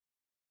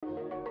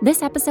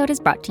This episode is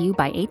brought to you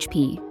by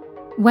HP.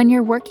 When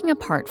you're working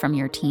apart from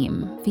your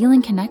team,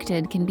 feeling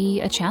connected can be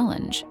a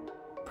challenge.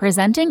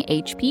 Presenting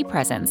HP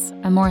Presence,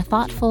 a more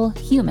thoughtful,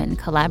 human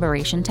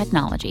collaboration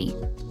technology.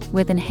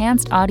 With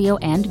enhanced audio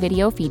and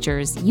video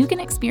features, you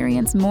can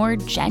experience more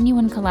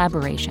genuine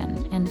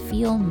collaboration and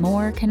feel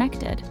more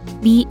connected.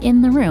 Be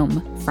in the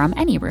room from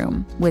any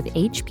room with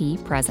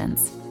HP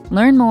Presence.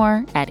 Learn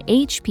more at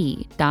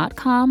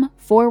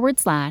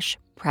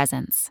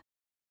hp.com/presence.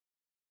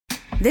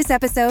 This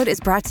episode is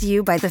brought to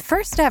you by the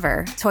first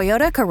ever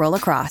Toyota Corolla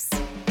Cross.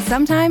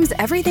 Sometimes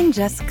everything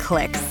just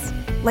clicks.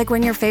 Like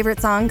when your favorite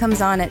song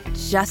comes on at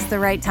just the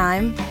right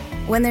time.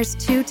 When there's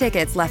 2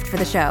 tickets left for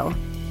the show.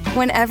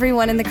 When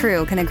everyone in the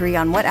crew can agree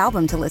on what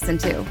album to listen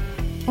to.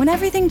 When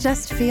everything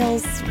just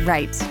feels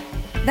right.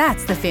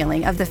 That's the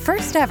feeling of the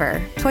first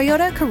ever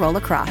Toyota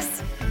Corolla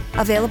Cross.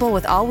 Available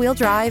with all-wheel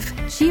drive,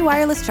 Qi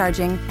wireless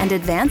charging, and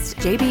advanced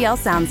JBL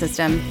sound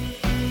system.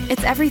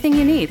 It's everything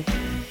you need.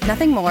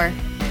 Nothing more.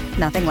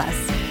 Nothing less.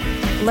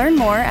 Learn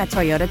more at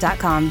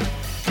Toyota.com.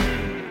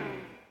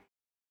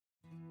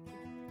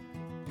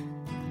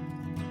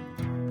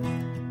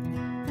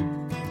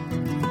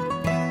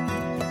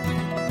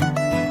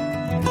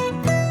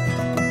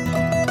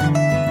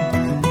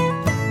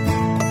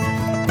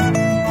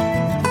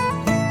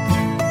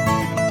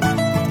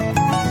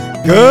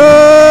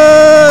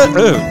 Good.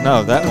 Ooh,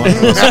 no, that one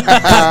was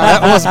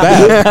that was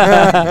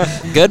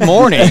bad. Good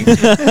morning.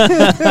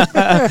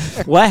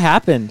 What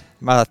happened?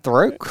 My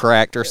throat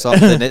cracked or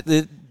something.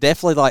 It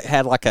definitely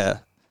had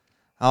a,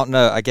 I don't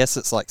know. I guess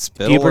it's like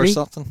spittle Puberty? or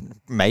something.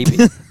 Maybe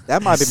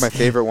That might be my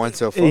favorite one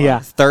so far. Yeah.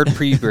 third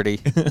puberty.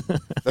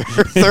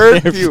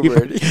 Third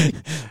puberty.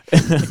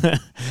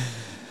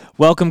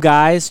 Welcome,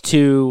 guys,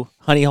 to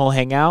Honey Hole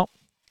Hangout.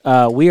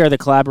 We are the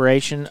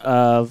collaboration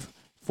of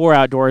 4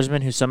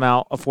 outdoorsmen who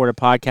somehow afforded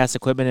podcast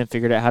equipment and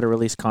figured out how to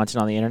release content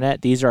on the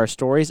internet. These are our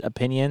stories,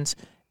 opinions,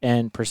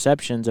 and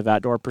perceptions of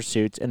outdoor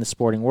pursuits in the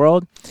sporting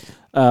world.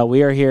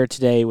 We are here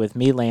today with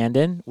me,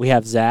 Landon. We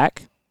have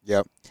Zach.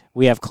 Yep.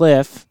 We have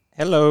Cliff.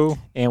 Hello.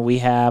 And we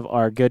have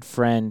our good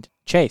friend,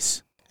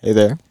 Chase. Hey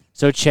there.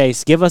 So,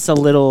 Chase, give us a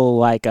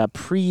little, a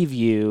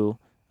preview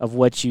of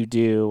what you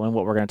do and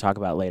what we're going to talk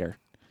about later.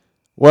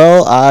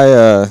 Well,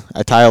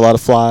 I tie a lot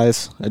of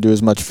flies. I do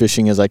as much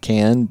fishing as I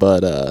can,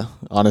 but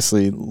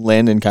honestly,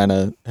 Landon kind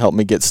of helped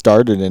me get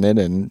started in it,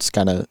 and it's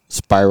kind of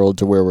spiraled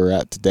to where we're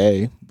at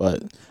today.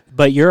 But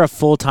you're a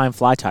full-time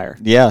fly tyer.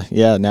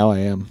 yeah, now I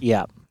am.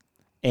 Yeah.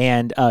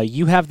 And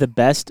you have the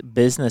best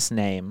business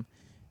name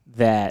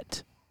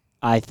that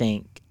I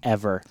think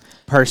ever,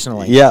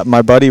 personally. Yeah,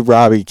 my buddy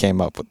Robbie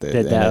came up with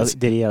it.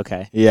 Did he?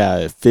 Okay.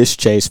 Yeah, Fish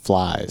Chase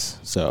Flies.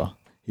 So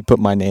he put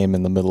my name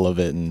in the middle of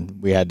it, and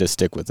we had to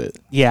stick with it.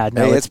 Yeah,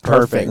 no, Hey, it's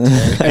perfect.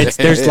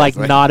 There's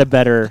not a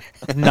better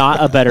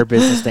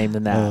business name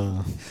than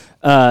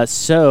that.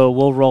 So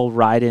we'll roll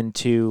right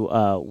into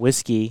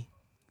whiskey.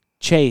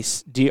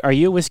 Chase, are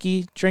you a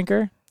whiskey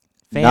drinker?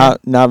 Fan?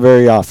 Not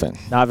very often.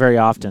 Not very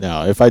often.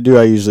 No, if I do,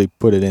 I usually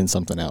put it in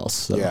something else.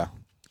 So. Yeah.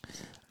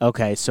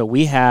 Okay, so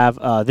we have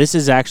this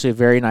is actually a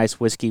very nice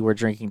whiskey we're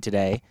drinking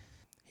today.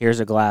 Here's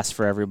a glass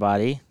for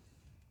everybody.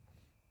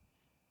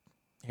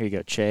 Here you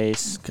go,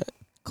 Chase, Okay.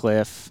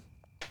 Cliff.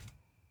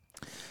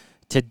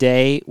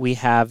 Today we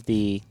have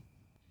the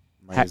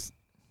What's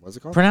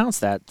it called? pronounce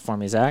that for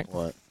me, Zach.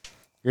 What?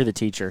 You're the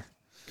teacher.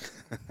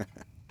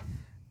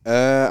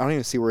 I don't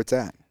even see where it's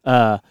at.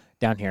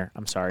 Down here.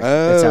 I'm sorry.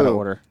 It's out of Oh.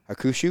 order.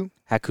 Hakushu,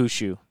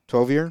 Hakushu,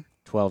 12-year.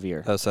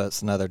 12-year. Oh, so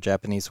it's another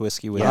Japanese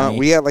whiskey. Yeah.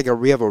 We have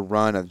a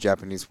run of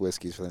Japanese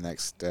whiskeys for the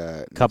next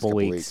couple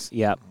weeks.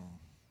 Yep.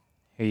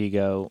 Here you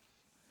go.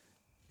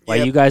 While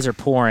Yep. you guys are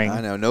pouring,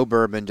 I know, no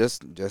bourbon,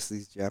 just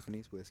these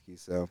Japanese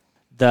whiskeys. So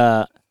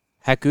the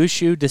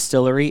Hakushu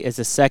Distillery is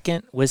the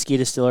second whiskey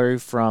distillery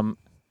from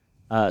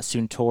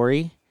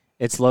Suntory.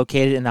 It's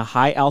located in the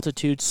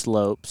high-altitude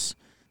slopes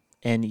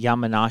in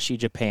Yamanashi,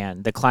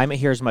 Japan. The climate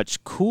here is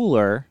much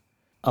cooler,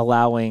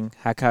 allowing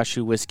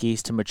Hakushu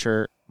whiskeys to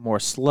mature more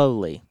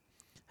slowly.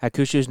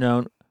 Hakushu is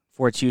known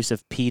for its use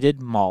of peated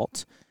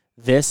malt.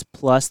 This,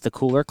 plus the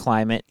cooler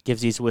climate,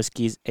 gives these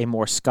whiskeys a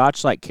more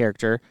Scotch-like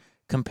character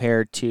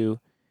compared to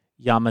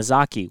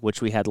Yamazaki,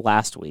 which we had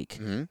last week.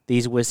 Mhm.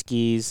 These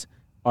whiskeys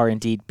are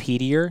indeed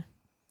peatier.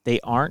 They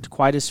aren't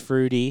quite as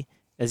fruity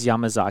as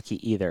Yamazaki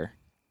either.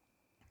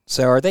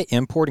 So are they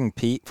importing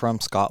peat from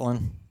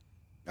Scotland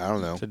I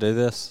don't know. to do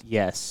this?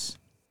 Yes.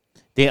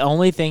 The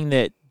only thing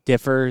that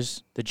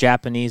differs the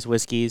Japanese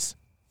whiskeys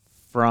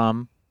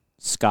from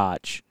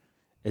Scotch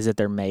is that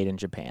they're made in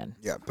Japan.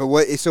 Yeah, but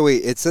what? So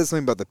wait, it says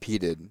something about the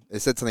peated.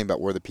 It said something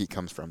about where the peat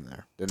comes from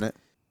there, didn't it?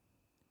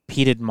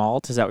 Peated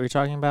malt, is that what you're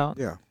talking about?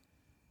 Yeah.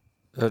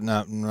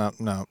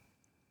 No.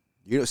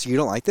 You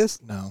don't like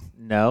this? No.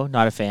 No,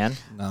 not a fan.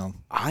 No.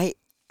 I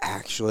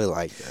actually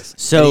like this.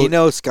 So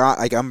And Scott,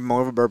 I'm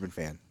more of a bourbon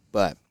fan,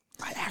 but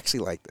I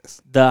actually like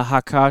this. the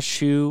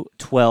Hakushu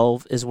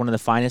 12 is one of the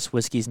finest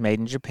whiskeys made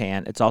in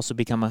Japan. It's also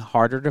become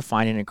harder to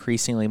find and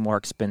increasingly more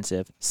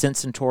expensive.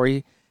 Since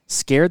Suntory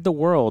scared the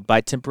world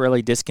by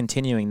temporarily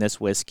discontinuing this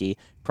whiskey.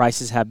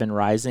 Prices have been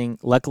rising.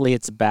 Luckily,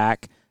 it's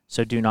back,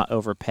 so do not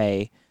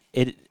overpay.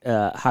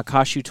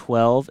 Hakashu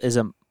 12 is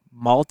a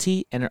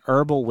malty and an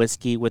herbal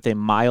whiskey with a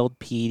mild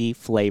peaty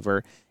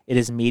flavor. It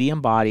is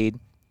medium-bodied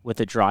with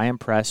a dry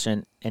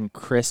impression and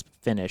crisp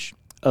finish.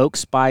 Oak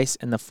spice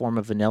in the form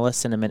of vanilla,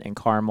 cinnamon, and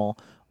caramel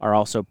are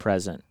also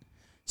present.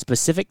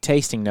 Specific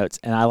tasting notes,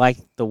 and I like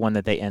the one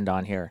that they end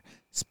on here.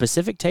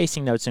 Specific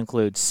tasting notes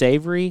include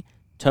savory,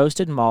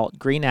 toasted malt,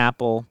 green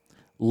apple,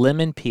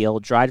 lemon peel,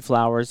 dried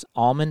flowers,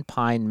 almond,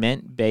 pine,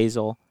 mint,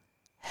 basil,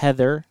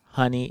 heather,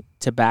 honey,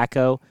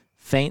 tobacco,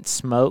 faint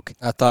smoke.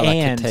 I thought I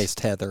and- could taste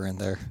heather in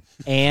there.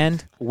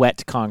 and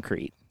wet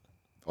concrete.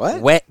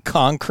 What? Wet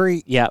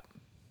concrete? Yep.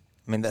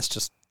 I mean, that's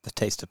just the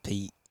taste of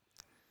peat.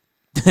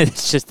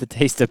 It's just the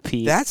taste of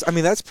peat.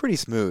 That's pretty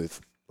smooth.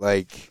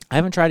 Like, I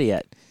haven't tried it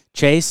yet.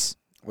 Chase,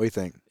 what do you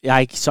think?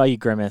 I saw you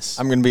grimace.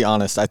 I'm going to be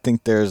honest. I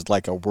think there's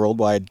like a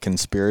worldwide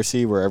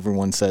conspiracy where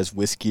everyone says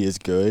whiskey is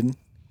good,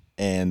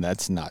 and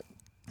that's not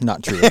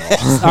true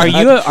at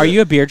all. Are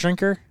you a beer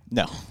drinker?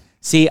 No.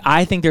 See,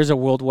 I think there's a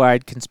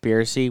worldwide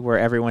conspiracy where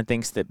everyone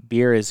thinks that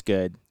beer is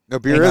good. No,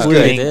 beer is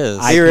including good. It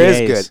is. Beer is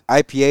IPAs. good.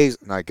 IPA's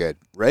not good.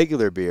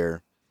 Regular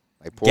beer,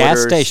 like Gas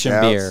porters, station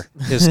stouts, beer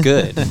is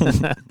good.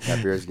 That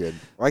beer is good.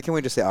 Why can't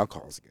we just say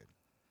alcohol is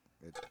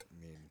good?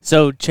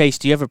 So, Chase,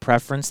 do you have a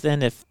preference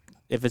then if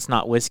it's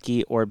not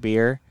whiskey or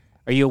beer?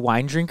 Are you a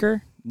wine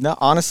drinker? No,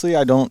 honestly,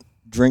 I don't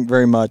drink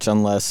very much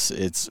unless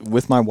it's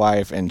with my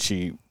wife and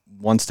she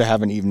wants to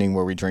have an evening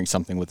where we drink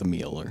something with a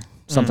meal or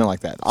something like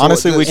that.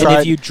 Honestly, we And tried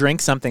if you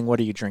drink something, what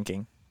are you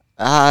drinking?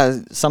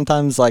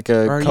 sometimes like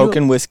Are a you Coke a-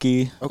 and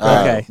whiskey. Okay.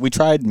 Okay. We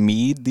tried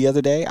mead the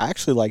other day. I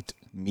actually liked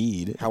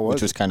mead, How was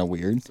which was it? kind of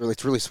weird.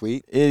 It's really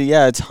sweet.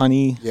 Yeah, it's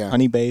honey Yeah.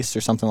 based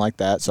or something like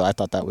that. So I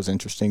thought that was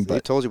interesting. They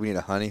But told you we need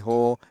a honey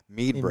hole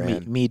mead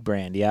brand. Mead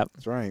brand, yep.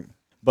 That's right.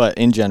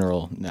 in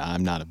general, no,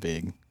 I'm not a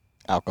big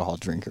alcohol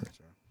drinker.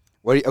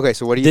 Okay,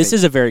 so what do you This think?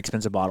 is a very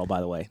expensive bottle,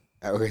 by the way.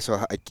 Okay,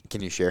 so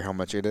can you share how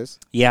much it is?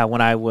 Yeah, when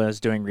I was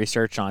doing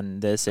research on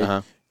this,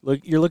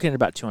 you're looking at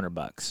about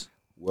 $200.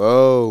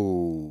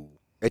 Whoa.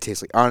 It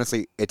tastes like,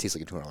 honestly, it tastes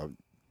like a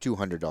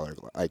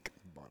 $200 like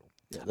bottle.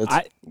 Yeah,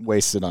 that's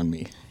wasted on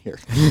me here.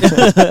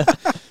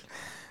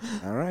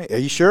 All right. Are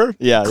you sure?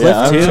 Yeah, Cliff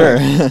I'm too. sure.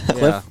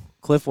 Yeah.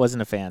 Cliff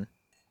wasn't a fan.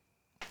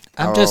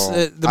 I'm just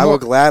the I more will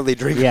gladly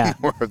drink Yeah.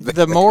 more of this.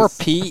 the more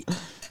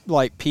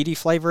peaty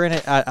flavor in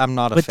it. I'm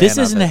not a But fan. this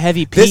isn't of a it.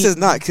 heavy peat. This is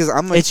not, because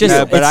I'm like, It's just,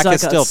 No, but it's I can like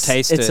still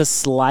taste It's it. a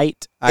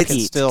slight I can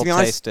peat. still to be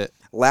honest, taste it.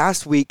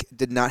 last week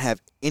did not have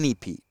any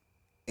peat.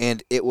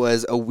 And it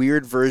was a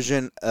weird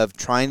version of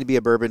trying to be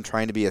a bourbon,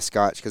 trying to be a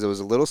scotch, because it was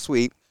a little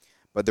sweet,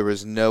 but there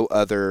was no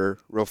other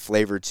real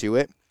flavor to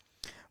it.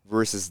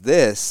 Versus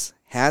this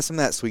has some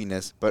of that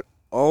sweetness, but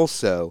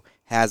also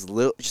has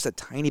just a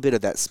tiny bit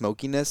of that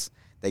smokiness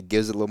that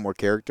gives it a little more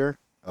character.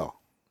 Oh,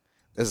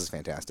 this is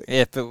fantastic.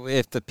 If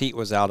the peat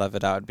was out of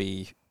it, I would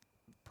be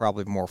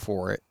probably more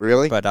for it.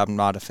 Really? But I'm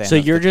not a fan. So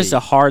of you're the just peat. a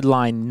hard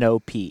line no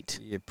peat.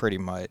 Yeah, pretty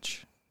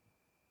much.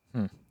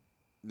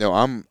 No,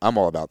 I'm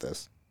all about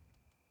this.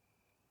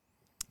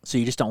 So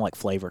you just don't like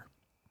flavor.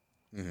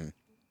 Mm-hmm.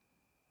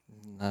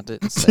 I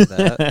didn't say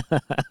that.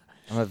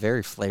 I'm a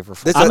very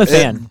flavorful. I'm a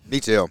fan. Me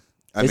too.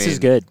 This is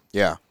good.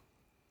 Yeah,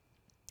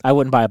 I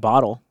wouldn't buy a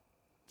bottle.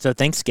 So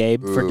thanks,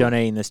 Gabe, for Ooh.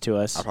 donating this to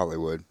us. I probably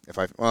would if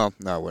I. Well,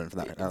 no, I wouldn't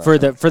for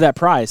that. For that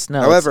price.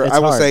 No. However, it's I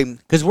will hard. say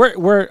because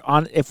we're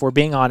on. If we're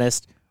being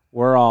honest,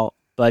 we're all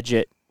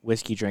budget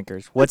whiskey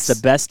drinkers. What's the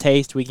best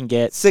taste we can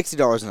get?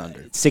 $60 and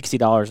under.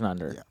 $60 and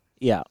under.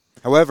 Yeah.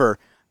 However,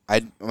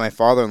 my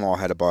father-in-law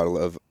had a bottle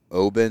of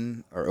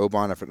Oban, I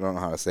don't know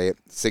how to say it,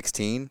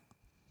 16.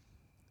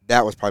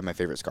 That was probably my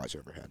favorite scotch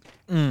I've ever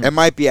had. It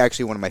might be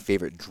actually one of my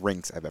favorite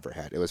drinks I've ever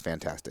had. It was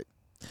fantastic.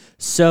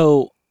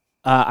 So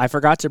I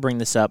forgot to bring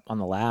this up on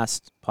the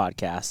last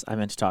podcast. I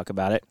meant to talk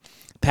about it.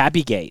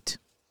 Pappygate.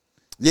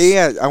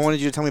 Yeah, I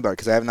wanted you to tell me about it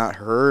because I have not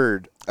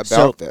heard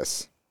about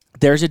this.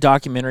 There's a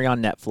documentary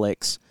on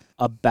Netflix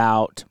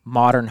about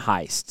modern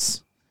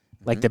heists,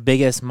 like the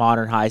biggest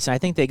modern heist. And I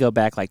think they go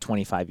back like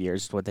 25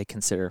 years is what they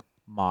consider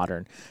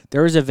modern.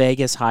 There was a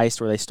Vegas heist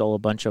where they stole a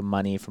bunch of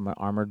money from an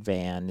armored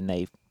van and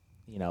they,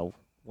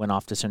 went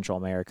off to Central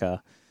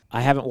America.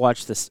 I haven't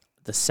watched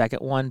the second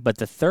one, but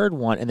the third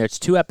one, and there's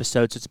 2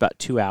 episodes, it's about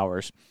 2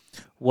 hours,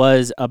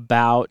 was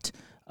about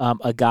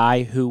a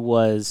guy who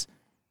was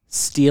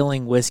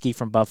stealing whiskey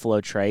from Buffalo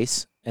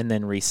Trace and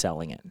then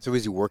reselling it. So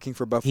was he working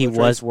for Buffalo He Trace?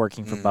 was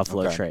working for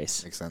Buffalo okay.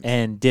 Trace. Makes sense.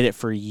 And did it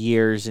for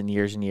years and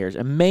years and years.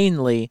 And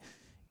mainly,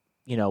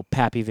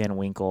 Pappy Van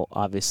Winkle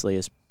obviously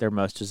is their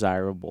most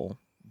desirable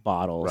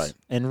bottles. Right.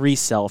 And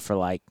resell for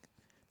like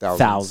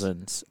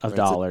thousands of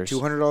dollars.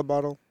 $200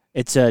 bottle?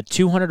 It's a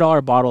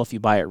 $200 bottle if you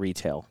buy it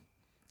retail.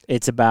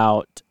 It's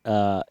about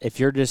if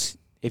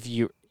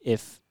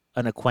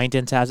an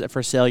acquaintance has it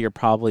for sale, you're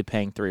probably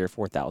paying $3,000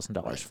 or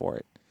 $4,000 for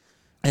it.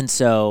 And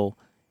so,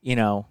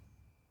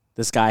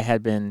 this guy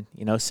had been,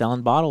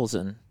 selling bottles,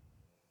 and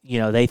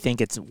they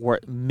think it's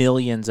worth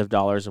millions of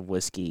dollars of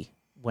whiskey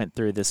went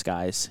through this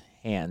guy's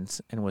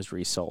hands and was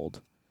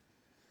resold.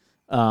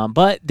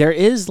 But there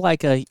is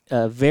like a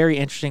very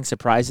interesting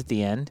surprise at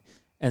the end,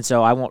 and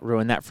so I won't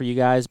ruin that for you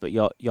guys, but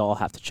y'all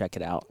have to check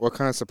it out. What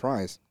kind of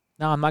surprise?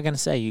 No, I'm not going to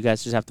say. You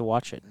guys just have to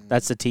watch it.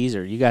 That's the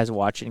teaser. You guys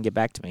watch it and get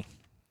back to me.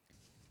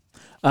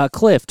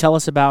 Cliff, tell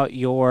us about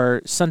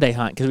your Sunday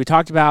hunt, because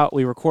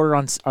we recorded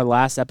on our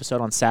last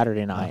episode on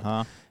Saturday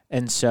night,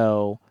 and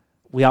so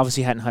we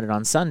obviously hadn't hunted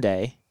on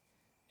Sunday,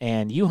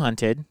 and you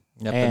hunted.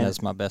 Yep, and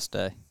that's my best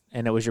day.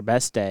 And it was your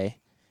best day,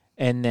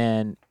 and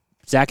then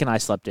Zach and I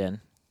slept in.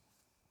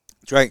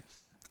 That's right.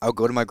 I'll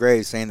go to my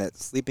grave saying that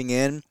sleeping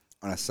in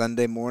on a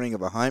Sunday morning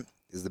of a hunt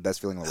is the best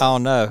feeling of life. Oh,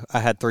 no. I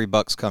had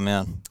 $3 come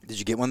in. Did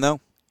you get one, though?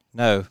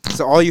 No.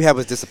 So all you had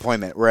was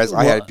disappointment, whereas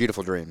I had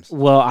beautiful dreams.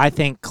 Well, I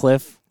think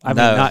Cliff...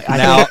 now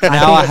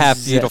I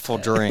have beautiful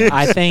dreams.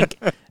 I think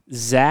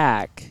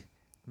Zach,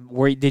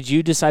 did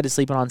you decide to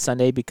sleep in on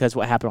Sunday because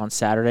what happened on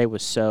Saturday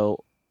was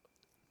so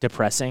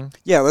depressing?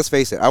 Yeah, let's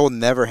face it. I will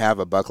never have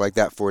a buck like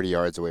that 40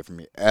 yards away from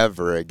me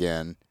ever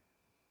again.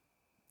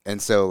 And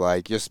so,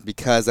 like, just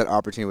because that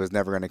opportunity was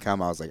never going to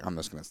come, I was like, I'm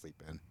just going to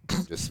sleep in.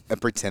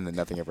 And pretend that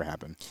nothing ever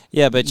happened.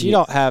 Yeah, but you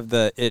don't have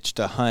the itch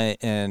to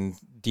hunt in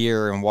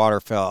deer and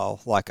waterfowl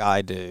like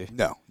I do.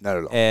 No, not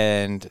at all.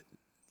 And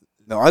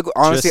no,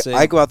 honestly,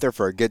 I go out there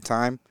for a good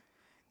time.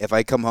 If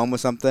I come home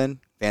with something,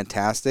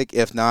 fantastic.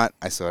 If not,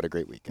 I still had a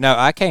great weekend. No,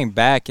 I came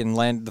back and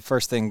the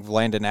first thing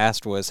Landon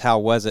asked was, how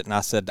was it? And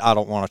I said, I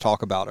don't want to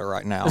talk about it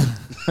right now.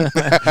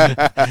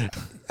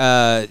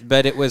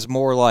 But it was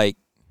more like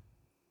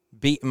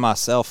beating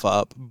myself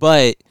up.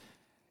 But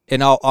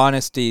in all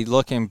honesty,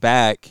 looking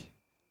back,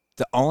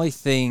 the only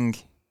thing,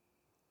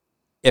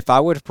 if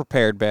I would have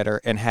prepared better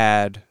and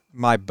had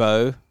my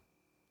bow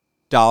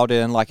dialed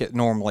in like it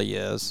normally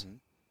is,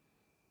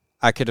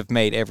 I could have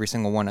made every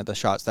single one of the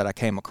shots that I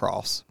came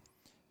across.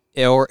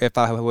 Or if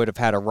I would have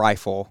had a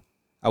rifle,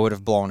 I would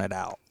have blown it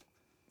out.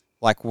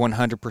 Like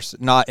 100%,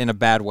 not in a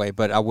bad way,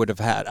 but I would have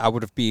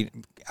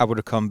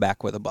come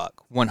back with a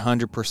buck.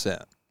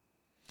 100%.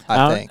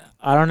 I think.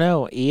 I don't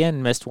know.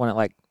 Ian missed one at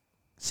like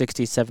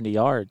 60, 70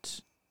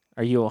 yards.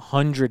 Are you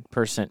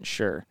 100%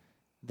 sure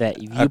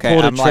that you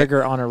pulled a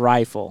trigger on a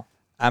rifle?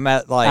 I'm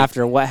at like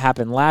after what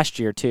happened last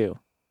year too.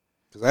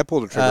 Because I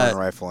pulled a trigger on a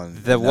rifle and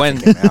the one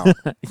came out.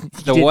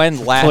 The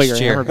one last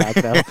year. Back,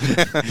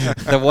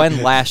 the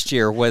one last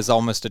year was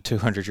almost a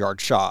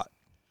 200-yard shot,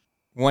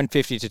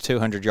 150 to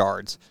 200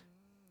 yards.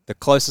 The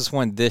closest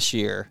one this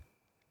year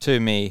to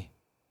me,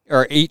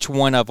 or each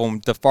one of them,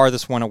 the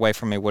farthest one away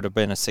from me would have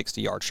been a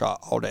 60-yard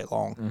shot all day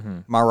long. Mm-hmm.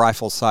 My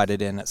rifle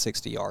sighted in at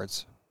 60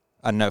 yards.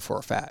 I know for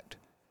a fact.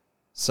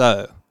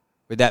 So,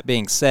 with that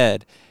being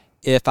said,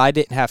 if I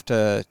didn't have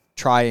to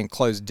try and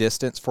close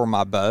distance for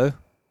my bow,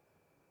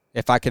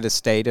 if I could have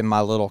stayed in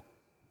my little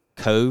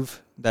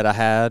cove that I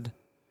had,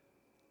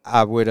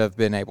 I would have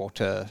been able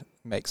to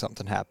make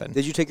something happen.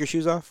 Did you take your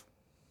shoes off?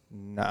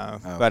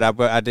 No, Oh. but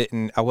I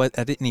didn't.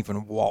 I didn't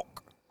even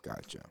walk.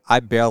 Gotcha. I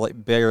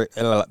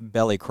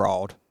belly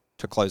crawled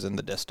to closing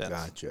the distance.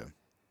 Gotcha.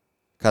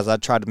 Because I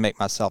tried to make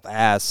myself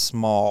as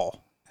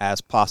small as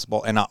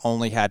possible, and I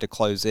only had to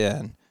close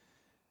in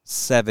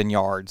 7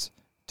 yards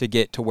to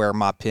get to where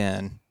my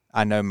pin.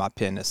 I know my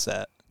pin is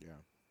set.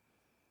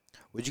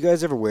 Would you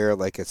guys ever wear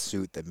like a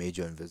suit that made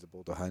you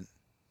invisible to hunt?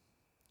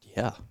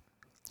 Yeah.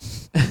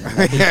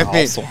 I mean,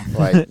 Awesome.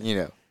 Like,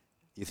 you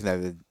think that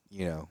would,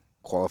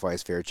 qualify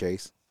as fair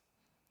chase?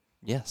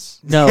 Yes.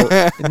 No.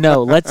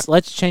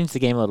 Let's change the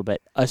game a little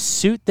bit. A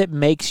suit that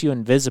makes you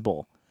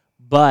invisible,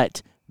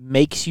 but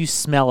makes you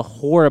smell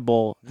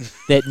horrible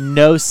that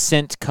no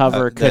scent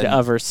cover could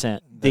ever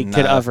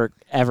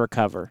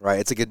cover. Right.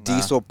 It's like a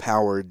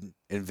diesel-powered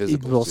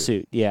invisible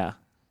suit. Yeah.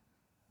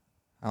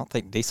 I don't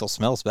think diesel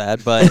smells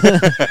bad, but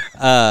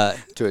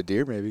To a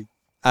deer, maybe.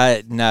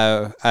 I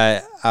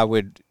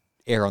would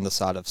err on the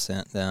side of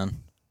scent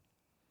then,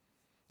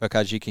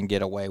 because you can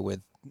get away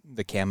with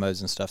the camos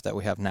and stuff that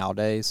we have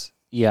nowadays.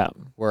 Yeah.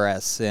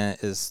 Whereas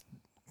scent is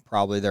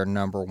probably their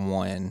number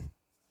one,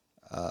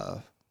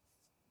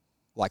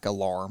 like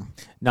alarm.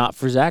 Not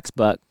for Zach's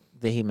buck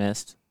that he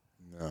missed.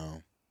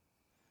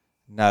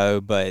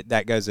 No, but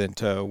that goes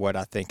into what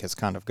I think is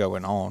kind of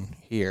going on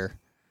here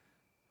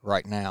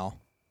right now.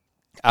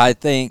 I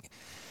think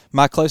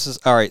my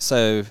closest, all right,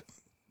 so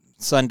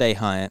Sunday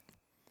hunt,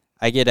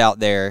 I get out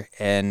there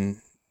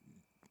and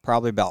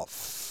probably about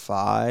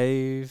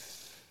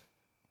 5,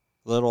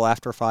 little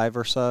after 5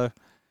 or so,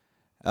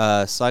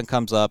 sun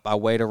comes up, I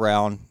wait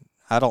around,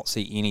 I don't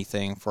see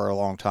anything for a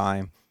long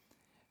time,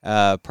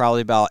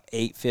 probably about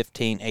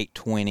 8:15,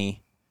 8:20,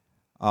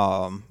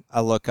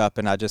 I look up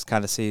and I just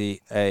kind of see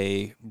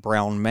a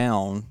brown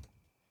mound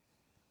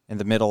in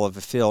the middle of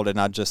the field, and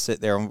I just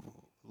sit there and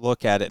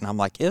look at it, and I'm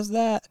like, is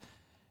that?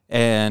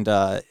 And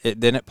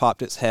then it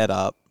popped its head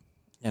up,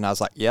 and I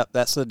was like, yep,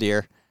 that's the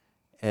deer.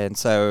 And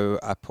so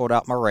I pulled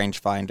out my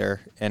rangefinder,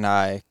 and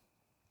I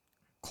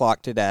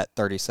clocked it at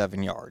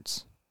 37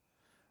 yards.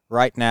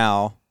 Right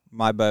now,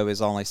 my bow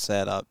is only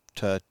set up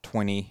to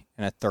 20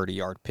 and a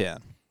 30-yard pin.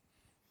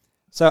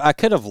 So I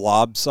could have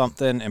lobbed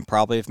something and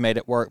probably have made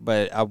it work,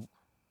 but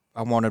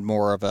wanted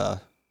more of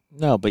a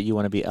No, but you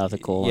want to be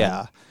ethical.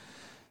 yeah.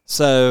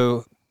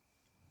 So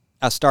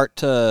I start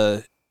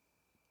to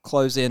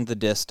close in the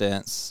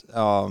distance,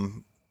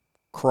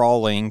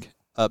 crawling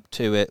up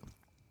to it.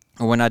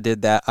 And when I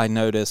did that, I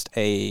noticed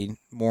a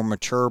more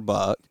mature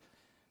buck,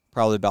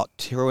 probably about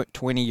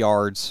 20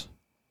 yards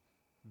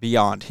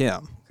beyond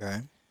him.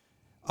 Okay.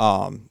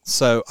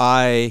 So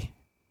I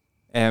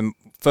am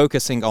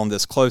focusing on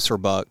this closer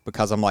buck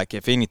because I'm like,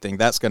 if anything,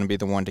 that's going to be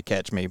the one to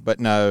catch me. But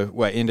no,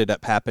 what ended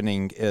up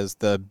happening is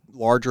the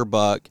larger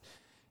buck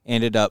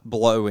ended up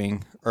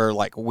blowing or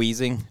like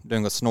wheezing,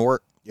 doing a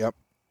snort. Yep.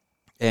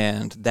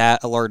 And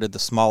that alerted the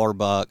smaller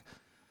buck.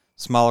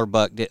 Smaller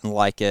buck didn't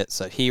like it,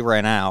 so he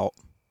ran out.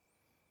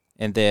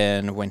 And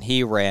then when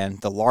he ran,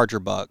 the larger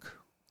buck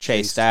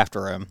chased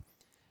after him.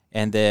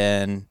 And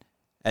then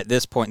at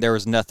this point, there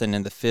was nothing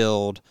in the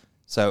field.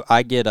 So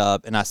I get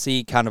up and I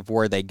see kind of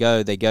where they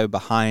go. They go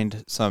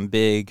behind some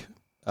big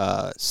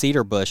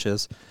cedar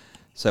bushes.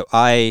 So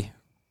I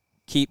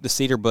keep the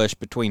cedar bush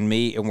between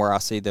me and where I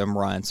see them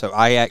run. So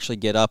I actually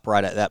get up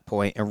right at that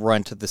point and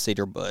run to the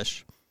cedar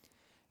bush.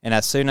 And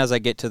as soon as I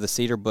get to the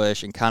cedar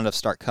bush and kind of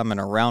start coming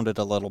around it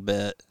a little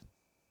bit,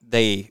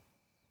 they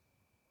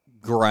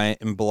grunt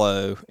and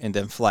blow and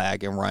then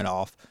flag and run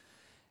off.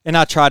 And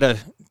I try to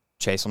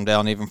chase them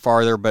down even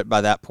farther, but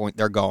by that point,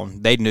 they're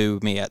gone. They knew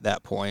me at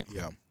that point.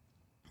 Yeah.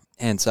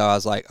 And so I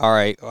was like, all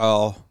right,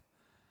 well,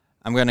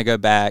 I'm going to go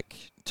back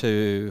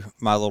to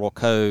my little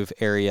cove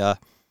area,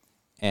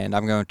 and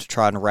I'm going to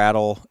try and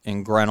rattle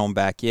and grunt them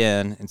back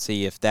in and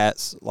see if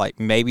that's, like,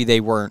 maybe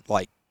they weren't,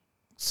 like,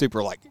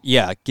 super, like,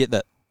 yeah, get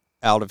that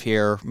out of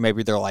here.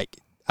 Maybe they're like,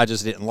 I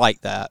just didn't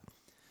like that.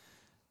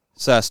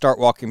 So I start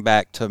walking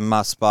back to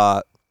my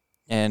spot,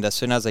 and as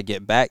soon as I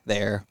get back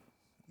there,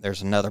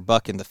 there's another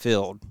buck in the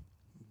field.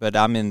 But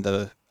I'm in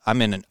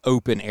an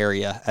open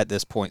area at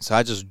this point, so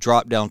I just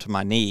drop down to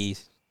my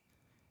knees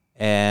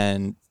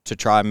and to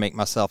try and make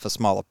myself as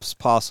small as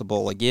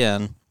possible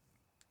again.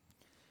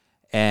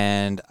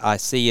 And I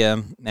see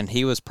him, and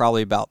he was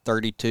probably about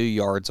 32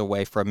 yards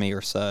away from me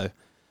or so.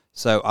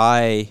 So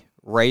I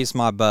raise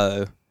my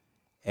bow,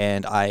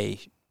 and I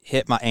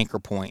hit my anchor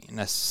point. And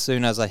as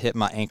soon as I hit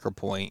my anchor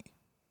point,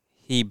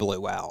 he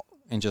blew out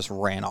and just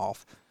ran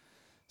off.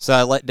 So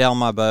I let down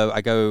my bow.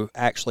 I go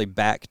actually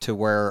back to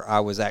where I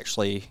was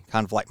actually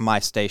kind of like my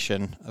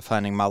station of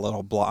hunting, my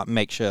little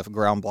makeshift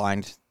ground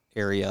blind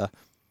area.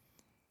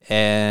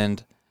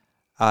 And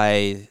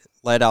I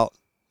let out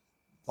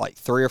like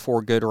 3 or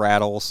 4 good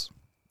rattles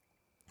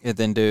and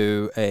then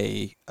do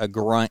a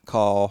grunt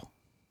call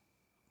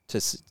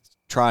to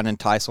try and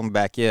entice him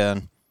back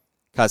in.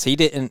 Because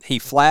he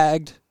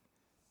flagged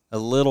a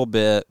little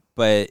bit,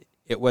 but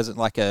it wasn't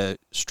like a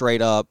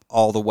straight up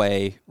all the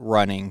way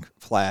running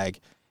flag.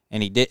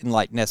 And he didn't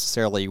like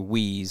necessarily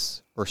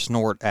wheeze or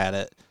snort at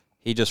it.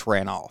 He just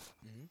ran off.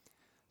 Mm-hmm.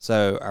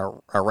 So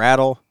I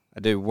rattle,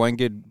 I do one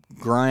good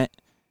grunt,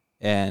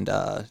 and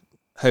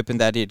hoping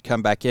that he'd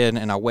come back in.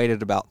 And I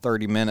waited about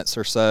 30 minutes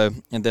or so,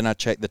 and then I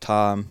checked the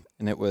time,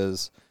 and it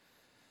was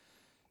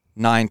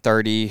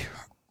 9:30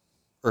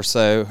 or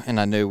so, and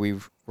I knew we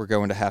were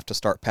going to have to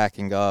start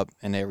packing up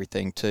and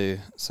everything too.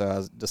 So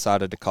I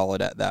decided to call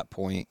it at that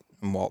point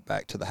and walk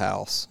back to the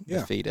house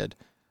defeated.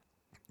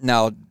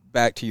 Now,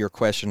 back to your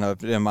question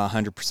of am I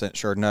 100%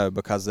 sure? No,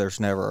 because there's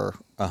never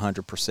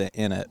 100%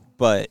 in it.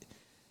 But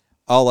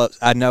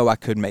I know I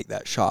could make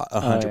that shot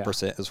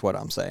 100% is what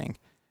I'm saying.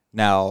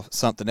 Now,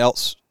 something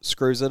else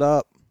screws it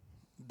up,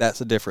 that's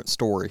a different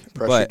story.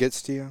 Pressure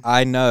gets to you?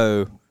 I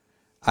know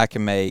I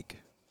can make...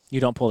 You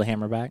don't pull the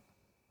hammer back?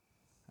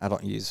 I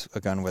don't use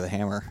a gun with a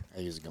hammer. I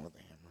use a gun with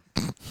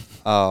a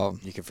hammer.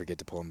 You can forget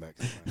to pull them back.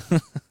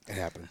 It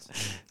happens.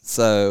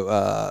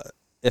 So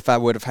if I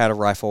would have had a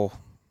rifle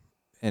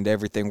and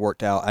everything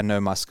worked out, I know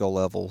my skill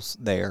level's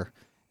there.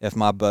 If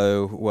my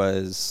bow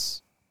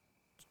was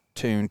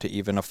tuned to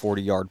even a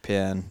 40-yard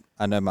pin,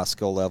 I know my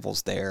skill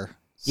level's there.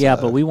 So, yeah,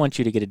 but we want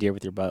you to get a deer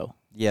with your bow.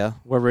 Yeah.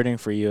 We're rooting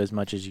for you as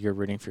much as you're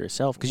rooting for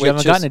yourself because you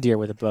haven't gotten a deer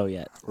with a bow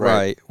yet.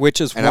 Right.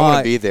 Which is and why... I want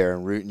to be there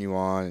and rooting you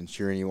on and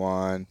cheering you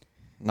on.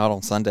 Not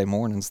on Sunday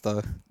mornings,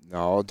 though. No,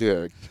 I'll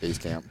do a base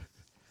camp.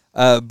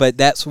 But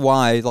that's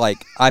why, like,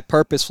 I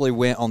purposely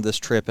went on this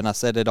trip, and I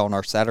said it on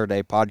our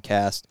Saturday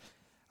podcast.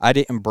 I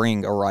didn't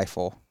bring a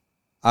rifle.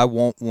 I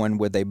want one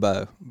with a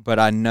bow, but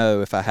I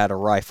know if I had a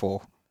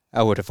rifle,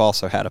 I would have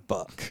also had a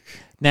buck.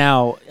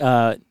 Now,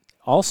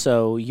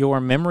 also, your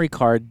memory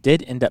card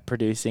did end up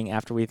producing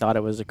after we thought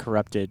it was a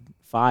corrupted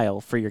file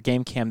for your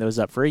game cam that was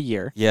up for a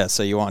year. Yeah,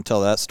 so you want to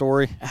tell that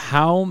story?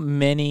 How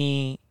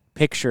many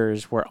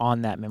pictures were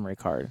on that memory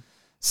card?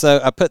 So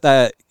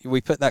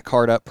we put that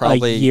card up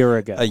probably a year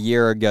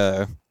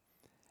ago.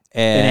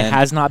 And it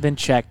has not been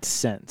checked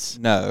since.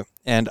 No.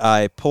 And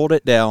I pulled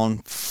it down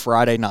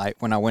Friday night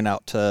when I went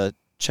out to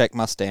check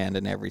my stand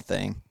and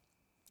everything,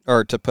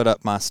 or to put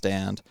up my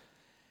stand.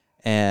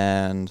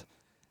 And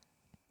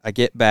I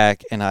get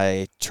back and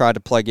I try to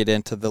plug it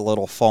into the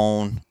little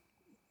phone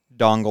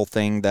dongle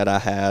thing that I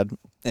had.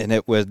 and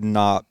it would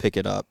not pick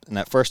it up. And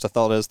at first I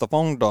thought it was the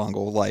phone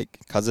dongle, like,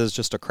 because it was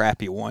just a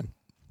crappy one.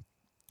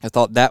 I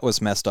thought that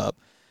was messed up.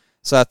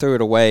 So I threw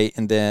it away,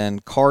 and then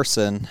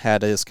Carson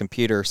had his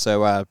computer,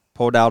 so I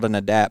pulled out an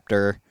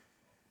adapter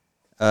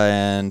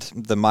and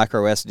the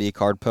micro SD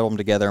card, put them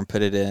together, and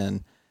put it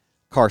in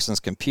Carson's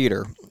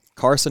computer.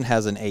 Carson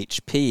has an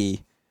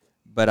HP,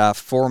 but I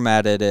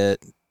formatted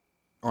it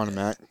On a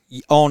Mac?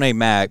 on a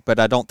Mac, but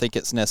I don't think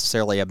it's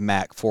necessarily a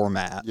Mac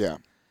format. Yeah.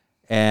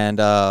 And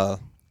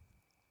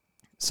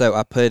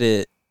so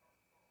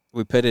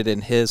we put it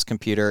in his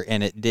computer,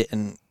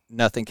 and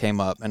nothing came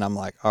up. And I'm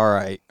like, all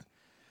right,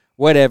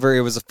 whatever.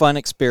 It was a fun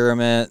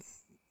experiment.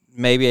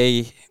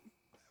 Maybe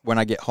when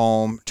I get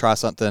home, try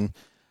something.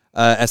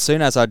 As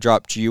soon as I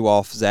dropped you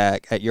off,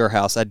 Zach, at your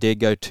house, I did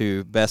go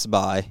to Best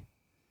Buy,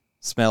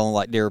 smelling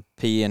like deer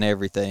pee and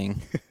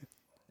everything.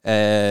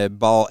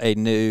 Bought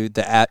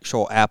the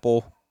actual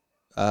Apple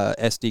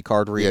SD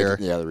card reader.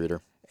 Yeah, the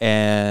reader.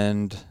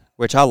 And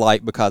which I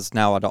like because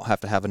now I don't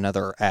have to have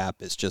another app.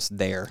 It's just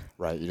there.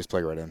 Right, you just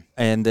plug it right in.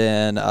 And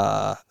then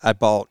I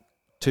bought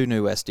 2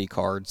 new SD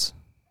cards.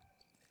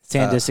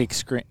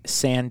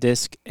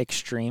 SanDisk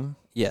Extreme.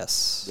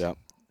 Yes. Yep.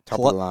 Top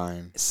of the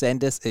line.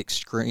 SanDisk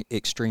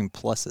Extreme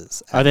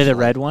Pluses. Are they the actually.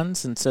 red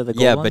ones instead of the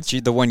gold Yeah, ones?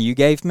 but the one you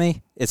gave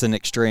me is an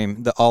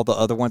Extreme. All the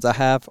other ones I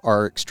have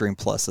are Extreme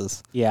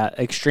Pluses. Yeah,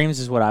 Extremes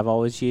is what I've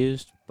always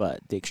used, but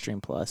the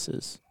Extreme Plus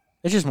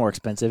it's just more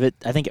expensive.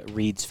 I think it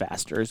reads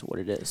faster is what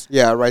it is.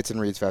 Yeah, it writes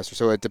and reads faster.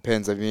 So it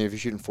depends. I mean, if you're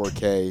shooting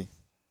 4K,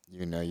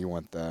 you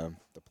want the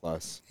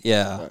plus.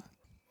 Yeah. But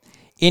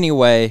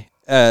Anyway,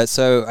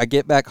 so I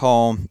get back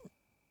home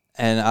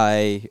and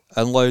I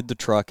unload the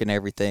truck and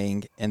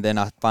everything, and then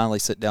I finally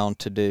sit down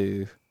to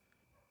do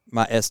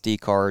my SD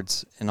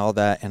cards and all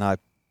that, and I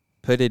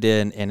put it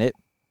in, and it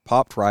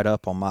popped right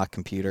up on my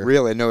computer.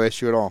 really, no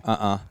issue at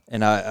all.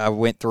 And I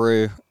went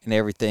through and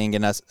everything,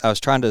 and I was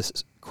trying to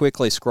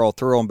quickly scroll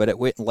through them, but it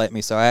wouldn't let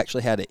me, so I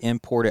actually had to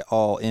import it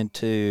all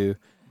into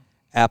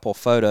Apple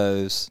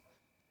Photos.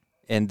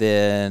 And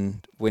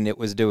then when it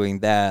was doing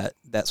that,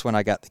 that's when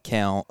I got the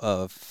count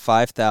of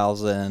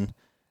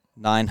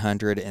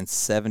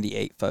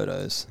 5,978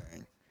 photos.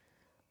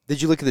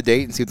 Did you look at the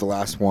date and see what the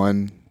last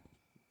one?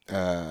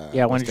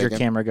 Yeah, when was did your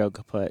taken? camera go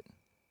kaput?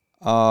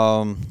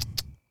 I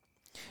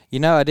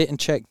didn't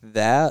check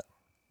that,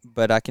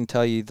 but I can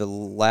tell you the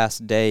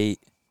last date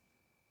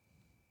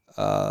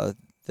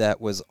that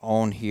was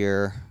on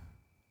here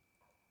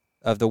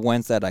of the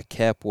ones that I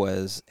kept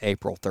was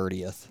April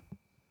 30th.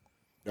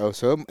 Oh,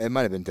 so it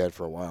might have been dead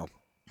for a while.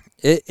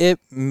 It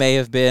may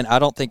have been. I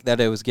don't think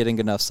that it was getting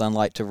enough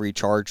sunlight to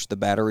recharge the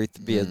battery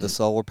via the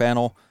solar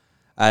panel.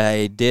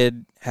 I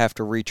did have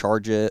to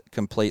recharge it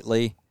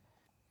completely.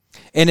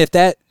 And if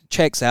that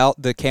checks out,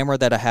 the camera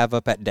that I have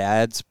up at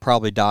Dad's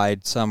probably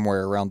died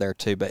somewhere around there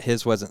too, but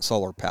his wasn't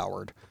solar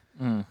powered.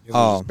 It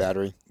was just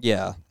battery.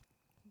 Yeah.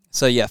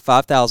 So,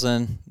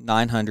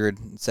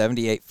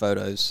 5,978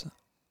 photos.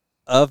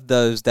 Of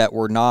those that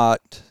were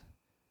not,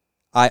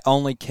 I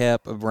only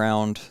kept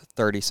around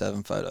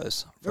 37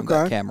 photos from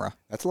that camera.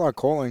 That's a lot of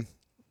calling.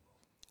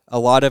 A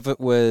lot of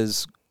it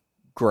was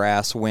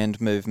grass,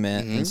 wind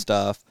movement and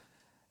stuff.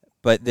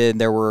 But then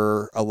there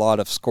were a lot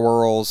of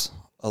squirrels,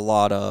 a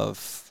lot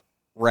of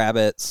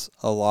rabbits,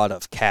 a lot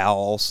of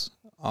cows,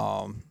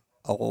 a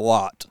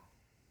lot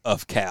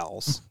of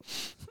cows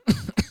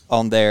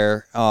on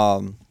there.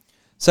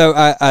 So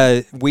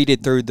I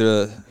weeded through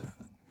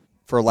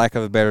for lack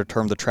of a better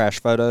term, the trash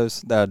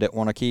photos that I didn't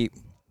want to keep,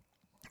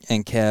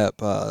 and kept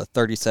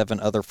 37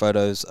 other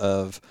photos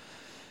of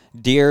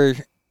deer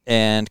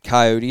and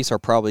coyotes are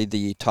probably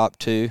the top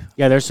 2.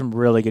 Yeah, there's some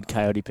really good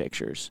coyote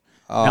pictures.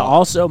 Now,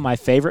 also, my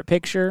favorite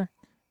picture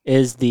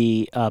is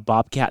the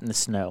bobcat in the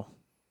snow.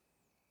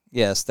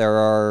 Yes, there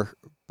are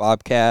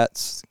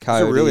bobcats,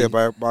 coyotes. Is it really a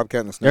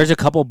bobcat in the snow? There's a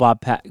couple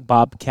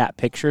bobcat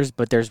pictures,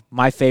 but there's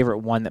my favorite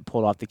one that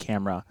pulled off the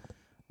camera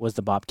was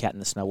the bobcat in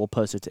the snow. We'll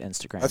post it to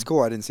Instagram. That's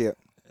cool. I didn't see it.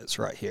 It's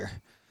right here.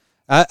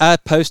 I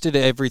posted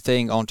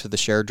everything onto the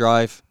share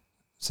drive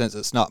since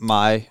it's not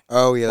my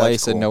Oh, yeah, place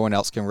that's cool. and no one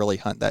else can really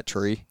hunt that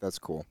tree. That's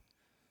cool.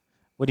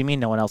 What do you mean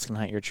no one else can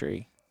hunt your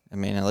tree? I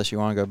mean, unless you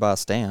want to go buy a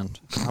stand.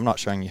 I'm not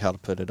showing you how to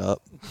put it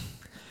up.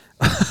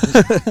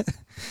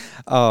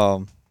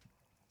 I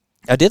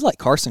did let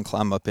Carson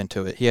climb up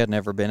into it. He had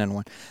never been in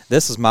one.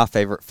 This is my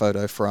favorite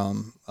photo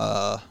from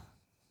that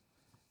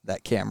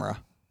camera.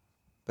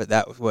 But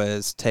that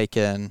was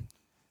taken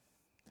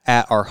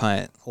at our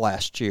hunt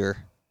last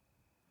year.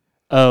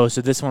 Oh,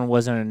 so this one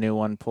wasn't a new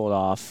one pulled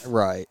off.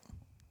 Right.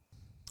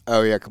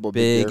 Oh, yeah, a couple of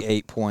Big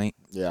deer. 8-point.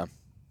 Yeah.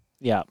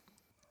 Yeah.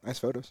 Nice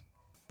photos.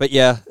 But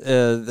yeah,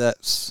 I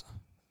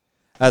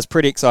was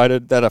pretty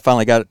excited that I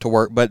finally got it to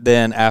work. But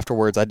then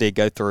afterwards, I did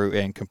go through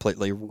and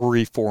completely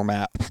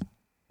reformat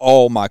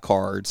all my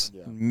cards,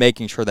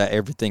 making sure that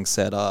everything's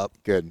set up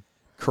Good.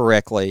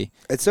 correctly.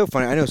 It's so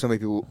funny. I know so many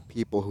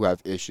people who have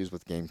issues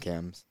with game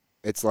cams.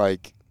 It's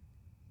like,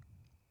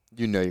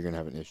 you're going to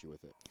have an issue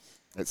with it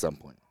at some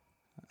point.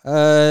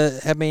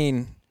 I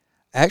mean,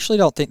 I actually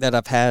don't think that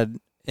I've had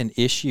an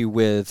issue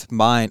with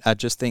mine. I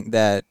just think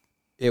that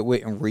it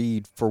wouldn't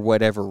read for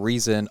whatever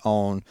reason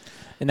on.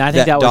 And I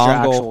think that was your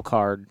dongle. actual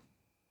card.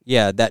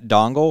 Yeah, that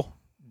dongle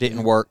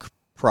didn't work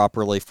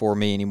properly for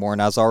me anymore,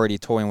 and I was already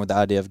toying with the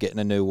idea of getting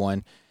a new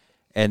one.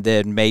 And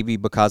then maybe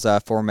because I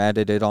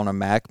formatted it on a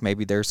Mac,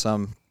 maybe there's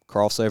some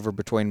crossover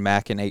between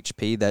Mac and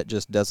HP that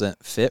just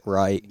doesn't fit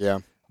right. Yeah.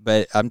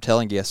 But I'm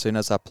telling you, as soon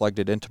as I plugged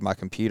it into my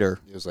computer,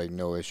 It was like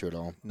no issue at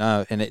all.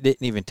 no, and it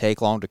didn't even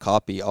take long to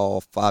copy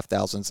all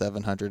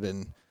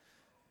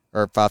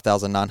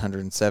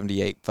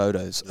 5,978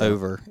 photos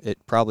over.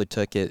 It probably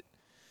took it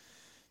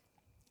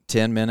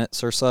 10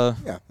 minutes or so,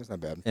 Yeah, that's not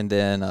bad. and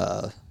then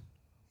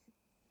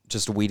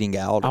just weeding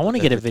out. I want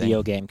to get a everything.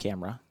 video game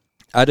camera.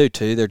 I do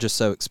too. They're just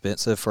so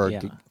expensive for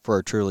Yeah. for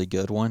a truly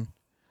good one.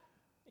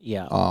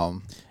 Yeah.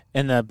 Um,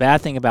 And the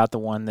bad thing about the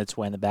one that's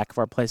way in the back of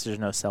our place, there's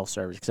no cell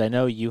service. Because I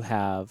know you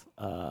have,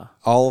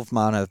 all of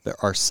mine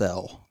are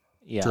cell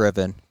yeah.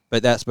 driven,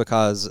 but that's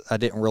because I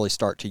didn't really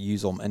start to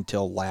use them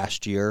until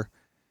last year,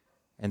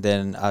 and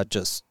then I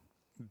just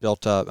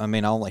built up. I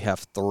mean, I only have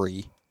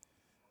 3,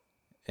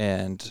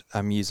 and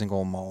I'm using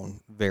them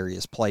on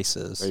various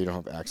places. That you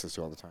don't have access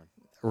to all the time.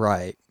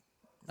 Right.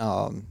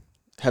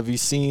 Have you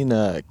seen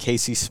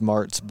Casey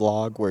Smart's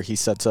blog where he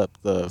sets up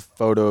the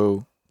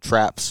photo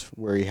traps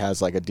where he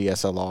has like a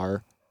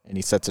DSLR and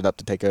he sets it up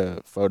to take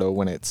a photo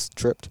when it's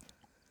tripped?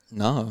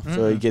 No.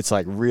 So he gets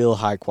like real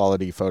high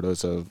quality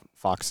photos of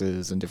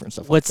foxes and different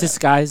stuff. What's like this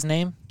guy's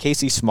name?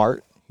 Casey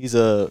Smart.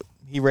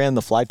 He ran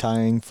the fly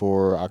tying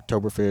for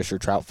Oktoberfish or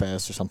Trout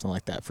Fest or something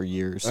like that for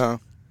years. Uh-huh.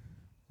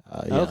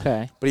 Yeah.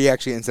 Okay. But he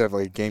actually, instead of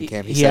like a game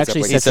cam, he He sets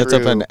actually up like He sets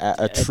up true-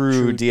 a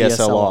true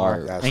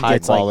DSLR, That's and high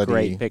gets like quality.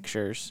 great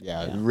pictures.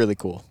 Yeah, really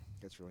cool.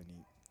 That's really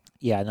neat.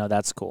 Yeah, no,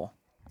 that's cool.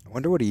 I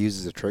wonder what he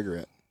uses to trigger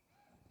it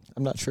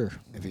I'm not sure.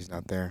 if he's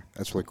not there.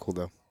 That's really cool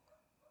though.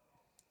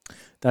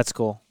 That's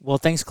cool. Well,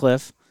 thanks,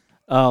 Cliff.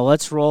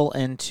 Let's roll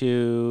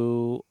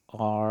into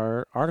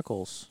our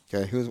articles.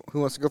 Okay, who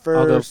wants to go first?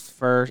 I'll go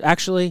first.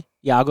 Actually,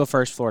 yeah, I'll go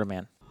first. Florida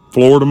man.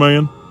 Florida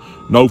man?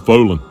 No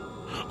fooling.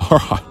 All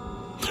right.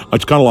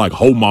 It's kind of like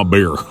hold my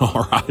beer.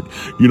 All right.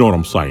 You know what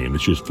I'm saying.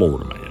 It's just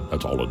Florida man.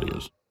 That's all it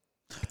is.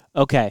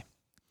 Okay.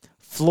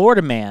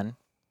 Florida man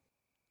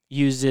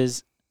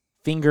uses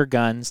finger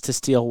guns to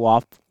steal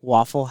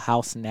Waffle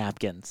House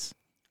napkins.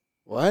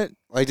 What?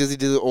 Like, does he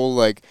do the old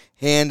like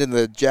hand in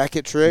the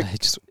jacket trick? They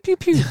just pew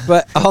pew.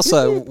 But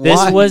also,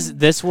 why?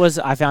 This was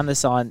I found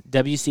this on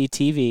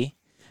WCTV,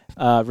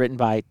 written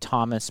by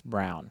Thomas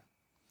Brown.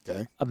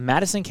 Okay. A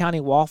Madison County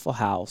Waffle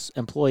House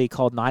employee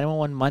called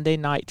 911 Monday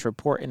night to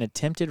report an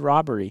attempted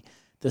robbery.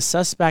 The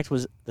suspect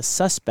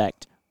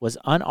was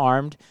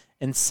unarmed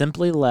and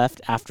simply left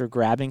after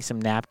grabbing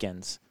some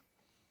napkins.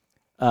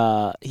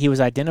 He was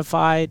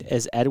identified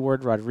as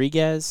Edward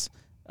Rodriguez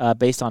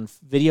based on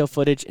video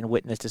footage and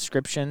witness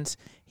descriptions.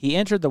 He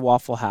entered the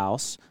Waffle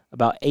House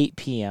about 8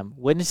 p.m.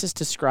 Witnesses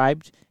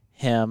described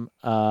him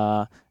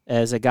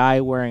as a guy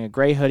wearing a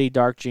gray hoodie,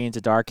 dark jeans,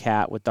 a dark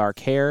hat with dark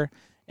hair,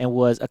 and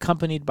was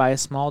accompanied by a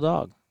small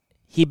dog.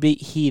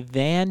 He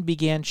then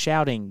began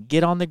shouting,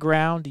 "Get on the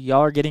ground,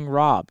 y'all are getting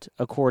robbed,"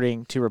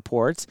 according to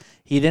reports.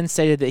 He then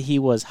stated that he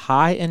was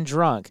high and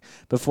drunk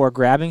before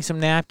grabbing some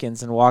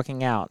napkins and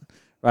walking out.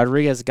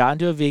 Rodriguez got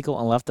into a vehicle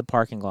and left the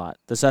parking lot.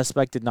 The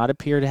suspect did not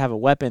appear to have a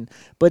weapon,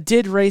 but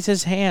did raise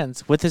his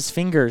hands with his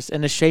fingers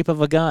in the shape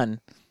of a gun.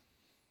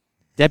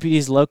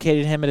 Deputies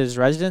located him at his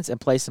residence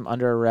and placed him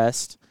under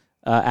arrest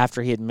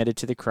after he admitted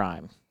to the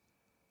crime.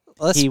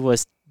 He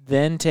was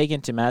then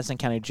taken to Madison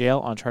County Jail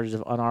on charges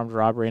of unarmed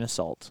robbery and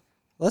assault.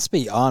 Let's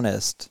be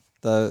honest.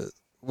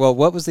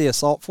 What was the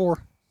assault for?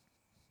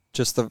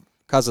 Just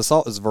because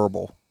assault is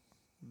verbal,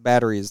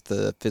 battery is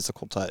the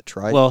physical touch,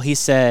 right? Well, he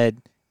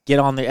said,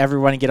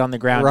 everyone get on the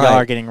ground, Right. y'all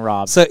are getting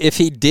robbed. So if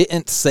he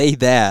didn't say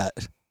that,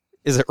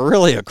 is it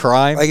really a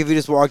crime? Like if he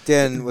just walked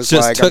in and was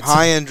Just like, I'm took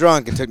high and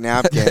drunk and took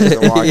napkins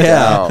and walked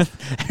Yeah. out.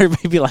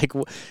 Everybody be like,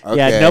 yeah,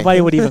 Okay. nobody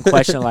would even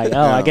question like, oh,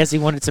 I No. guess he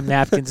wanted some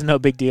napkins, no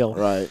big deal.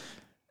 Right.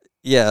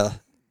 Yeah.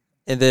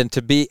 And then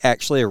to be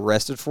actually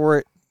arrested for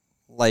it,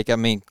 like, I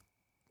mean,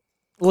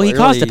 Well, he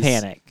caused a Clearly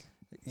he's- panic.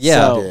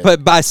 yeah. So-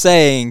 But by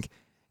saying,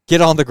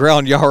 get on the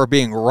ground, y'all are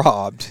being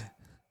robbed.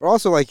 But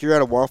also, like, you're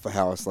at a Waffle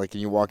House, like,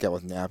 and you walk out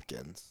with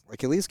napkins.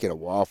 Like, at least get a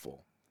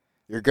waffle.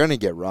 You're going to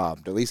get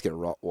robbed. At least get a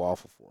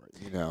waffle for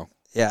it, you know?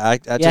 Yeah, I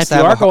Yeah, just if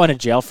you have are a, going to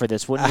jail for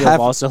this, wouldn't I you have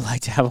have- also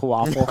like to have a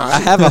waffle? I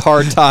have a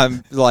hard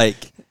time,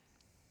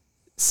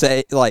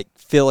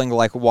 feeling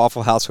like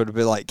Waffle House would have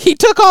been like, he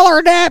took all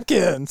our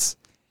napkins.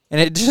 And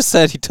it just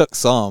said he took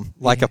some,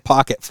 like a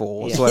pocket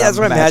full. Is Yeah. what Yeah, that's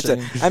I'm what I imagine.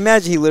 imagining. I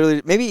imagine he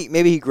literally,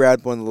 maybe he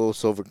grabbed one of the little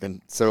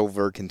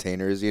silver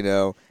containers, you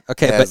know?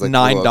 Okay, It but has, like,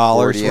 $9 little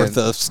worth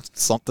accordion. of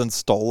something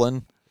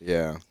stolen,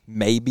 Yeah.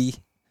 maybe.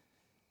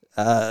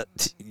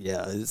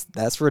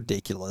 That's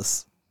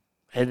ridiculous.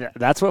 And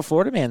that's what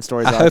Florida man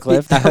stories I are, hope he-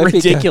 Cliff. I They're hope he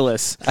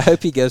ridiculous. I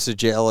hope he goes to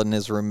jail and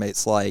his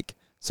roommate's like,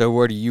 so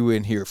what are you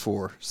in here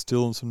for?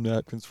 Stealing some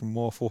napkins from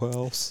Waffle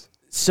House?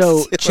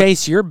 So,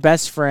 Chase, your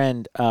best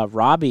friend,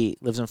 Robbie,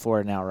 lives in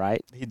Florida now,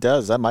 right? He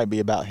does. That might be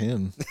about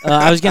him.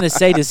 I was going to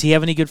say, does he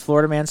have any good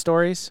Florida man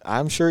stories?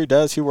 I'm sure he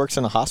does. He works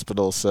in a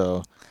hospital,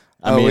 so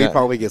we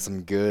probably get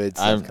some good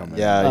stuff coming.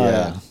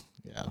 Yeah.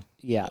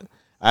 Yeah.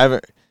 I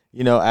haven't.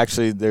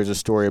 Actually, there's a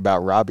story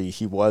about Robbie.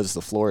 He was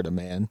the Florida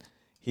man.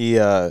 He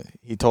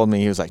told me,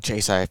 he was like,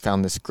 Chase, I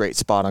found this great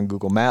spot on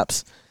Google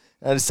Maps.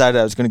 I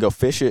decided I was going to go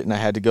fish it, and I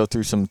had to go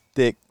through some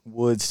thick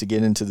woods to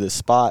get into this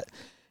spot.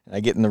 And I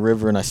get in the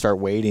river, and I start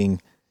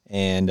wading,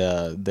 and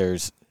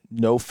there's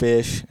no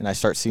fish, and I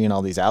start seeing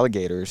all these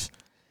alligators.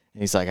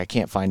 And he's like, I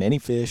can't find any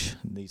fish.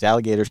 These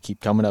alligators keep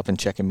coming up and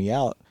checking me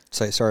out.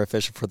 So he started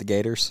fishing for the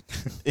gators?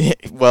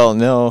 Well,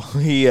 no.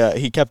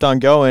 He kept on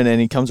going,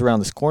 and he comes around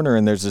this corner,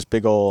 and there's this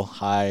big old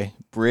high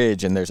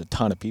bridge, and there's a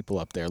ton of people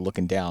up there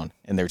looking down,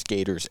 and there's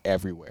gators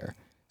everywhere.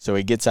 So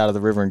he gets out of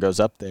the river and goes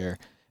up there.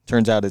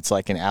 Turns out it's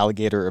like an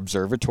alligator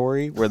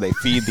observatory where they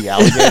feed the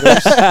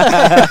alligators.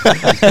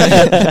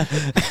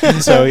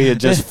 So he had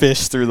just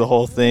fished through the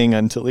whole thing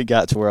until he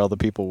got to where all the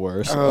people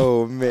were. So.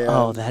 Oh, man.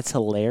 Oh, that's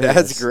hilarious.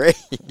 That's great.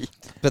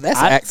 But that's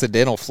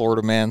accidental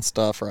Florida man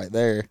stuff right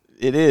there.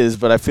 It is,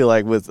 but I feel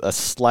like with a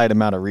slight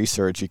amount of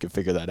research, you could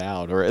figure that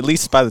out. Or at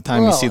least by the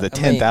time you see the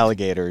 10th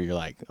alligator, you're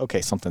like, okay,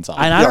 something's off.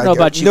 And I don't know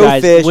about you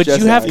guys. Would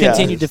you have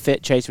continued to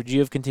fish, Chase? Would you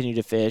have continued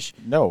to fish?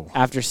 No.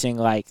 After seeing,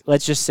 like,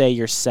 let's just say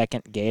your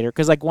second gator.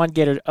 Because, like, one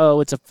gator,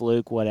 it's a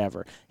fluke,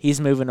 whatever. He's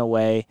moving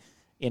away.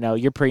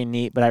 You're pretty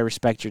neat, but I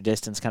respect your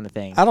distance kind of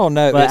thing. I don't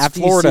know. But it's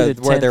after Florida you see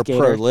the where 10th they're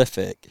gator,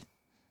 prolific.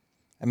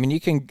 I mean,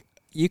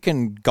 you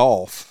can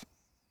golf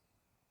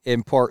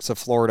in parts of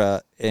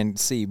Florida and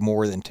see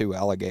more than 2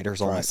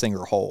 alligators on a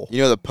single hole.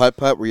 You know the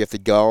putt-putt where you have to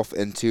golf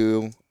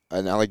into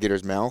an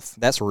alligator's mouth?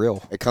 That's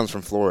real. It comes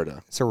from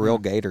Florida. It's a real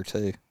gator,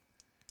 too.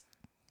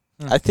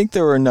 I think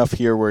there were enough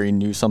here where he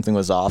knew something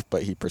was off,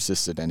 but he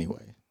persisted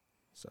anyway.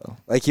 So,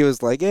 like, he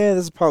was like,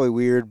 this is probably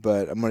weird,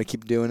 but I'm going to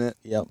keep doing it.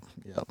 Yep.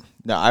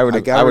 No, I would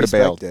have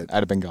bailed. I'd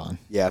have been gone.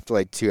 Yeah, after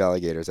like 2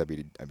 alligators, I'd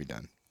be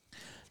done.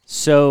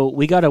 So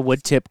we got a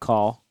wood tip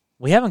call.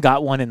 We haven't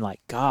got one in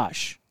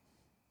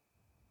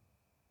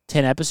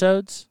 10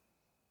 episodes?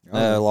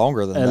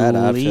 Longer than At that,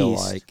 I least. feel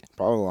like.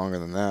 Probably longer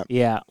than that.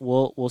 Yeah,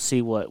 we'll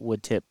see what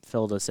Wood Tip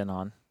filled us in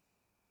on.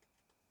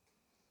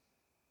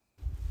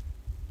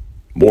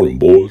 Morning,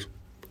 boys.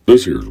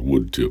 This here's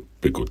Wood Tip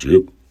Pickle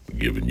Chip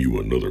giving you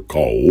another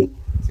call.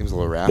 Seems a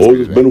little raspy.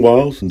 Boys, it's been a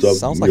while since I've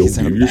Sounds like he's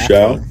in give a you a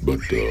shout,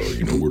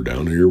 bathroom. but we're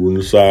down here, we're in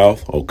the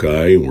South,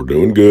 okay, and we're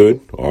doing good.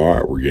 All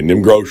right, we're getting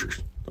them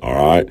groceries. All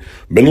right,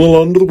 been a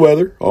little under the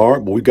weather. All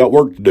right, but we got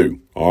work to do.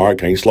 All right,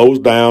 can't slow us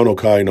down.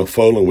 Okay, no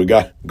fooling. We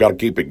got to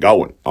keep it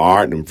going. All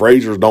right, them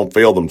freezers don't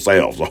fill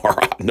themselves. All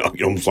right, no,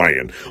 you know what I'm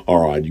saying.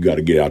 All right, you got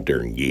to get out there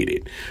and get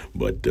it.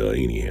 But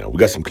anyhow, we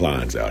got some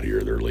clients out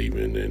here. They're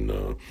leaving, and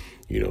the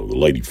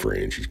lady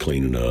friend, she's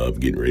cleaning up,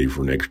 getting ready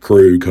for next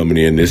crew coming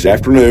in this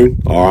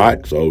afternoon. All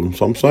right, so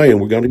I'm saying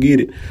we got to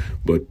get it.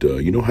 But, had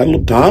a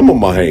little time on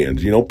my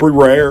hands, pretty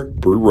rare.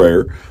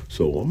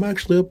 So I'm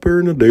actually up here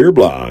in the deer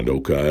blind,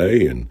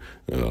 okay, and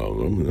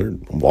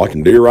I'm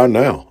watching deer right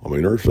now. I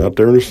mean, they're out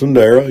there in the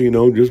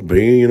Sendera, just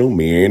being,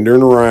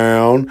 meandering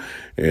around,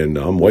 and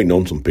I'm waiting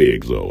on some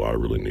pigs, though. I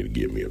really need to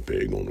get me a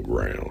pig on the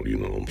ground, you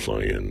know what I'm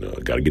saying?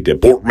 Got to get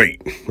that pork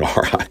meat,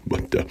 all right,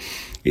 but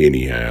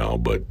anyhow,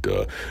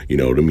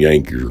 them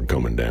Yankees are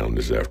coming down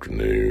this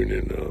afternoon,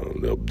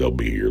 and they'll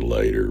be here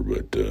later,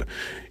 but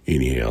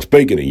anyhow,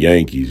 speaking of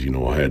Yankees,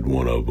 I had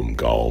one of them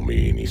call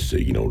me, and he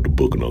said, to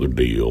book another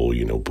deal,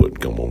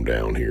 come on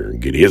down here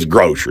and get his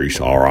groceries,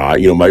 all right,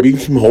 maybe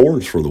some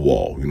horns for the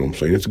wall, you know what I'm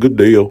saying? It's a good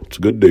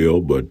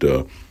deal, but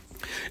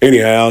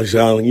anyhow,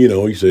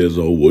 he says,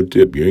 Wood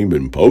Tip, you ain't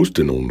been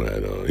posting on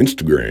that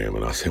Instagram,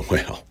 and I said,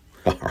 well,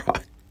 all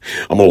right.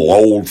 I'm a little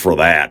old for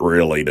that,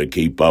 really, to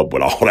keep up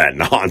with all that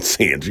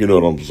nonsense, you know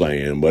what I'm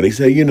saying? But he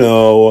said, you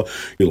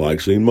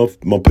like seeing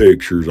my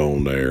pictures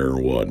on there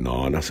and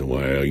whatnot. And I said,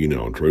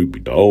 well, truth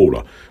be told,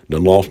 I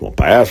done lost my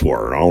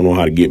password. I don't know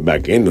how to get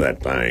back into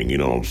that thing, you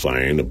know what I'm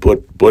saying, to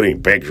put any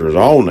pictures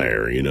on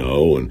there,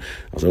 And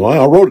I said,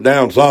 well, I wrote it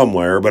down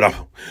somewhere, but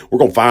we're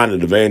going to find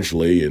it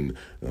eventually. And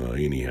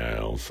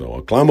anyhow, so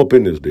I climb up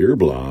in this deer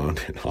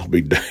blind, and I'll be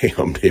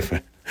damned if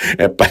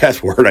that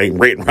password ain't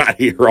written right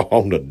here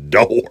on the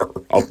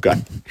door,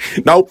 okay?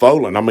 No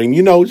fooling. I mean,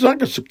 it's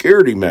like a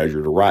security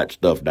measure to write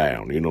stuff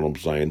down, you know what I'm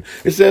saying?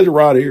 It says it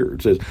right here.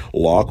 It says,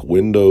 lock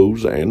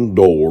windows and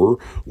door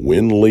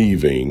when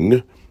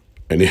leaving.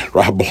 And then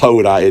right below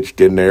it, I etched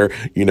in there,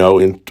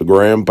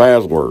 Instagram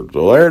password.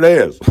 So there it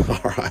is.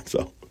 All right,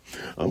 so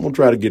I'm going to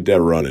try to get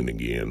that running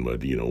again,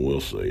 but,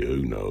 we'll see.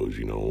 Who knows?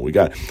 We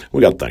got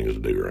things to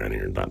do around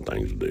here, not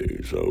things to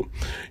do. So,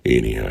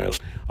 anyhow,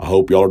 I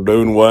hope y'all are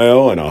doing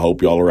well, and I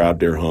hope y'all are out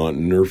there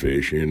hunting or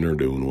fishing or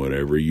doing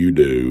whatever you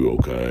do,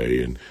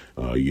 okay? And,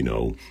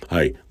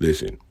 hey,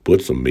 listen,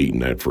 put some meat in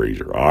that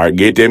freezer. All right,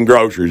 get them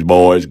groceries,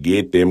 boys.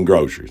 Get them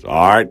groceries.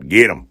 All right,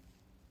 get them.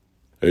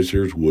 This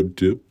here's Wood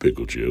Tip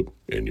Pickle Chip,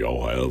 and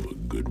y'all have a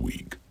good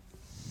week.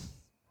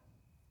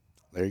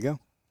 There you go.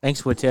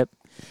 Thanks, Wood Tip.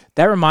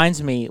 That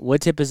reminds me,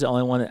 Woodtip is the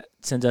only one that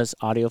sends us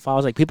audio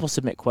files. Like, people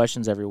submit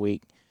questions every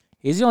week.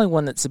 He's the only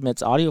one that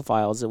submits audio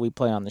files that we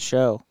play on the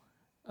show.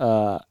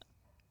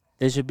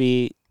 This would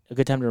be a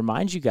good time to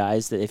remind you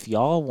guys that if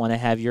y'all want to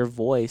have your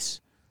voice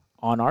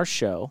on our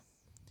show,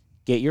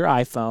 get your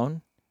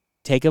iPhone,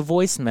 take a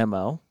voice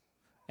memo,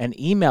 and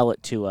email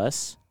it to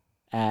us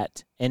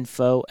at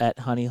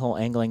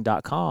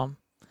info@honeyholeangling.com,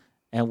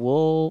 and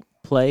we'll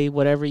play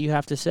whatever you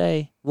have to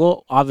say. We're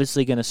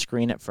obviously going to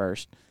screen it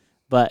first,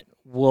 but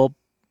we'll,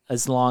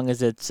 as long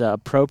as it's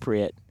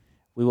appropriate,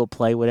 we will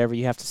play whatever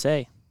you have to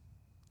say.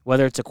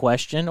 Whether it's a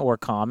question or a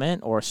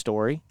comment or a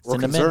story,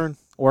 send them in.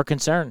 Or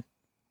concern.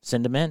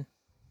 Send them in.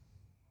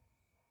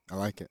 I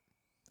like it.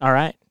 All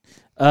right.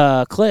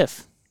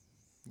 Cliff,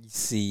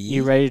 See,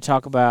 you ready to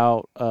talk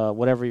about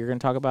whatever you're going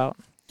to talk about?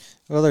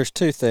 well, there's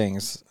two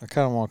things. I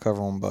kind of want to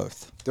cover them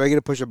both. Do I get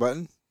to push a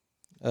button?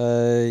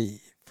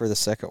 For the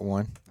second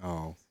one,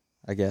 Oh,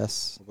 I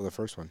guess. what about the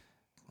first one?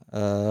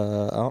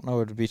 I don't know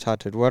what it'd be tied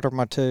to. What are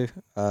my two?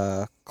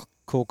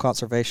 Cool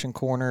Conservation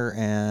Corner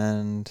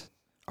and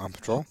On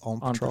patrol? On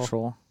On Patrol.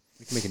 patrol.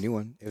 We can make a new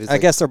one. If it's I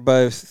guess they're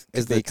both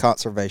is the the-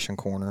 Conservation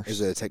Corners.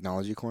 Is it a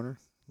technology corner?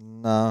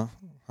 No.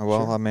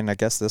 Well, Sure. I mean, I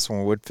guess this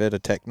one would fit a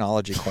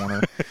technology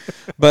corner.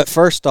 But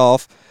first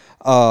off,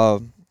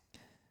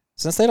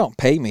 since they don't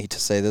pay me to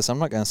say this, I'm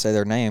not going to say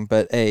their name,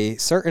 but a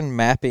certain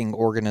mapping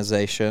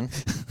organization.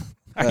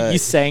 Are you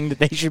saying that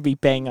they should be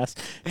paying us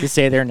to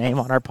say their name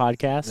on our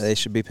podcast? They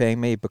should be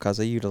paying me because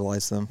I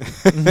utilize them.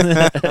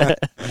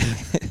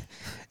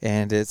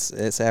 And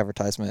it's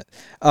advertisement.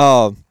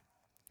 So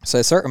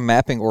a certain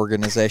mapping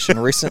organization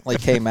recently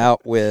came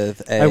out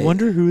with a... I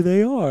wonder who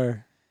they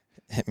are.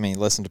 I mean,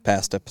 listen to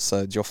past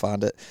episodes, you'll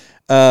find it.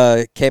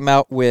 Came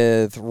out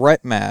with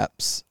rut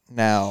maps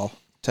now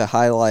to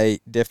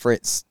highlight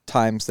different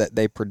times that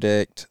they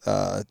predict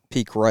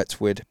peak ruts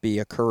would be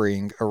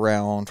occurring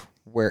around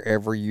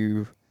wherever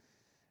you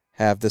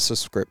have the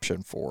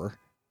subscription for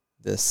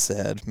this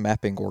said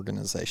mapping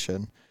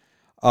organization.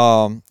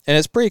 And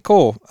it's pretty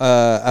cool.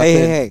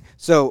 Hey.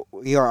 So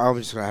I'm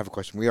just going to have a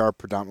question. We are a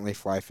predominantly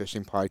fly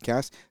fishing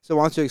podcast. So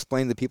why don't you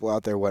explain to people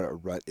out there what a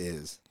rut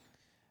is?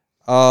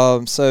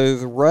 So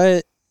the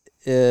rut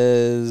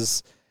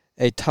is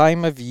a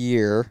time of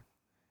year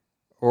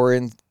or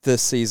in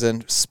this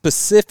season,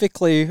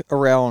 specifically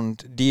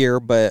around deer,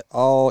 but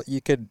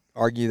you could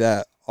argue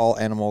that all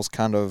animals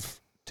kind of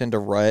tend to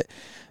rut,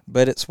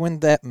 but it's when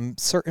that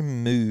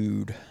certain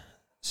mood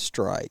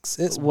strikes.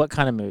 It's What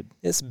kind of mood?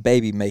 It's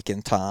baby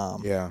making time.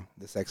 Yeah,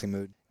 the sexy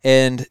mood.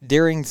 And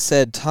during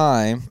said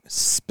time,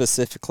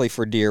 specifically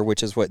for deer,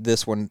 which is what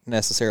this one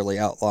necessarily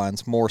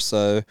outlines more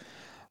so,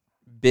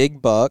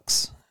 big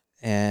bucks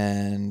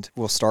and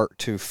will start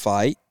to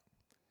fight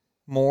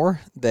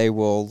more. They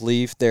will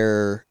leave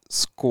their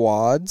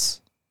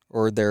squads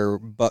or their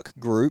buck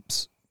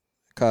groups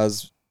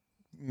because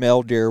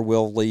male deer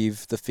will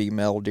leave the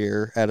female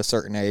deer at a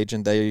certain age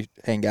and they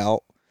hang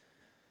out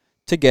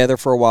together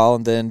for a while,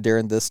 and then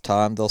during this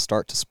time they'll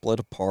start to split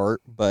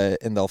apart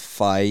and they'll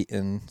fight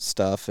and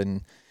stuff,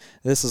 and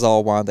this is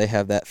all why they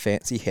have that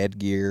fancy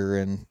headgear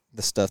and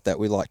the stuff that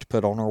we like to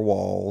put on our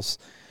walls.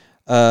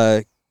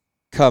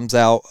 Comes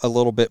out a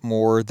little bit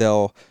more,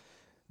 they'll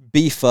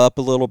beef up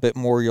a little bit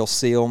more, you'll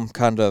see them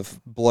kind of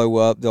blow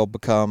up, they'll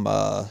become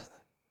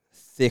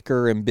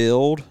thicker in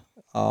build,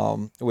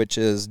 which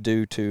is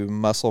due to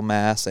muscle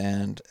mass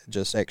and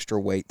just extra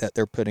weight that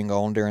they're putting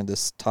on during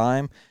this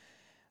time.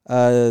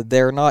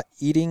 They're not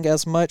eating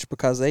as much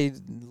because they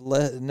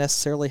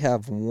necessarily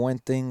have one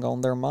thing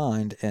on their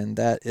mind, and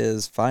that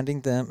is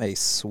finding them a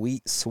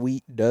sweet,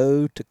 sweet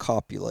doe to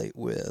copulate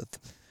with.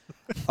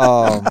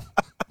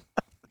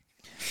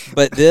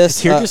 But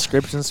this... Your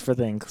descriptions for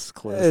things,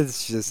 Cliff.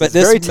 It's just But it's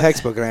this very ma-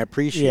 textbook, and I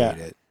appreciate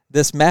it.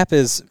 This map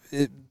has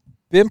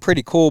been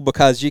pretty cool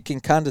because you can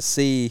kind of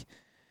see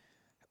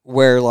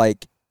where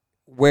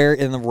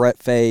in the rut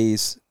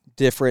phase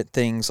different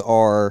things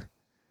are.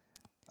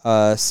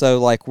 So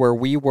like where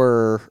we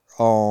were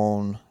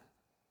on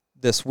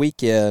this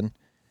weekend,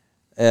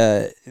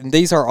 and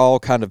these are all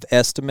kind of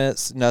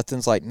estimates.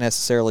 Nothing's like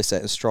necessarily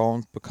set in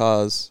stone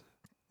because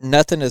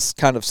nothing is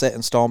kind of set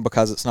in stone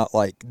because it's not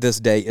like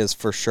this date is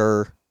for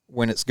sure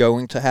when it's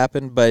going to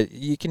happen, but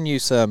you can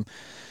use some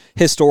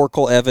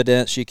historical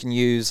evidence. You can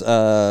use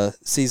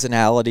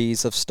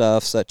seasonalities of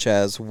stuff such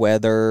as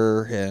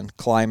weather and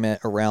climate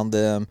around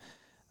them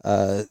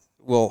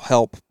will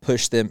help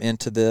push them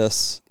into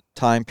this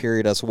time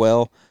period as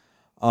well.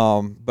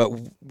 But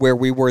where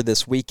we were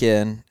this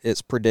weekend,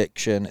 its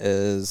prediction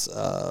is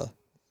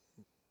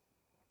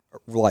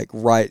like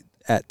right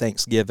at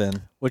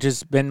Thanksgiving. Which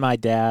has been my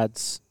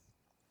dad's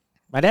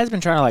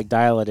been trying to like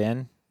dial it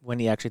in when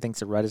he actually thinks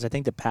the rut is. I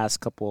think the past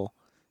couple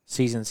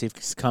seasons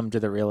he's come to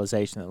the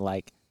realization that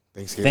like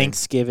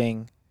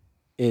Thanksgiving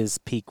is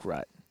peak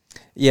rut.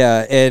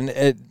 Yeah, and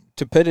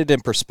to put it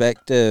in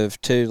perspective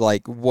too,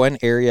 like one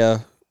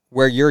area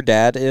where your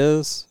dad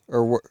is,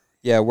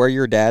 where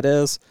your dad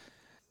is,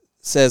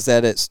 says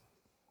that it's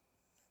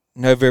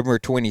November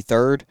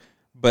 23rd,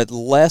 but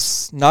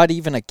not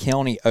even a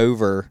county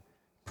over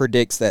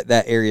predicts that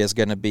area is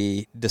going to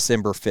be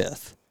December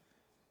 5th.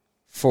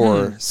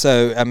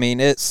 So, I mean,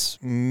 it's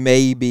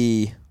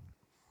maybe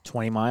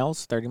 20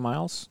 miles, 30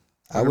 miles?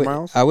 100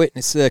 miles? I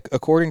wouldn't say,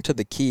 according to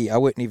the key, I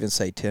wouldn't even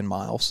say 10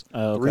 miles.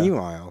 Oh, okay. 3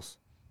 miles.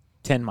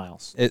 10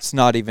 miles. It's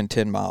not even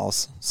 10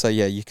 miles. So,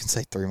 yeah, you can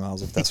say 3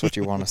 miles if that's what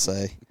you want to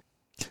say.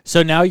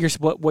 So now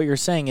what you're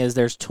saying is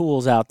there's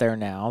tools out there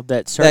now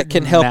that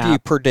can help you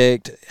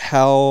predict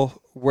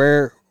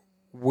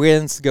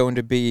when's going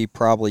to be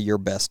probably your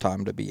best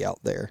time to be out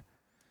there.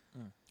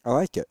 I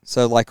like it.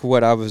 So, like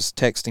what I was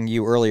texting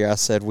you earlier, I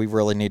said we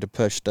really need to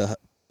push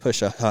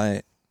a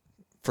hunt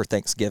for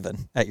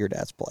Thanksgiving at your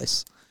dad's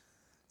place.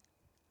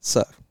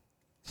 So,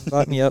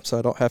 invite me up so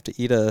I don't have to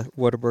eat a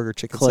Whataburger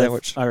chicken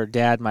sandwich. Or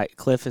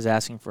Cliff is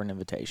asking for an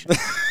invitation.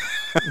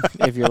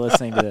 If you're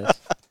listening to this.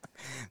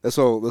 This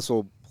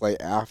will play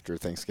after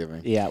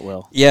Thanksgiving. Yeah, it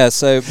will. Yeah,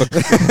 so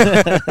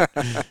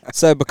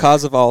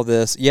because of all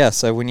this,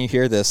 so when you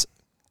hear this,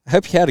 I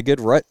hope you had a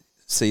good rut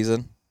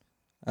season.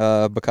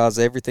 Because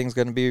everything's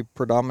going to be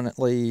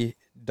predominantly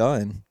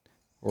done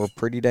or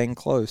pretty dang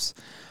close,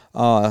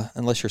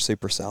 unless you're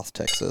super South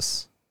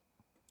Texas.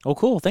 Oh,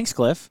 cool. Thanks,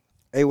 Cliff.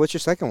 Hey, what's your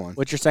second one?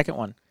 What's your second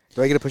one?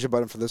 Do I get to push a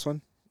button for this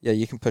one? Yeah,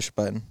 you can push a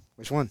button.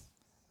 Which one?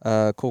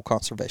 Cool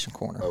Conservation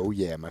Corner. Oh,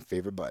 yeah, my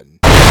favorite button.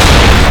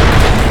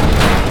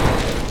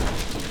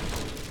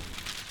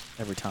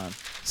 Every time.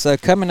 So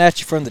coming at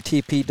you from the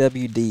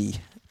TPWD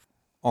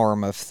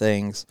arm of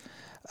things.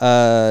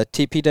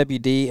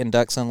 TPWD and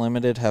Ducks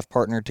Unlimited have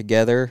partnered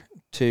together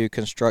to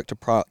construct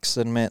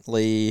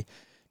approximately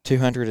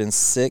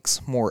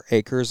 206 more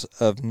acres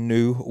of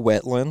new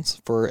wetlands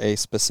for a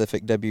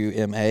specific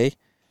WMA.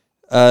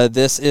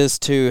 This is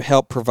to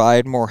help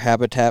provide more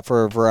habitat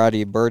for a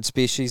variety of bird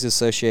species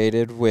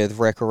associated with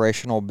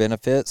recreational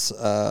benefits.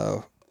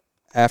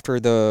 After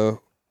the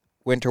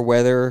winter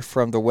weather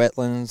from the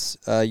wetlands,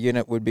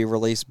 unit would be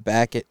released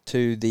back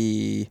to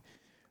the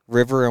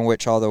river in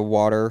which all the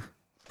water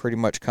pretty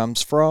much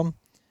comes from,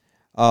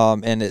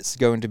 and it's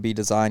going to be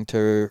designed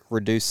to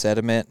reduce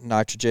sediment,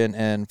 nitrogen,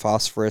 and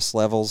phosphorus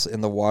levels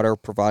in the water,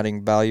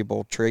 providing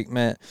valuable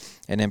treatment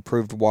and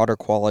improved water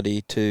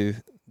quality to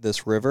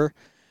this river.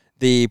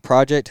 The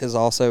project is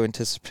also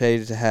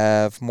anticipated to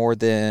have more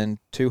than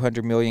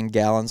 200 million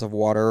gallons of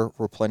water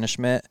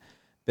replenishment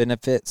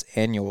benefits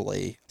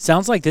annually.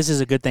 Sounds like this is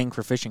a good thing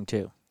for fishing,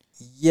 too.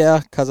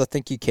 Yeah, because I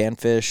think you can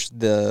fish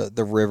the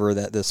river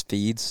that this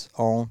feeds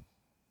on.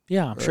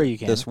 Yeah, I'm sure you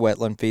can. This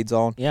wetland feeds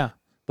on. Yeah,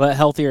 but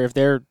healthier if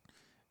they're,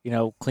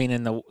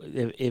 cleaning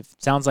if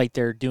it sounds like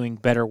they're doing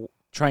better,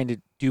 trying to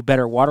do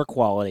better water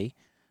quality.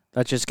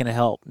 That's just going to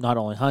help not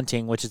only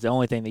hunting, which is the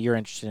only thing that you're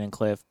interested in,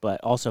 Cliff,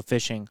 but also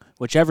fishing,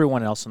 which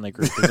everyone else in the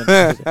group is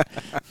interested in.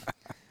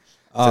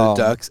 So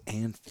ducks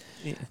and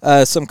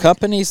some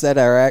companies that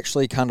are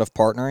actually kind of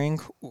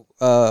partnering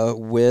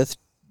with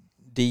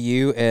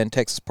DU and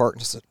Texas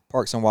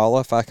Parks and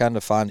Wildlife, I kind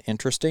of find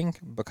interesting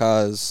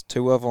because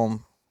two of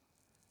them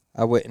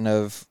I wouldn't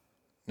have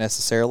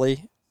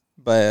necessarily,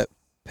 but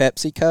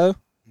PepsiCo,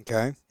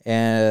 okay,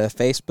 and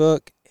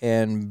Facebook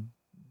and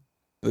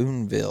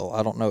Boonville.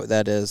 I don't know what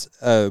that is.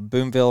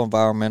 Boonville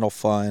Environmental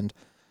Fund,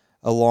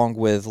 along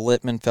with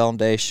Littman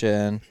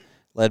Foundation,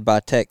 led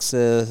by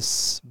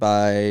Texas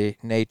by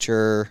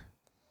Nature,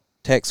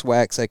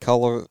 TexWax, a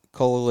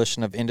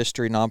coalition of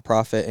industry,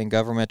 nonprofit, and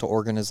governmental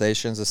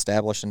organizations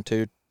established in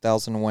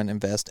 2001,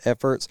 invest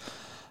efforts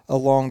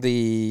along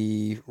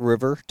the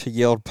river to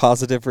yield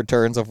positive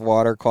returns of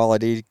water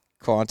quality,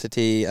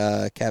 quantity,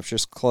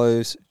 captures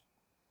close,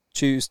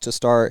 choose to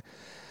start.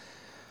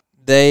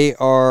 They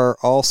are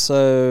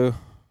also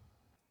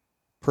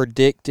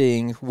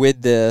predicting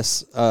with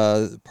this,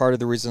 part of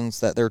the reasons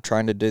that they're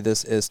trying to do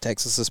this is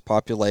Texas's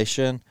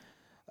population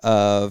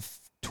of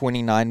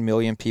 29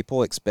 million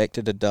people is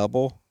expected to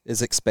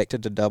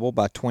double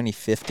by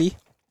 2050.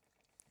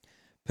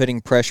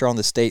 Putting pressure on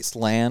the state's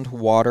land,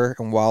 water,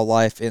 and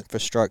wildlife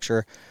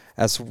infrastructure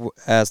as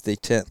the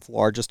 10th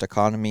largest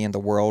economy in the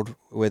world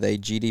with a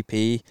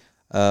GDP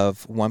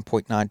of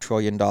 $1.9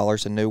 trillion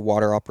in new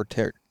water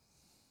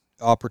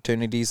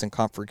opportunities and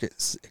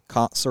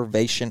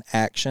conservation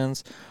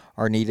actions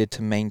are needed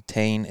to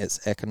maintain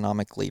its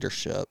economic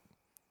leadership.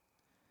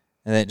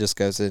 And then it just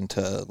goes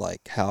into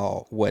like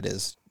what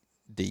is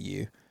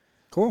DU.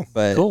 Cool.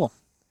 But cool.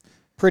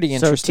 Pretty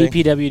interesting. So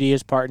TPWD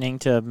is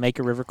partnering to make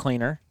a river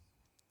cleaner.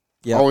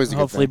 Yeah, always a good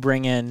hopefully thing.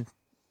 bring in.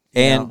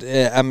 And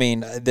I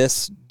mean,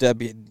 this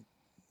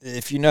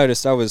if you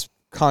noticed, I was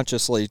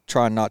consciously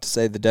trying not to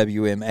say the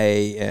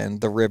WMA and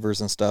the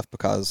rivers and stuff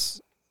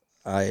because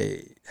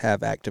I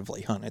have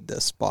actively hunted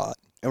this spot.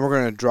 And we're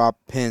going to drop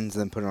pins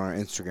and put it on our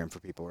Instagram for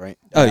people, right?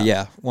 Oh,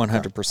 yeah,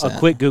 100%. A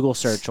quick Google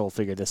search will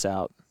figure this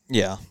out.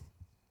 Yeah.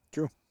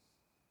 True.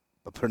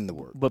 But put in the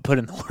work. But put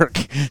in the work.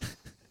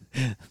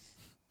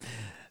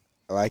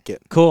 I like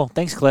it. Cool.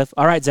 Thanks, Cliff.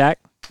 All right, Zach.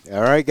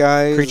 All right,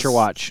 guys. Creature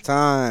Watch.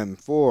 Time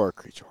for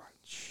Creature Watch.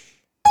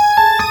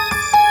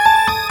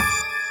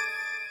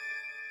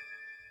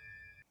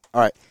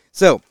 All right.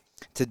 So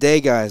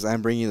Today, guys,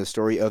 I'm bringing you the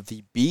story of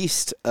the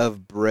Beast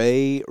of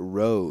Bray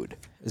Road.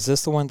 Is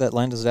this the one that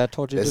Landon's dad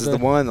told you This today? is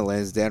the one that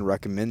Landon's dad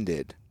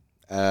recommended.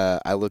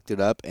 I looked it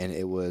up, and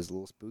it was a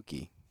little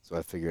spooky, so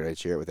I figured I'd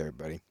share it with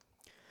everybody.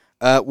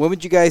 What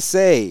would you guys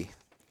say?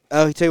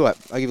 Oh, I'll tell you what.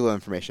 I'll give you a little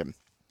information.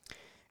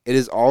 It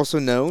is also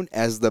known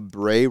as the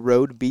Bray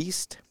Road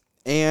Beast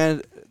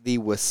and the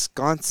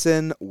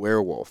Wisconsin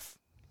Werewolf.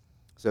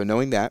 So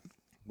knowing that,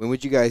 when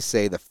would you guys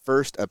say the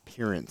first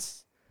appearance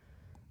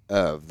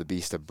of the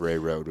Beast of Bray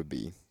Road would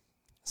be?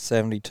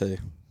 72.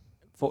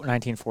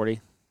 1940.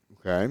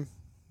 Okay. What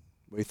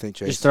do you think,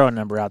 Chase? Just throw a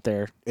number out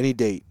there. Any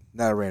date,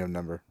 not a random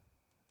number.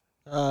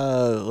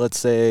 Let's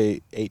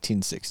say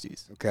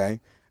 1860s. Okay.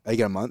 You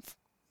got a month?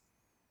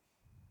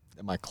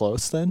 Am I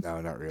close then? No,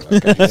 not really.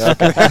 Okay. It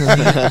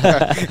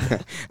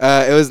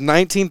was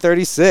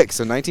 1936,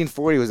 so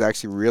 1940 was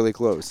actually really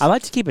close. I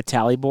like to keep a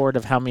tally board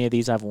of how many of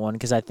these I've won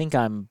because I think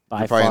I'm by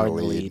You're probably far in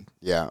the lead.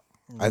 Yeah.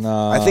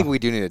 Nah. I think we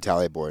do need a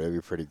tally board. It'd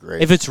be pretty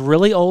great. If it's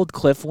really old,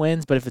 Cliff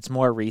wins, but if it's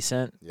more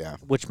recent, yeah.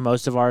 which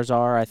most of ours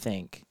are, I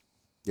think.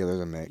 Yeah,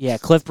 there's a mix. Yeah,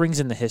 Cliff brings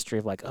in the history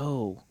of like,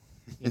 oh,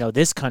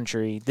 this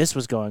country, this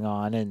was going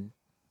on, and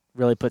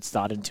really puts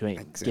thought into it.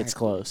 Exactly. Gets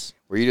close.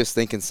 Were you just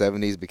thinking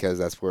 70s because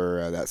that's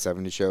where that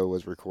 70s show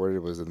was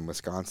recorded, was in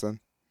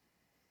Wisconsin?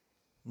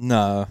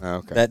 No. Oh,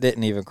 okay. That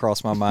didn't even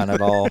cross my mind at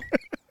all.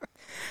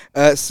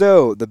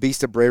 So, the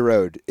Beast of Bray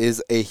Road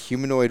is a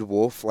humanoid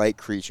wolf-like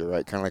creature,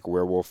 right? Kind of like a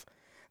werewolf,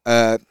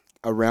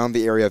 around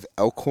the area of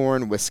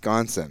Elkhorn,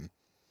 Wisconsin.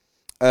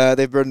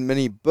 They've written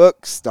many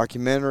books,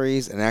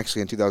 documentaries, and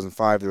actually in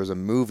 2005 there was a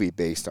movie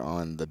based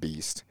on the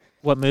Beast.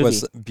 What movie?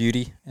 Was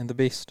Beauty and the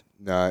Beast?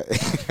 No,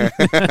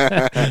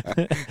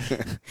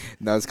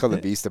 no, it's called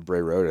the Beast of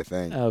Bray Road, I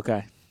think.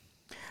 Okay.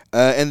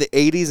 In the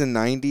 80s and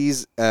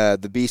 90s,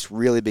 the Beast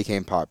really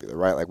became popular,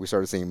 right? Like we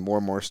started seeing more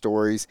and more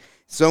stories,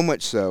 so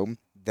much so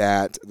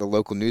that the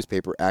local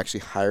newspaper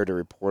actually hired a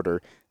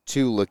reporter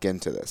to look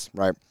into this,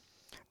 right?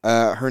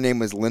 Her name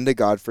was Linda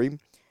Godfrey.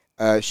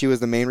 She was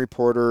the main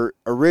reporter.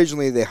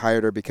 Originally, they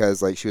hired her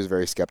because like she was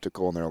very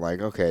skeptical, and they're like,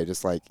 okay,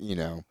 just like,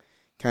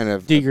 kind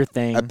of Do your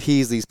thing.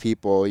 appease these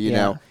people, you Yeah.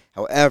 know.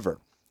 However,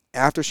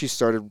 after she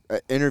started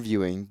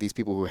interviewing these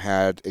people who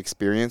had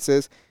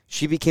experiences,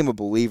 she became a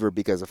believer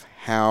because of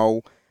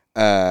how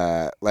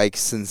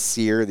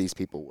sincere these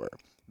people were.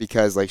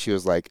 Because like she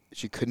was like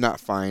she could not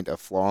find a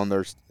flaw in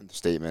their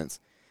statements,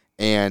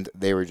 and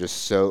they were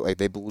just so like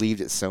they believed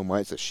it so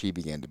much that she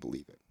began to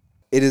believe it.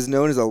 It is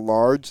known as a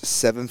large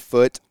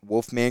 7-foot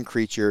wolfman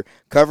creature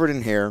covered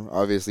in hair,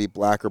 obviously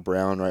black or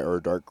brown, right,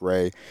 or dark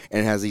gray,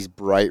 and it has these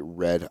bright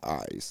red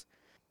eyes.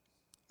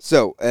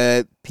 So,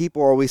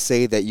 people always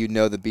say that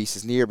the beast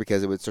is near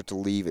because it would start to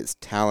leave its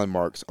talon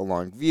marks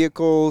along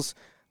vehicles.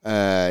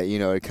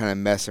 It kind of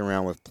mess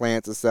around with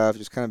plants and stuff.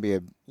 Just kind of be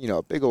a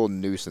big old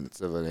nuisance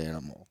of an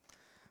animal.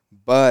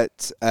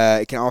 But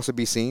it can also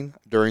be seen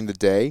during the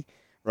day,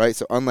 right?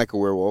 So, unlike a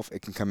werewolf,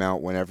 it can come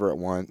out whenever it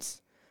wants.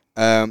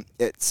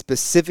 It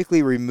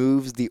specifically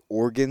removes the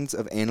organs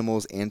of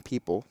animals and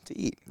people to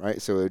eat, right?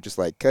 So it would just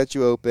like cut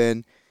you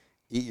open,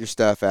 eat your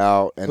stuff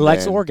out, and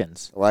likes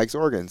organs. Likes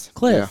organs.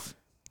 Cliff. Yeah.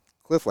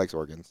 Cliff likes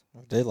organs. I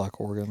did like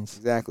organs.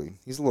 Exactly.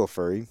 He's a little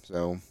furry,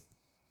 so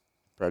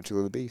practically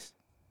of the beast.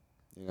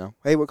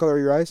 Hey, what color are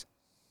your eyes?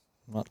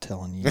 I'm not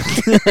telling you.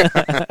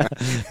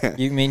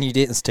 You mean you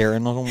didn't stare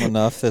in them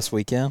enough this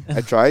weekend?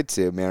 I tried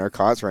to, man. Our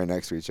cots right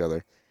next to each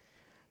other.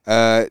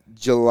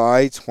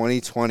 July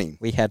 2020.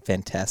 We had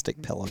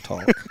fantastic pillow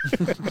talk.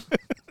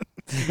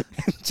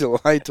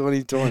 July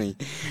 2020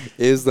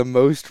 is the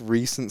most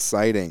recent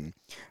sighting.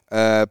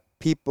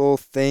 People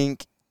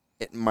think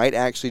it might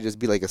actually just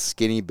be like a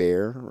skinny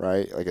bear,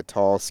 right? Like a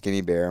tall, skinny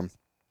bear.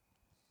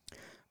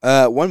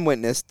 One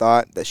witness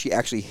thought that she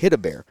actually hit a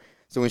bear.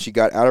 So when she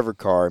got out of her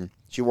car,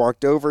 she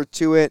walked over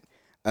to it,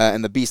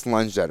 and the beast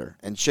lunged at her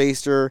and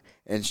chased her.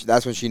 And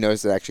that's when she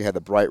noticed it actually had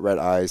the bright red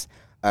eyes.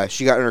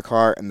 She got in her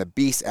car, and the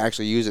beast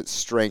actually used its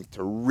strength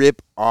to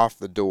rip off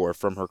the door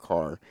from her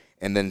car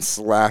and then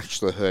slash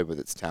the hood with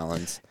its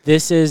talons.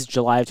 This is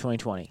July of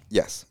 2020.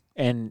 Yes.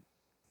 And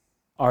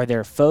are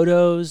there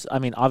photos? I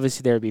mean,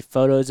 obviously there would be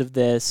photos of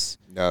this.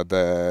 No,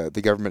 the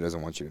government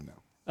doesn't want you to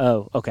know.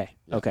 Oh, okay.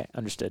 Yeah. Okay,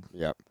 understood.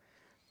 Yep.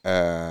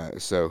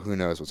 So who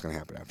knows what's going to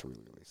happen after we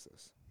release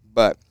this.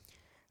 But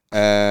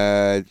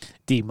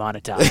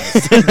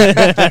Demonetized.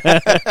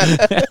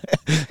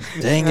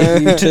 Dang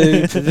it,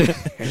 YouTube.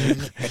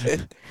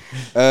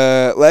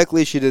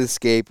 Luckily, she did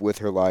escape with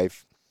her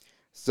life.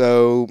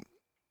 So,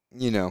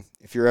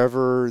 if you're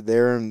ever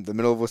there in the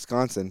middle of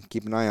Wisconsin,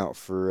 keep an eye out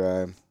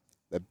for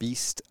the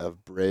Beast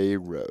of Bray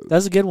Road. That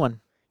was a good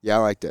one. Yeah, I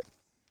liked it.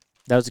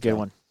 That was a good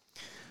one.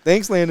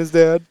 Thanks, Landon's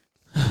dad.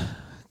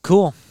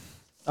 Cool.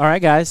 All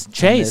right, guys.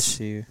 Chase, I miss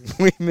you.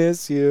 We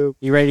miss you.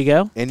 you ready to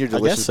go? And your I guess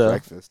delicious so.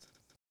 breakfast.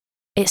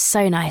 It's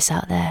so nice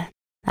out there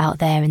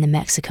in the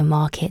Mexican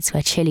markets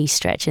where chilies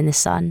stretch in the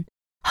sun,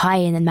 high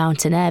in the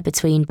mountain air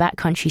between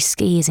backcountry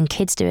skiers and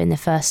kids doing the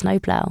first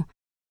snowplow,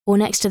 or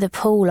next to the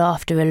pool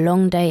after a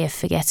long day of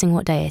forgetting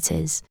what day it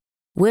is.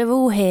 We're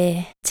all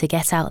here to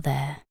get out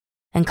there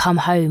and come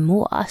home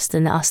more us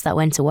than the us that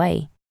went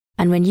away.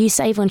 And when you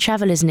save on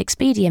travel as an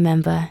Expedia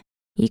member,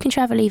 you can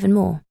travel even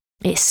more.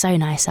 It's so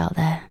nice out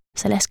there.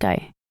 So let's go.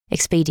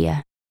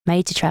 Expedia.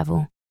 Made to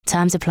travel.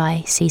 Terms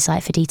apply. See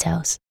site for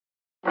details.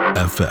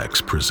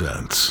 FX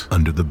presents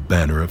Under the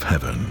Banner of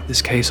Heaven.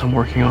 This case I'm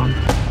working on,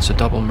 it's a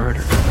double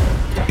murder.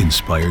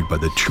 Inspired by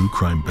the true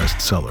crime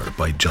bestseller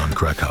by Jon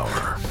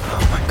Krakauer.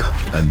 Oh my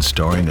God. And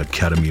starring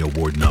Academy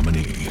Award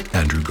nominee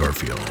Andrew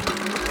Garfield.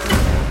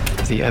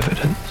 The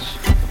evidence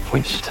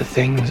points to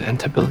things and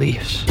to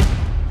beliefs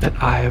that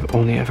I have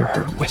only ever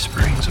heard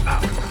whisperings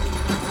about.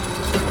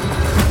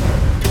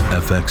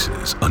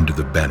 FX's Under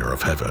the Banner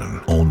of Heaven.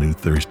 All new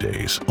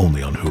Thursdays,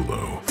 only on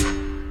Hulu.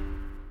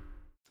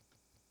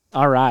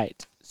 All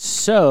right.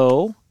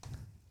 So,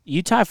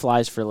 you tie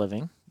flies for a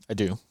living. I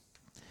do.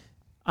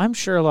 I'm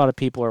sure a lot of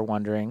people are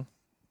wondering,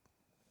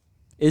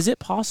 is it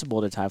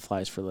possible to tie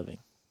flies for a living?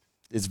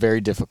 It's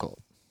very difficult.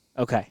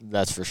 Okay.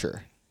 That's for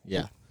sure.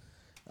 Yeah.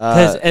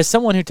 Because as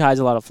someone who ties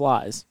a lot of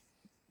flies,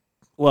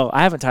 well,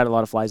 I haven't tied a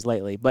lot of flies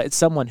lately, but it's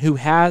someone who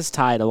has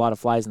tied a lot of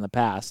flies in the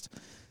past.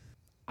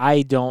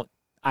 I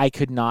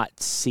could not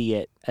see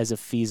it as a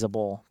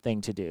feasible thing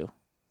to do.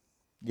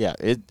 Yeah,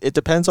 it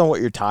depends on what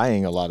you're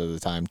tying a lot of the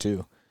time,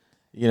 too.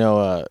 You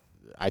know,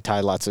 I tie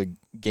lots of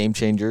game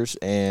changers,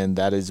 and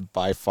that is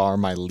by far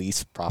my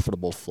least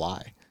profitable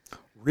fly.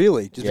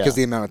 Really? Just Yeah. because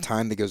the amount of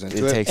time that goes into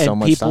it? It takes And so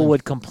much people time.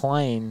 would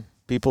complain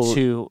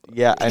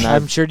Yeah, and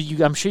I'm sure you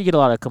get a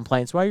lot of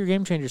complaints. Why are your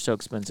game changers so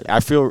expensive? I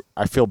feel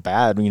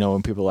bad, you know,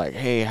 when people are like,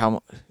 hey,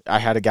 I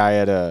had a guy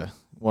at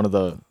one of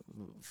the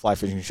fly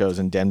fishing shows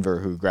in Denver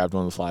who grabbed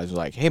one of the flies and was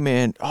like, hey,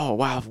 man, oh,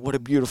 wow, what a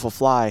beautiful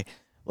fly.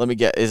 Let me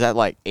get, is that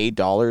like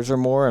 $8 or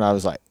more? And I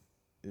was like,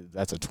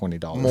 that's a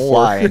 $20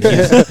 fly. And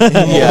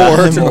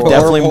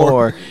definitely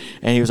more.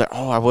 And he was like,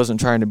 oh, I wasn't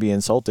trying to be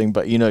insulting,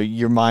 but, you know,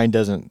 your mind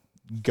doesn't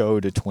go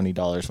to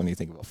 $20 when you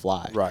think of a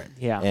fly. Right.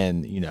 Yeah.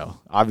 And, you know,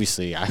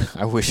 obviously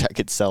I wish I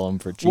could sell them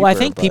for cheaper. Well, I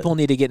think but people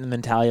need to get in the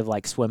mentality of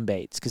like swim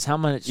baits, because how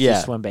much do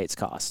swim baits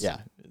cost? Yeah,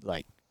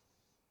 like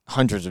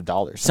hundreds of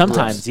dollars.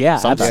 Sometimes, yeah,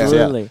 Sometimes,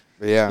 absolutely.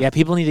 Yeah. Yeah,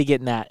 people need to get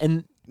in that.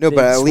 And No,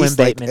 but at swim least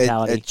bait like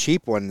mentality. a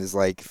cheap one is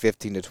like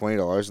 $15 to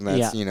 $20, and that's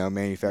Yeah. you know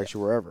manufactured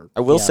wherever. I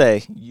will Yeah.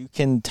 say you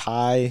can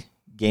tie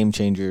game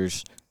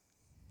changers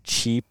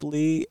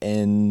cheaply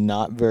and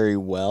not very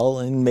well,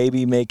 and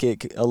maybe make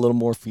it a little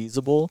more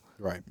feasible.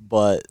 Right.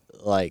 But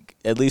like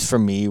at least for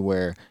me,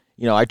 where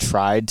you know I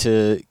tried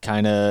to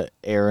kind of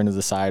err into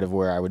the side of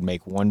where I would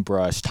make one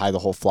brush, tie the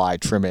whole fly,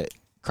 trim it,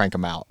 crank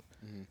them out.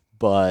 Mhm.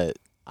 But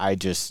I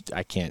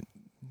can't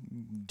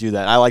do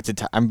that. I like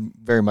to. I'm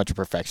very much a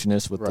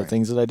perfectionist with the Right.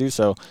 things that I do.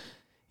 So,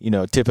 you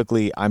know,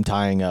 typically I'm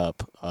tying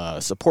up a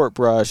support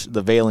brush,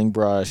 the veiling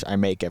brush. I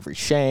make every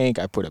shank.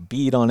 I put a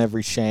bead on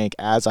every shank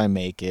as I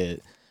make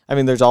it. I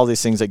mean, there's all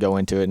these things that go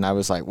into it. And I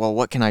was like, well,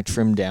 what can I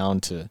trim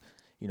down to,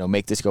 you know,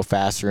 make this go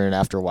faster? And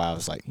after a while, I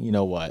was like, you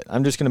know what?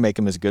 I'm just going to make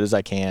them as good as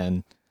I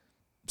can,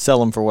 sell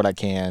them for what I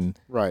can,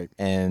 Right.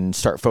 and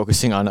start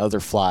focusing on other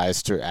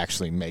flies to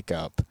actually make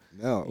up,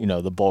 No. you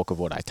know, the bulk of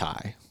what I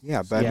tie.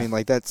 Yeah, but Yeah. I mean,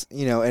 like that's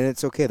and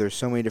it's okay. There's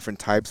so many different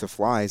types of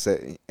flies that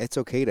it's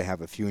okay to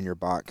have a few in your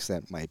box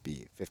that might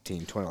be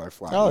 $15-$20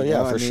 fly. Oh, you yeah,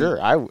 know? for I mean,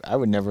 sure. I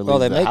would never leave Well,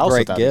 they the make house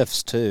great without it.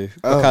 gifts too,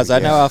 Oh, because I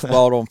know yeah. I've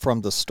bought them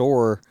from the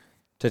store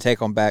to take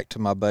them back to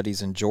my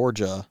buddies in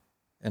Georgia,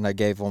 and I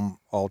gave them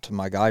all to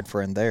my guide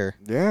friend there.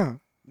 Yeah.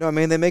 No, I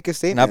mean they make a And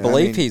statement. I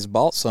believe mean, he's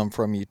bought some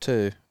from you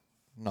too.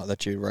 Not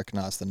that you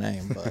recognize the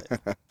name,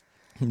 but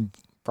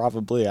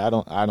Probably. I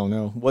don't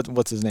know.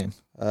 What's his name?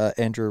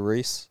 Andrew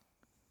Reese.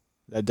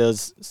 That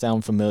does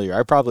sound familiar.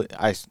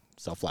 I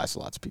sell flies to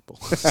lots of people.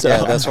 So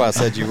Yeah, that's why I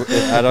said you.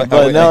 I don't.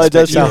 But I no, it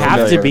does You sound have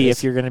familiar. to be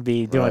if you're going to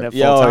be doing Right. it full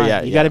Yeah, oh, time.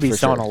 yeah, You got to yeah, be for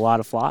selling sure. a lot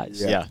of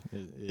flies. yeah,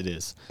 it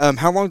is.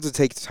 How long does it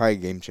take to tie a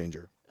game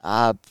changer?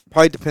 Uh,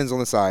 Probably depends on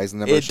the size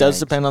and the number it of does shanks.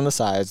 depend on the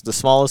size. The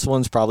smallest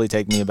ones probably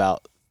take me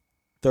about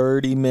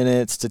 30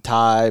 minutes to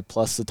tie,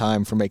 plus the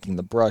time for making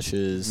the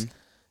brushes.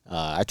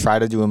 I try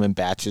to do them in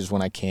batches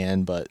when I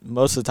can, but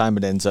most of the time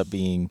it ends up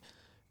being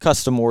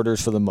custom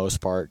orders for the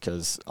most part,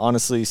 because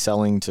honestly,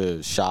 selling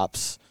to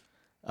shops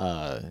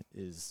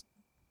is,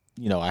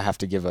 you know, I have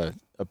to give a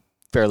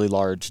fairly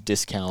large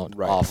discount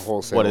Right, off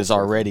wholesale what is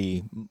sort of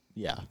already,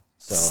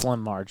 So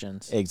Slim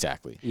margins.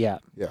 exactly. Yeah.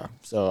 Yeah.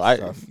 So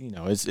Tough.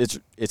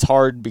 it's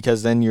hard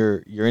because then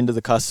you're into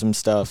the custom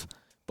stuff,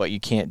 but you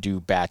can't do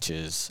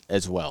batches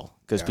as well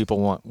because Yeah. people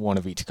want one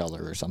of each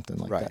color or something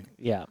like Right. that.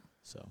 Yeah.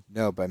 So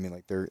No, but I mean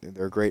like they're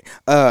great.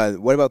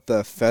 What about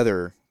the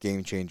feather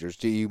game changers?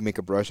 Do you make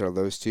a brush out of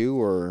those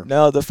too, or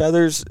no, the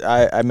feathers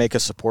I make a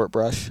support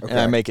brush and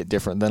I Okay. make it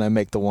different. Then I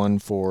make the one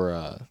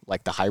for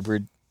like the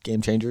hybrid game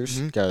changers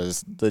Mhm.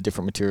 because the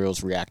different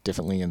materials react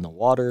differently in the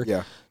water.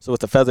 yeah? So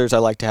with the feathers, I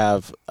like to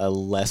have a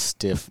less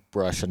stiff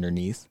brush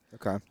underneath.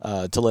 Okay.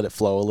 To let it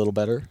flow a little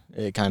better.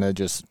 It kind of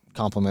just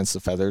complements the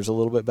feathers a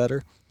little bit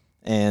better.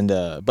 And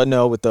but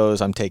no, with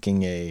those, I'm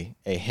taking a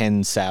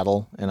hen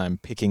saddle and I'm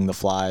picking the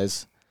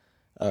flies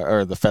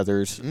or the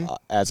feathers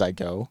as I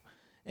go.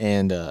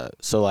 And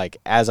so like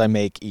as I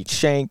make each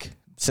shank,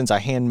 since I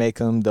hand make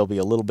them, they'll be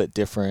a little bit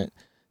different.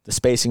 The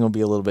spacing will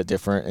be a little bit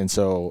different, and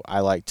so I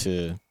like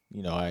to,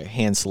 I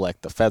hand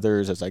select the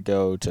feathers as I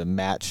go to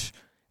match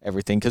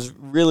everything, because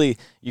really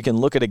you can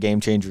look at a Game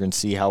Changer and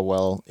see how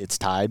well it's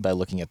tied by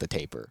looking at the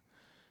taper.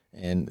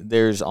 And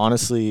there's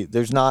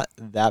not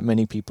that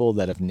many people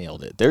that have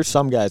nailed it. There's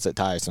some guys that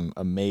tie some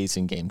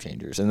amazing Game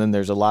Changers, and then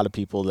there's a lot of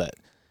people that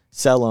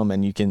sell them,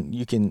 and you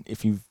can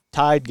if you've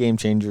tied Game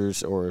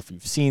Changers or if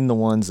you've seen the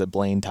ones that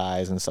Blaine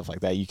ties and stuff like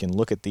that, you can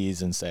look at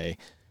these and say,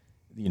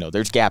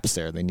 there's gaps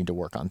there. They need to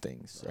work on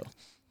things. So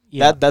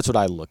that's what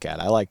I look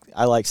at. I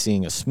like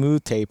seeing a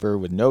smooth taper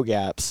with no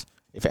gaps.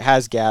 If it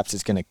has gaps,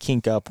 it's going to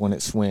kink up when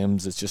it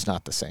swims. It's just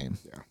not the same.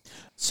 Yeah.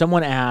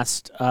 Someone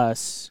asked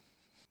us,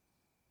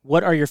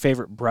 what are your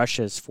favorite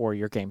brushes for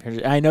your Game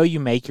Changer? I know you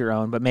make your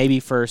own, but maybe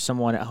for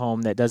someone at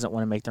home that doesn't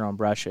want to make their own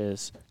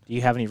brushes, do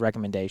you have any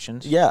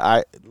recommendations?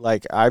 Yeah,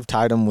 I've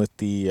tied them with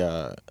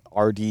the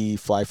RD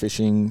fly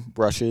fishing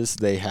brushes.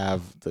 They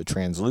have the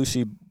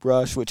Translucy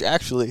brush, which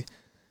actually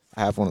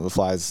I have one of the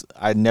flies.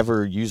 I'd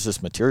never used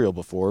this material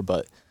before,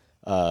 but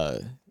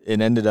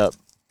it ended up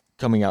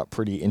coming out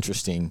pretty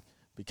interesting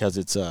because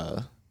it's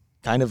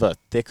kind of a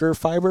thicker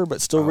fiber,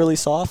 but still really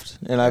soft.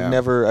 And I've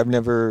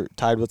never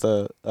tied with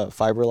a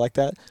fiber like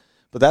that.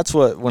 But that's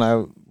when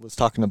I was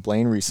talking to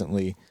Blaine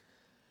recently,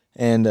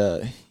 and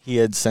he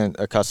had sent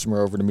a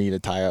customer over to me to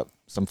tie up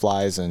some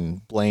flies,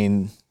 and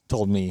Blaine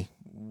told me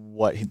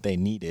what they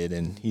needed,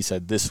 and he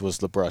said this was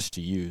the brush to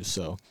use.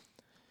 So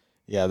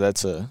yeah,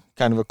 that's a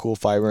kind of a cool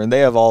fiber, and they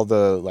have all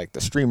the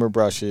streamer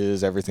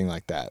brushes, everything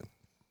like that.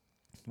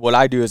 What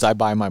I do is I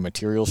buy my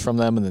materials from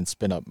them and then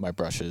spin up my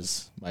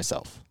brushes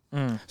myself.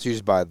 So you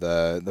just buy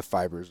the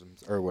fibers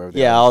or whatever.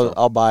 Yeah,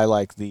 I'll buy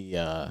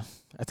the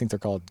I think they're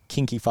called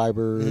kinky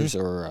fibers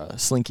or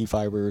slinky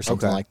fibers,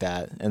 something like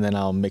that, and then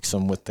I'll mix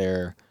them with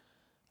their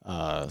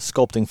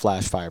sculpting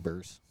flash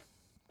fibers.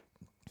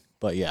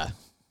 But yeah,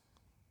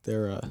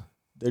 they're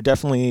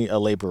definitely a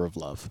labor of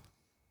love.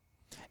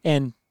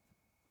 And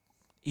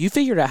you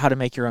figured out how to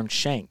make your own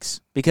shanks,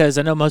 because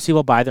I know most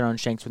people buy their own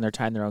shanks when they're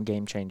tying their own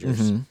Game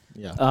Changers. Mm-hmm.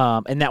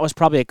 Yeah. And that was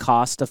probably a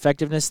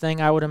cost-effectiveness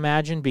thing, I would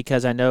imagine,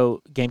 because I know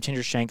Game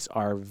Changer shanks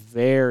are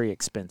very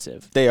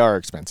expensive. They are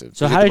expensive.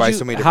 So you have to buy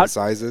so many different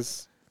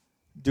sizes?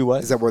 Do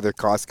what? Is that where the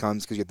cost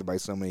comes, because you have to buy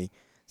so many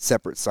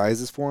separate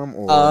sizes for them?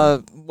 Or?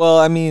 Well,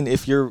 I mean,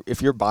 if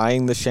you're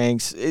buying the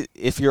shanks,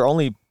 if you're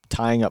only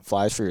tying up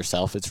flies for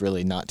yourself, it's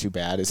really not too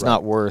bad. It's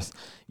not worth,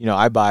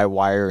 I buy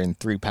wire in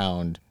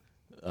 3-pound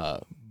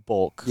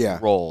bulk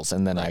rolls,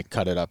 and then I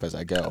cut it up as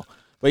I go.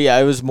 But yeah,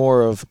 it was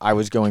more of I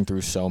was going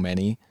through so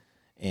many,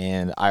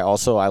 and I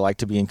like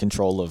to be in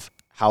control of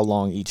how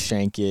long each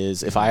shank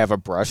is. If I have a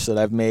brush that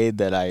I've made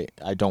that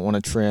I don't want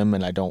to trim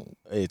and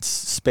it's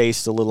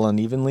spaced a little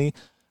unevenly,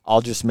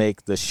 I'll just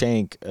make the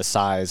shank a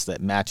size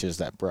that matches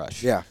that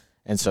brush. Yeah.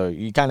 And so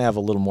you kind of have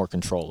a little more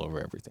control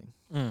over everything.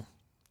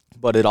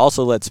 But it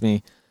also lets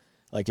me,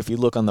 if you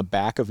look on the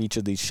back of each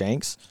of these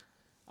shanks,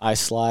 I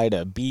slide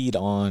a bead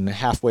on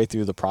halfway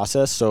through the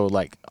process. So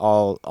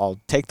I'll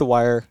take the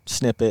wire,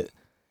 snip it,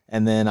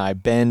 and then I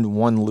bend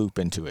one loop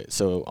into it.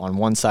 So on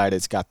one side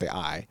it's got the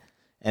eye,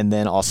 and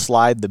then I'll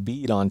slide the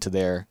bead onto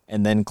there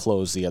and then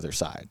close the other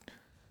side.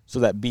 So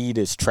that bead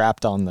is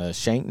trapped on the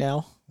shank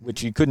now,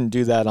 which you couldn't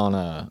do that on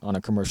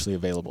a commercially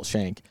available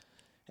shank.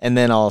 And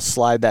then I'll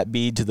slide that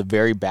bead to the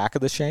very back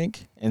of the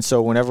shank. And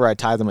so whenever I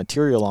tie the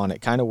material on,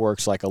 it kind of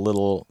works like a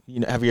little,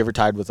 have you ever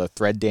tied with a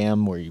thread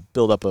dam where you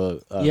build up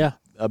a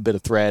bit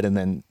of thread and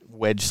then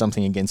wedge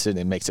something against it and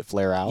it makes it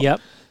flare out?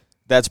 Yep.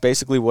 That's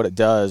basically what it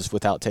does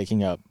without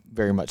taking up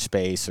very much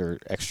space or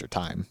extra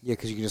time. Yeah,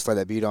 because you can just slide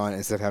that bead on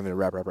instead of having to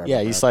wrap. Yeah,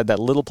 you slide that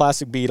little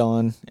plastic bead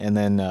on, and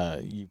then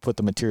you put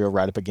the material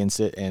right up against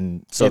it,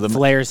 and so it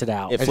flares it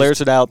out. It flares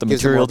it out. The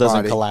material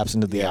doesn't collapse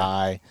into the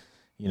eye.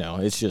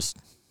 It's just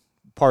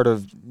part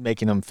of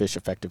making them fish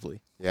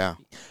effectively. Yeah.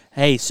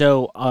 Hey,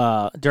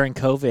 so during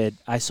COVID,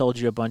 I sold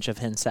you a bunch of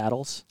hen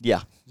saddles.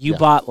 Yeah. You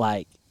bought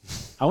I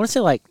want to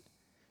say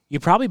you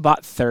probably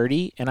bought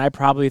 30, and I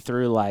probably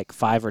threw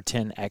 5 or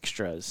 10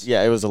 extras.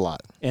 Yeah, it was a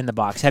lot in the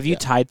box. Have you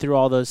tied through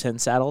all those hen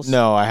saddles?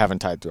 No, I haven't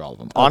tied through all of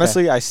them. Okay.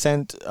 Honestly, I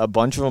sent a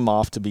bunch of them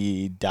off to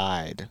be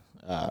dyed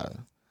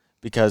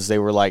because they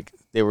were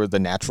the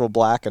natural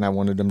black, and I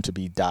wanted them to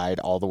be dyed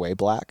all the way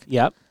black.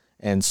 Yep.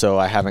 And so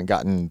I haven't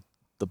gotten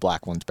the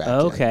black ones back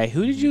Okay. yet.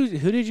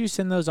 Who did you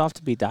send those off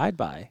to be dyed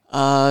by?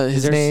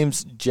 His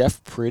name's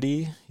Jeff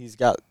Pretty. He's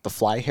got the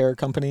Fly Hair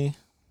Company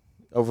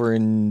over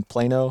in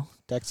Plano,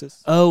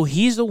 Texas. Oh,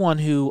 he's the one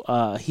who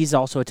he's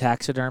also a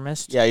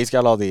taxidermist. Yeah, he's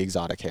got all the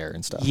exotic hair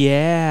and stuff.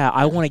 Yeah,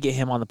 I want to get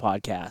him on the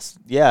podcast.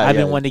 Yeah, I've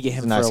been wanting to get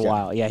him for a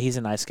while. Yeah, he's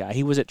a nice guy.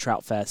 He was at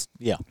Trout Fest.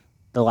 Yeah,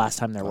 the last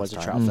time there was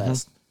a Trout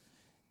Fest.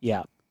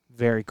 Yeah,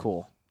 very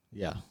cool.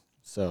 Yeah,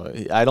 so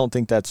I don't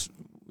think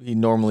he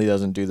normally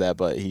doesn't do that,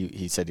 but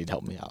he said he'd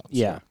help me out. So.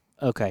 Yeah.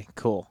 Okay.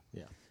 Cool.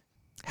 Yeah.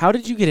 How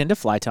did you get into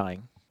fly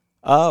tying?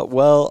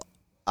 Well,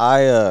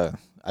 I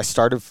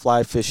started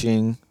fly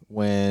fishing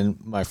when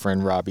my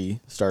friend Robbie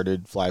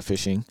started fly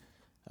fishing,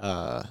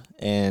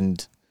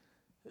 and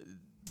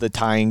the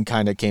tying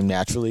kind of came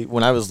naturally.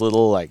 When I was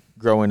little, like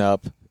growing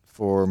up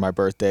for my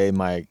birthday,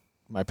 my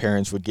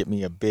parents would get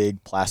me a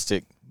big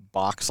plastic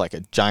box, like a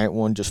giant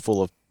one, just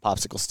full of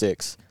popsicle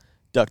sticks,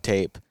 duct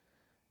tape,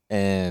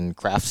 and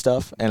craft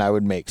stuff. And I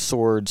would make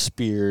swords,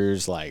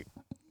 spears, like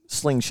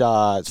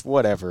slingshots,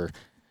 whatever,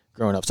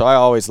 growing up. So I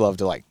always loved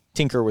to like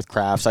tinker with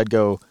crafts. I'd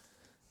go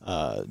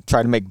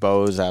try to make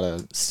bows out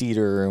of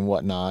cedar and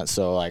whatnot.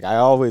 So like I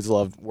always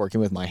loved working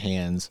with my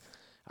hands.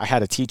 I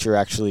had a teacher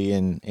actually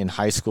in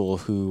high school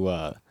who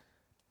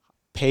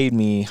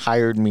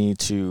hired me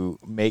to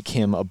make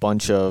him a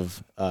bunch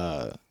of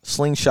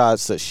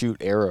slingshots that shoot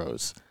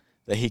arrows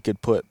that he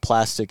could put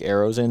plastic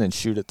arrows in and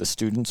shoot at the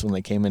students when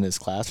they came in his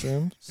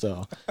classroom.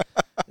 So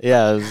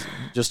yeah, it was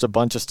just a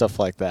bunch of stuff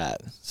like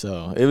that.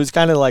 So it was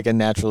kind of like a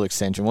natural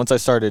extension. Once I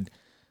started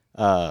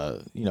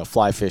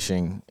fly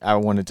fishing, I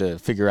wanted to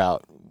figure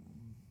out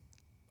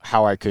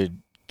how I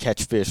could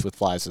catch fish with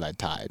flies that I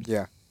tied.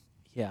 Yeah.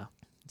 Yeah.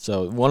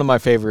 So one of my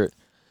favorite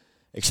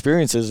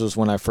experiences was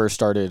when I first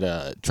started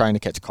trying to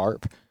catch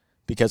carp,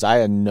 because I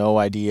had no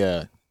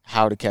idea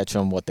how to catch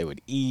them, what they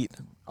would eat.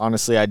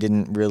 Honestly, I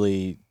didn't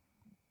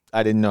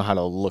know how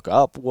to look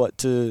up what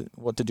to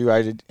do.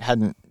 I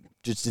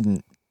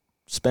didn't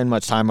spend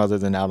much time other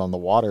than out on the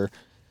water.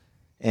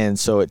 And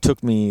so it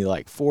took me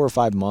like 4 or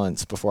 5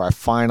 months before I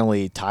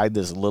finally tied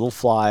this little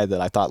fly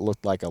that I thought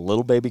looked like a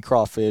little baby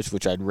crawfish,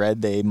 which I'd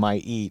read they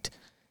might eat.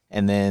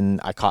 And then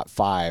I caught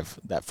 5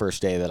 that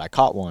first day that I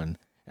caught one.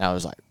 And I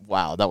was like,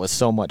 wow, that was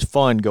so much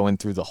fun going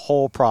through the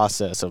whole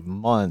process of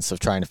months of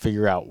trying to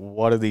figure out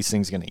what are these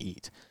things going to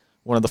eat.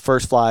 One of the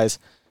first flies,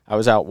 I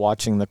was out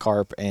watching the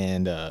carp,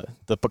 and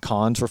the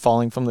pecans were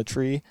falling from the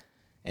tree,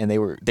 and they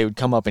would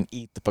come up and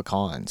eat the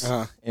pecans.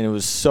 And it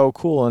was so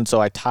cool. And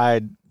so I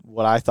tied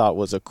what I thought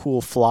was a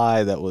cool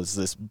fly that was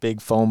this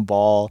big foam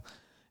ball,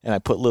 and I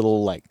put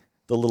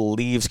the little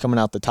leaves coming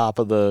out the top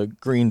of the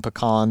green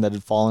pecan that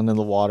had fallen in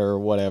the water or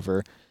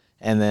whatever.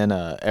 And then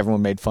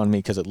everyone made fun of me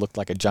because it looked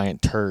like a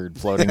giant turd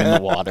floating in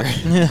the water.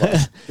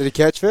 Did it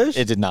catch fish?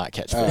 It did not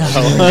catch fish.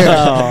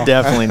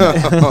 Definitely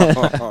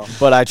not.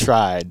 But I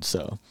tried.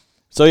 So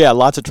yeah,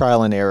 lots of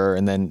trial and error.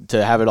 And then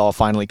to have it all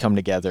finally come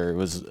together, it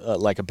was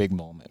like a big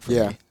moment for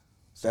me.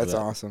 So that's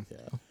awesome.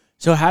 Yeah.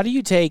 So how do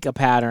you take a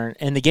pattern,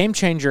 and the Game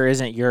Changer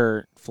isn't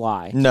your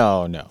fly?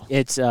 No.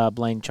 It's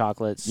Blaine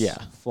Chocolate's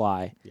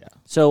fly. Yeah.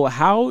 So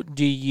how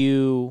do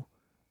you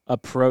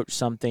approach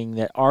something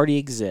that already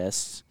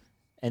exists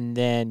and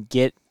then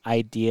get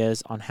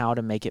ideas on how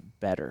to make it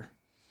better?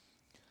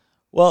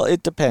 Well,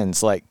 it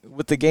depends. Like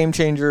with the Game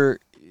Changer,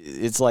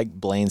 it's like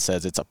Blaine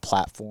says, it's a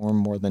platform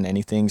more than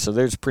anything. So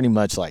there's pretty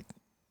much like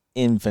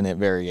infinite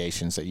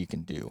variations that you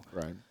can do.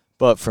 Right.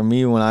 But for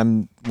me, when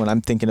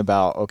I'm thinking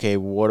about, okay,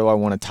 what do I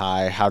want to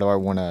tie? How do I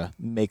want to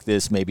make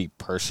this maybe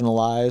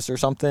personalized or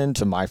something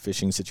to my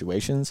fishing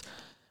situations?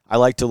 I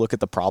like to look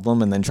at the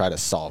problem and then try to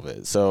solve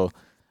it. So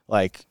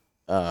like,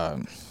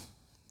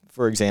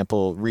 for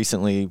example,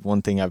 recently,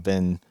 one thing I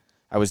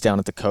was down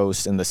at the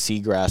coast and the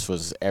seagrass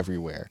was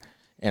everywhere,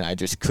 and I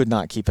just could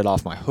not keep it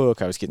off my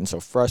hook. I was getting so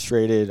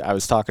frustrated. I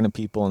was talking to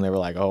people, and they were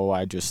like, oh,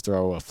 I just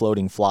throw a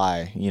floating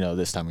fly,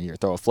 this time of year.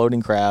 Throw a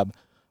floating crab,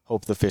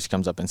 hope the fish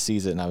comes up and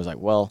sees it. And I was like,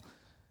 well,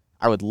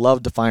 I would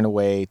love to find a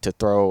way to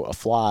throw a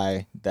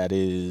fly that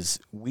is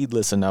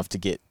weedless enough to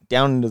get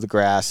down into the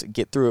grass,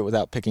 get through it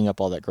without picking up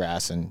all that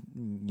grass, and,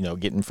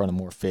 get in front of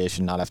more fish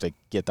and not have to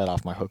get that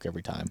off my hook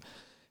every time.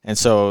 And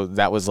so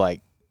that was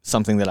like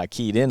something that I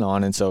keyed in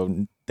on. And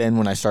so then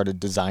when I started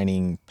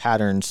designing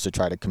patterns to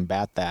try to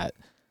combat that,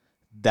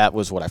 that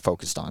was what I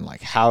focused on.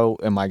 Like, how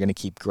am I going to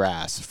keep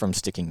grass from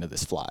sticking to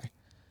this fly?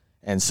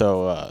 And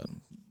so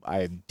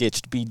I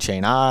ditched bead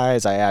chain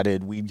eyes. I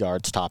added weed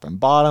guards top and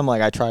bottom.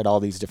 Like, I tried all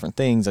these different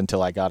things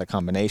until I got a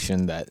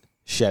combination that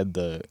shed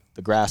the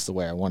grass the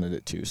way I wanted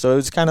it to. So it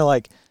was kind of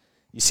like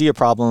you see a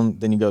problem,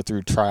 then you go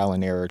through trial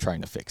and error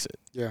trying to fix it.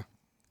 Yeah.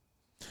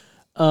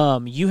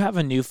 You have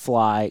a new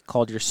fly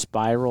called your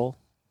Spiral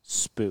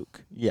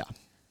Spook. Yeah.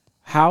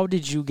 How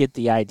did you get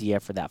the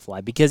idea for that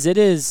fly? Because it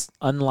is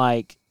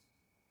unlike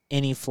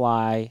any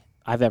fly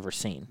I've ever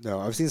seen. No,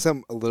 I've seen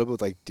some a little bit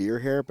with like deer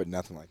hair, but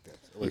nothing like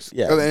this.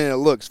 Yeah. And it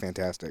looks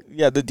fantastic.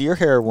 Yeah, the deer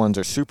hair ones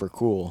are super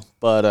cool,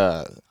 but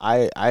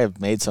I have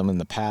made some in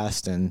the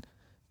past, and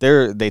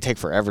they take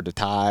forever to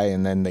tie,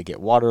 and then they get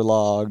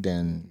waterlogged,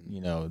 and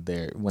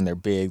when they're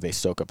big, they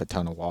soak up a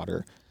ton of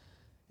water.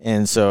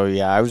 And so,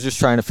 yeah, I was just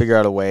trying to figure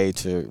out a way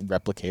to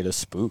replicate a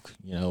spook,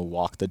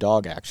 walk the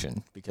dog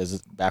action.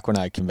 Because back when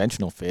I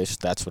conventional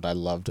fished, that's what I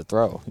loved to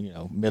throw.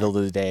 Middle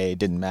of the day,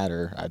 didn't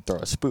matter. I'd throw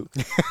a spook.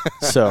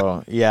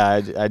 So,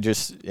 yeah, I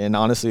just, and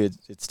honestly,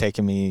 it's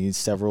taken me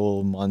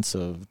several months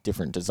of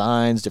different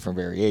designs, different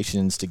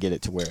variations to get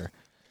it to where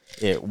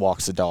it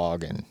walks the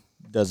dog and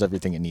does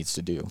everything it needs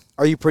to do.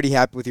 Are you pretty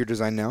happy with your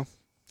design now?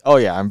 Oh,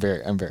 yeah, I'm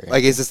very happy.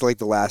 Like, is this like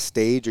the last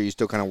stage, or are you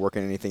still kind of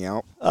working anything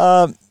out?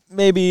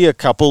 Maybe a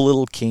couple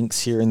little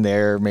kinks here and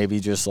there. Maybe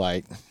just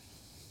like,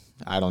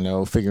 I don't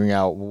know, figuring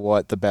out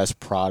what the best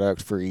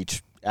product for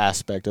each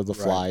aspect of the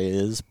fly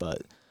is.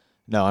 But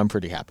no, I'm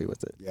pretty happy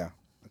with it. Yeah,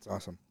 that's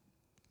awesome.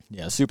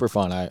 Yeah, super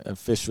fun. I've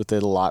fished with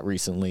it a lot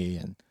recently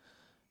and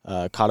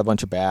caught a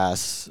bunch of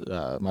bass.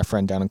 My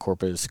friend down in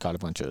Corpus caught a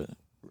bunch of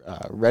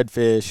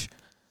redfish.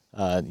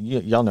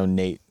 Y'all know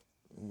Nate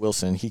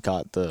Wilson. He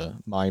caught the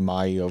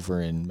mahi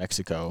over in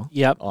Mexico.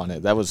 Yep. On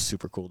it. That was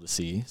super cool to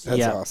see. So,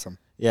 That's awesome.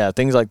 yeah,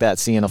 things like that,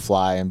 seeing a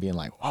fly and being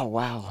like, oh,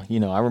 wow,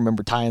 I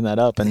remember tying that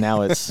up, and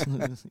now it's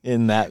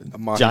in that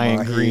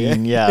giant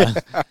green. Yeah.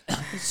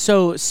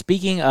 So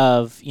speaking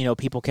of,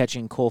 people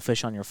catching cool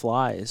fish on your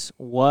flies,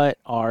 what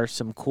are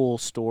some cool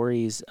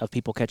stories of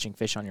people catching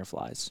fish on your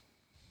flies?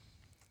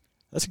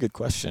 That's a good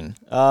question.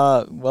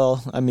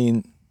 Well, I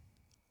mean,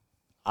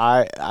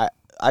 I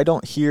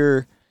don't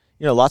hear,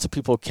 lots of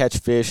people catch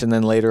fish, and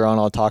then later on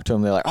I'll talk to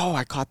them. They're like, oh,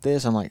 I caught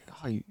this. I'm like,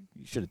 oh, you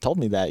should have told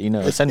me that.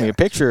 Send me a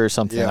picture or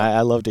something. Yeah.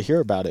 I love to hear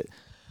about it.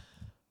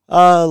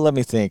 Let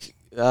me think.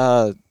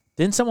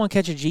 Didn't someone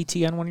catch a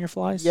GT on one of your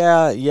flies?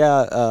 Yeah.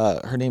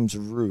 Her name's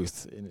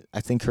Ruth.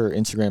 I think her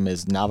Instagram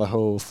is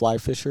Navajo Fly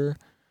Fisher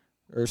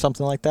or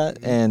something like that.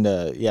 And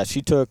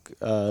she took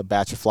a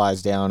batch of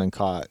flies down and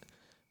caught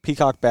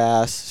peacock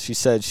bass. She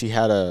said she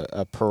had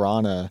a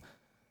piranha,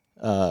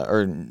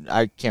 or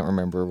I can't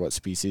remember what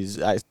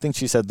species. I think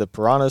she said the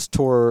piranhas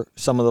tore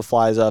some of the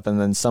flies up,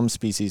 and then some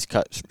species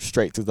cut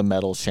straight through the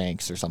metal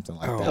shanks or something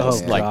like that. Oh,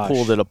 Like gosh.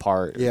 pulled it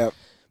apart. Yep.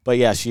 But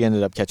yeah, she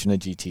ended up catching a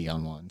GT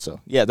on one. So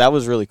yeah, that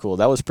was really cool.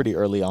 That was pretty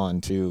early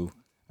on too,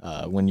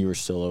 when you were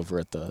still over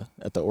at the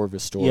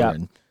Orvis store. Yeah.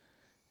 And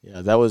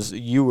yeah, that was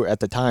you were at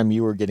the time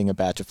you were getting a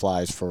batch of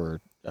flies for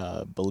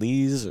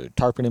Belize or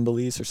tarpon in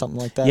Belize or something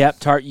like that.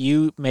 Yep,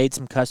 you made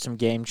some custom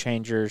game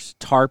changers,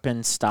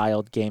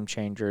 tarpon-styled game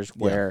changers,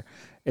 where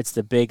it's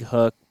the big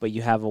hook, but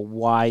you have a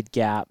wide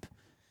gap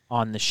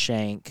on the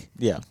shank.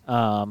 Yeah.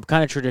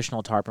 Kind of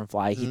traditional tarpon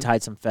fly. He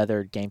tied some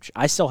feathered game.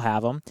 I still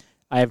have them.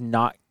 I have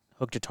not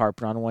hooked a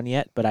tarpon on one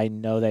yet, but I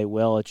know they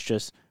will. It's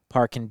just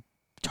tarpon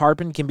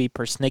can be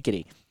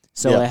persnickety,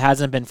 so it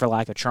hasn't been for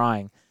lack of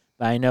trying.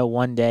 But I know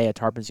one day a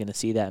tarpon's going to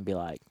see that and be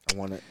like, I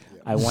want it.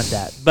 Yep. I want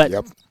that. But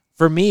Yep.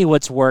 for me,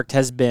 what's worked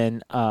has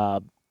been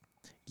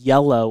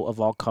yellow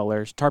of all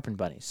colors, tarpon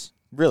bunnies.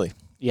 Really?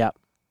 Yeah,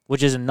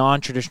 which is a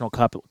non-traditional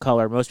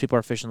color. Most people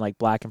are fishing like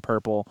black and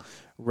purple,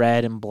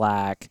 red and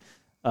black,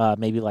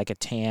 maybe like a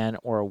tan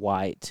or a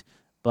white.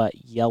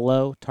 But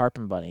yellow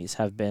tarpon bunnies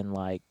have been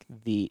like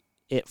the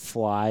it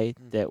fly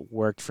that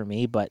worked for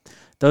me. But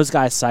those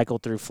guys cycle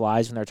through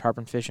flies when they're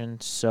tarpon fishing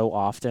so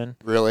often.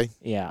 Really?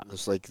 Yeah.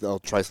 It's like they'll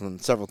try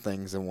several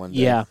things in one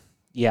day.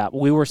 Yeah.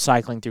 We were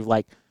cycling through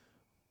like.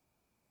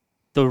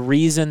 The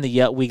reason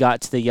we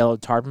got to the yellow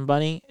tarpon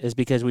bunny is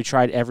because we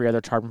tried every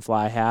other tarpon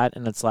fly I had,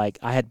 and it's like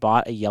I had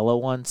bought a yellow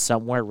one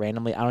somewhere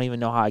randomly. I don't even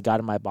know how I got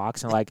in my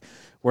box, and like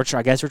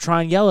I guess we're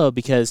trying yellow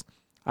because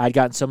I had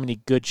gotten so many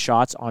good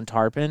shots on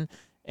tarpon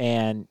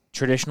and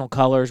traditional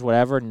colors,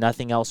 whatever.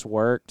 Nothing else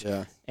worked,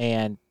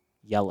 and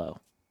yellow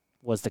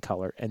was the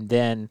color. And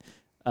then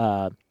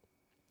I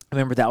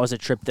remember that was a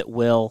trip that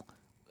Will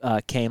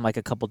came like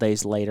a couple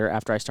days later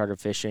after I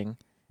started fishing.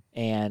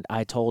 And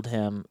I told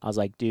him, I was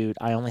like, dude,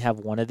 I only have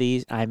one of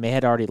these. I may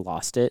had already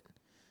lost it,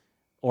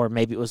 or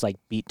maybe it was like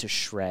beat to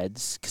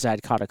shreds because I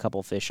had caught a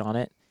couple fish on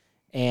it.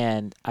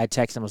 And I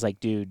texted him, I was like,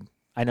 dude,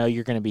 I know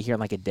you're going to be here in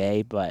like a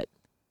day, but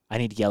I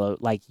need yellow.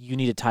 Like, you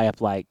need to tie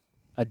up like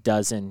a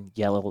dozen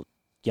yellow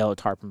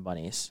tarpon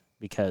bunnies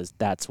because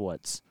that's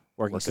what's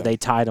working. So they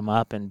tied them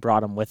up and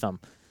brought them with them.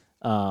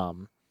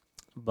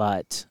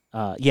 But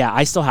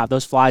I still have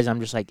those flies. I'm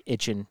just like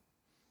itching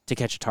to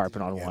catch a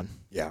tarpon on one.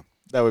 Yeah.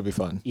 That would be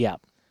fun. Yeah.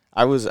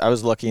 I was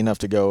lucky enough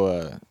to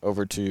go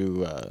over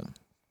to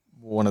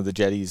one of the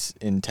jetties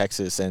in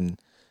Texas, and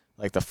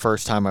like the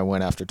first time I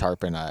went after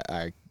tarpon,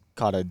 I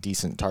caught a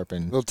decent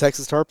tarpon. Little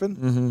Texas tarpon?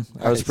 Mm-hmm.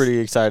 Nice. I was pretty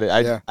excited.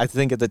 I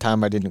think at the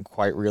time I didn't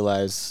quite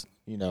realize,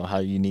 how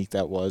unique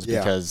that was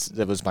because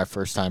it was my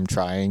first time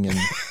trying and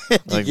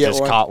like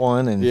just caught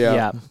one and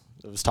I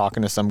was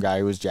talking to some guy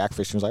who was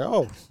jackfishing. Was like,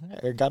 oh,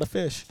 I got a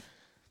fish,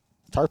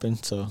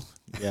 tarpon. So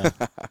yeah,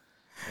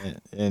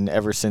 and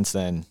ever since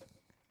then.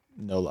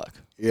 No luck.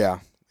 Yeah.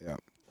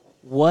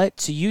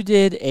 So you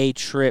did a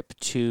trip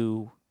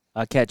to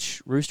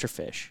catch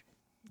roosterfish.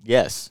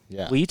 Yes.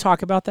 Yeah. Will you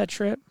talk about that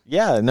trip?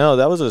 Yeah. No,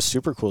 that was a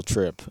super cool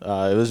trip.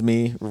 It was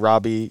me,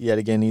 Robbie. Yet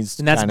again, and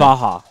that's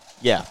Baja.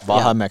 Yeah,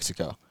 Baja,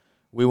 Mexico.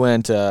 We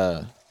went.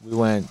 It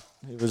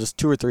was just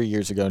 2 or 3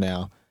 years ago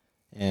now,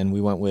 and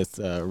we went with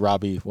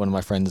Robbie, one of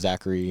my friends,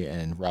 Zachary,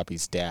 and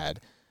Robbie's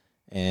dad.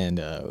 And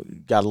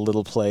got a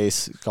little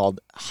place called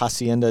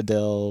Hacienda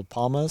del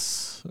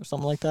Palmas or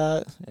something like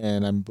that.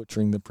 And I'm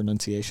butchering the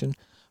pronunciation.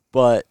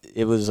 But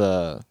it was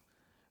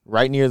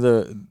right near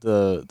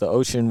the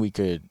ocean. We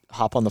could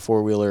hop on the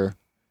four-wheeler,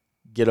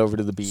 get over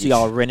to the beach. So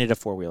y'all rented a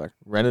four-wheeler?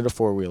 Rented a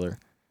four-wheeler.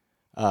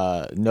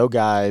 No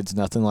guides,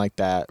 nothing like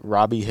that.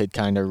 Robbie had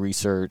kind of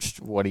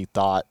researched what he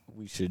thought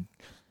we should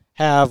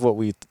have,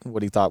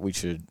 what he thought we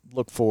should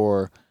look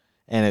for.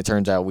 And it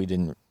turns out we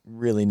didn't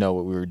really know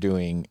what we were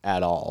doing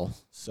at all.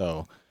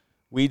 So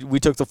we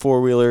took the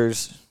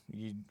four-wheelers,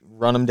 you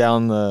run them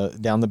down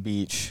the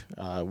beach.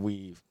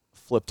 We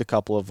flipped a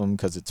couple of them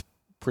because it's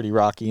pretty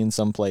rocky in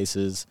some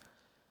places.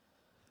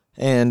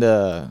 And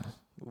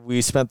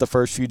we spent the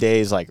first few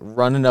days like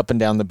running up and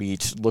down the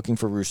beach looking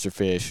for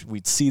roosterfish.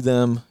 We'd see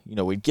them,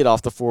 we'd get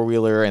off the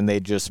four-wheeler and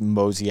they'd just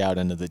mosey out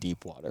into the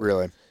deep water.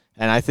 Really?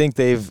 And I think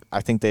they've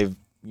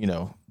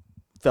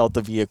felt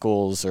the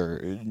vehicles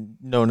or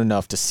known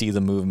enough to see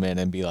the movement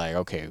and be like,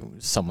 okay,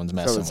 someone's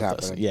messing with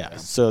us. Yeah,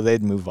 so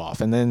they'd move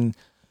off. And then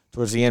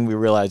towards the end, we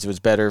realized it was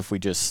better if we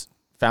just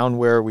found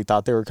where we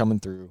thought they were coming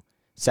through,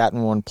 sat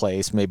in one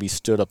place, maybe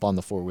stood up on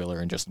the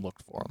four-wheeler and just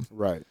looked for them.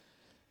 Right.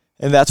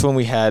 And that's when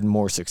we had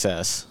more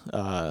success.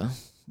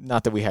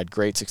 Not that we had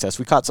great success.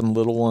 We caught some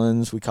little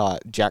ones. We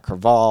caught Jack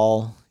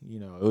Crevalle.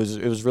 It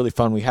was really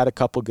fun. We had a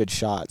couple good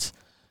shots.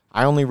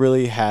 I only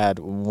really had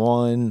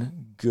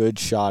one good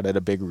shot at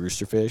a big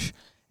roosterfish,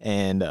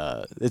 and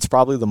it's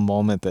probably the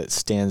moment that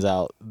stands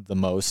out the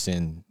most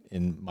in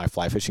my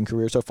fly fishing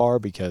career so far,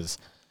 because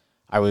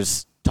I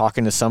was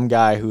talking to some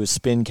guy who was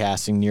spin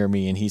casting near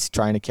me, and he's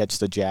trying to catch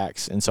the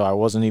jacks, and so I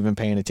wasn't even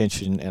paying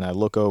attention, and I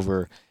look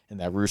over, and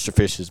that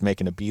roosterfish is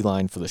making a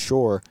beeline for the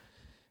shore,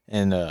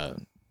 and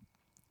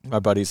my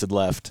buddies had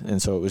left,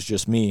 and so it was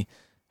just me,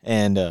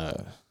 and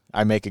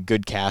I make a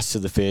good cast to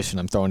the fish, and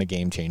I'm throwing a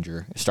game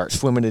changer. I start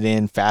swimming it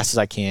in fast as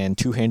I can,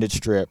 two-handed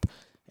strip,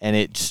 and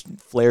it just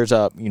flares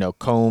up,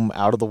 comb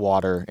out of the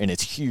water, and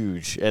it's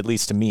huge. At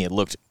least to me, it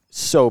looked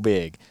so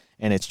big,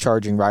 and it's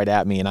charging right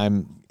at me, and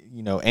I'm,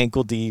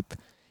 ankle deep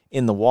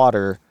in the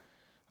water,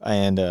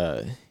 and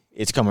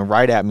it's coming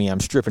right at me.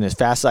 I'm stripping as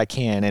fast as I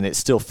can, and it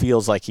still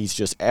feels like he's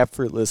just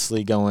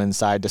effortlessly going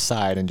side to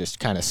side and just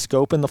kind of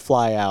scoping the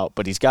fly out,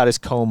 but he's got his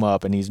comb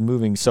up, and he's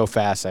moving so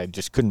fast, I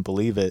just couldn't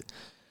believe it.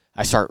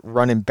 I start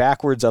running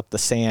backwards up the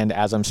sand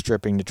as I'm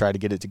stripping to try to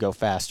get it to go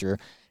faster.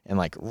 And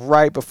like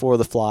right before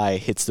the fly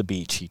hits the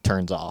beach, he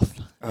turns off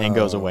and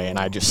goes away. And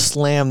I just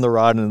slammed the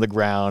rod into the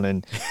ground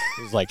and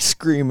was like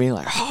screaming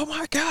like, oh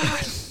my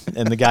God.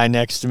 And the guy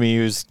next to me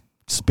who's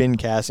spin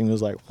casting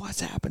was like,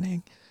 what's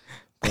happening?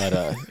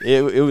 But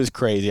it was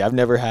crazy. I've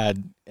never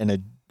had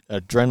an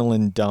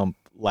adrenaline dump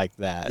like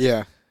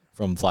that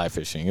from fly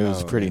fishing. It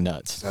was pretty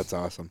nuts. That's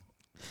awesome.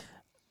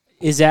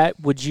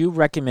 Would you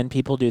recommend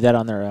people do that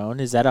on their own?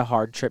 Is that a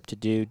hard trip to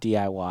do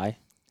DIY?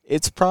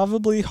 It's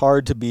probably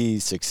hard to be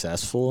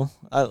successful.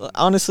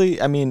 Honestly,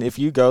 if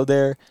you go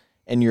there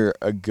and you're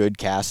a good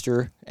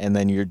caster and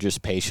then you're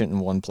just patient in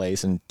one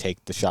place and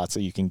take the shots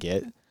that you can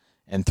get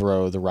and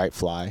throw the right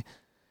fly,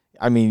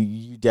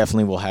 you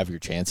definitely will have your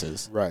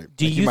chances. Right.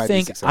 Do you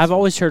think, I've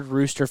always heard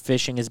rooster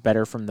fishing is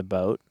better from the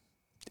boat.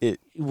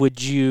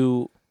 Would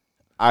you...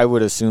 I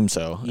would assume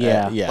so.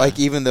 Yeah. Yeah. Like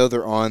even though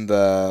they're on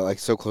the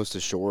so close to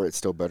shore, it's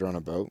still better on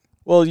a boat.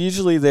 Well,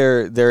 usually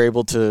they're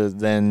able to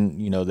then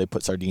they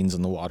put sardines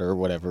in the water or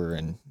whatever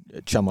and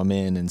chum them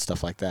in and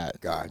stuff like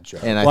that.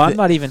 Gotcha. And I'm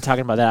not even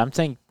talking about that. I'm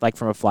saying like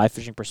from a fly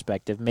fishing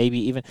perspective, maybe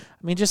even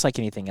just like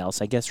anything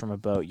else. I guess from a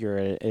boat, you're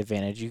at an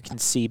advantage. You can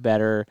see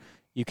better.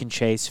 You can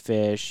chase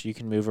fish. You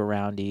can move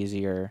around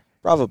easier.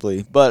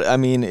 Probably, but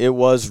it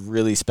was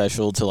really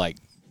special to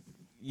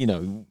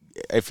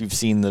if you've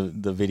seen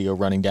the video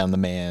running down the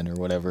man or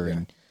whatever,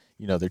 and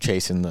they're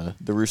chasing the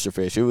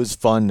roosterfish. It was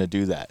fun to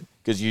do that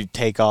because you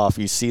take off,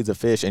 you see the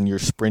fish, and you're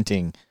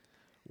sprinting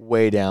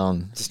way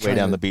down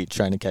the beach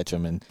trying to catch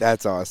them. And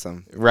that's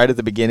awesome. Right at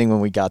the beginning when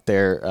we got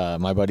there,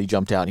 my buddy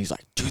jumped out and he's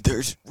like, "Dude,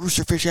 there's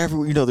roosterfish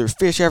everywhere. There's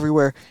fish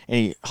everywhere." And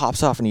he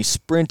hops off and he's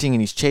sprinting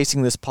and he's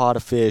chasing this pod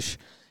of fish,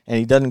 and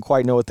he doesn't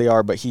quite know what they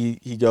are, but he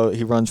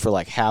runs for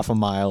like half a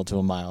mile to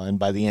a mile, and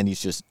by the end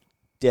he's just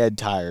dead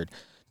tired.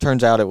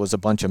 Turns out it was a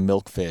bunch of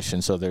milkfish,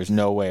 and so there's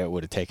no way it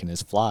would have taken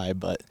his fly,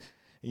 but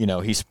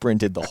he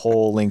sprinted the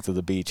whole length of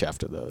the beach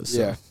after those. So.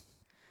 Yeah.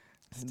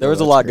 There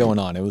was a lot going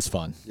on. It was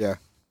fun. Yeah.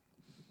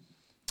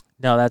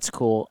 No, that's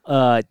cool.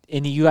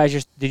 And you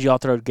guys did you all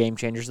throw game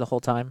changers the whole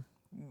time?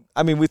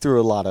 We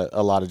threw a lot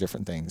of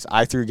different things.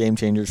 I threw game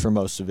changers for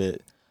most of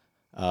it.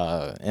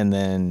 And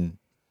then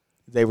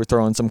they were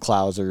throwing some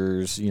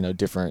Clousers,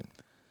 different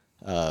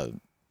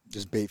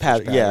just bait fish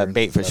patterns. Yeah,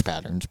 bait fish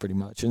patterns pretty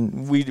much.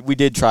 And we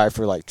did try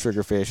for like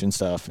triggerfish and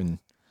stuff, and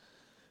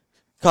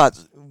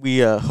we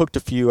hooked a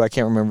few. I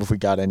can't remember if we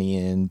got any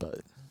in,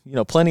 but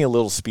plenty of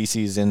little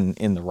species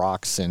in the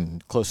rocks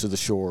and close to the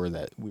shore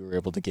that we were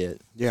able to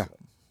get. Yeah.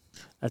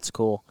 That's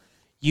cool.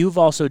 You've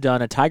also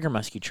done a tiger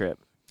muskie trip.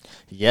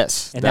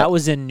 Yes. And that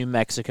was in New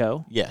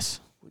Mexico. Yes.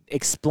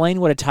 Explain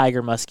what a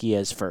tiger muskie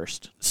is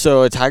first.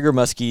 So a tiger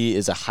muskie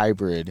is a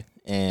hybrid,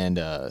 and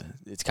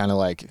it's kind of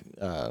like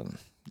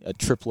a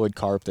triploid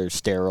carp. They're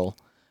sterile.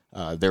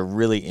 They're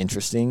really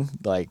interesting.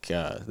 Like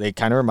they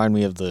kind of remind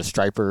me of the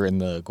striper in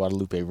the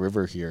Guadalupe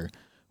River here,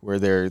 where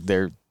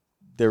they're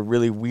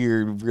really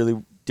weird,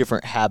 really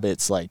different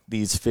habits. Like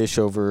these fish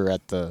over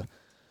at the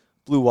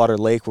Blue Water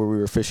Lake where we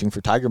were fishing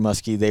for tiger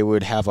muskie, they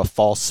would have a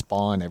false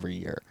spawn every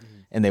year,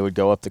 and they would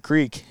go up the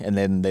creek, and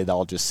then they'd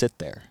all just sit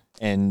there.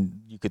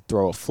 And you could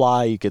throw a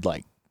fly, you could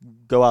like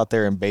go out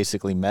there and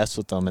basically mess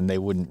with them, and they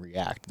wouldn't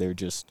react. They're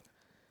just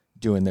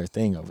doing their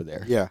thing over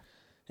there. Yeah.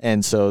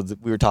 And so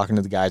we were talking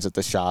to the guys at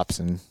the shops,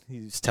 and he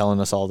was telling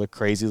us all the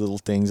crazy little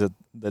things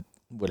that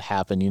would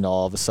happen.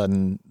 All of a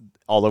sudden,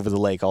 all over the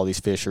lake, all these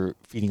fish are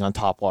feeding on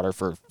top water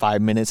for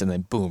 5 minutes, and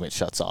then boom, it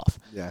shuts off.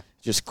 Yeah.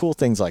 Just cool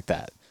things like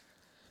that.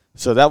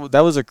 So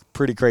that was a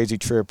pretty crazy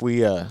trip.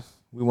 We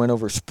went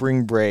over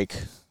spring break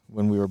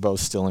when we were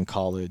both still in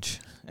college,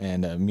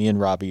 and me and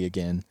Robbie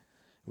again,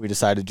 we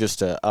decided just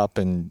to up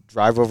and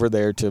drive over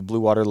there to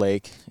Blue Water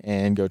Lake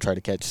and go try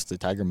to catch the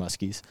tiger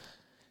muskies.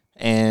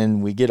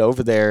 And we get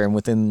over there, and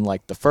within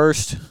like the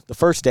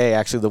first day,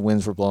 actually the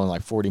winds were blowing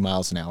like 40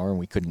 miles an hour, and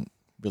we couldn't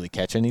really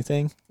catch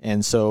anything.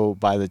 And so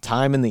by the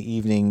time in the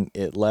evening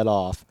it let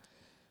off,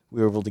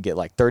 we were able to get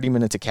like 30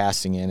 minutes of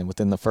casting in, and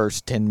within the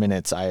first 10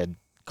 minutes I had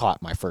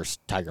caught my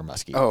first tiger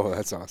muskie. Oh,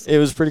 that's awesome. It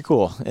was pretty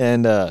cool.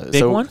 And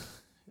big one?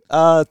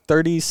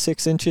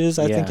 36 inches,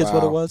 I think is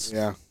what it was.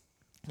 Yeah.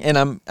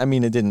 And I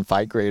mean, it didn't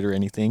fight great or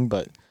anything,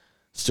 but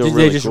still Did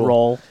really they just cool.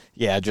 roll?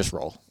 Yeah, just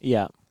roll.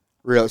 Yeah.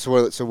 Real. So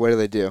what do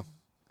they do?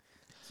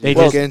 They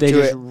Walk just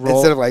into it, roll.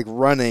 instead of like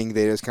running,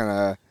 they just kind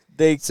of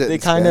They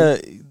and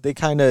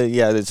kind of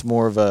yeah, it's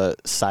more of a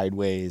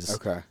sideways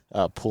okay.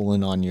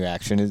 pulling on you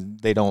action.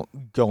 They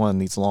don't go on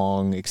these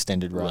long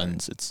extended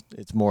runs. Right.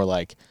 It's more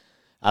like,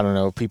 I don't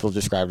know, people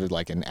described it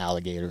like an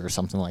alligator or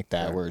something like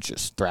that, Right. where it's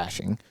just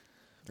thrashing.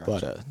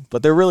 Gotcha.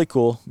 But they're really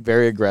cool,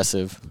 very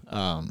aggressive.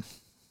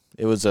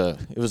 It was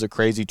a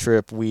crazy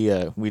trip. We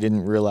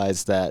didn't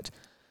realize that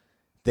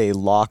they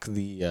lock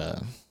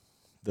the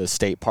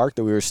state park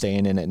that we were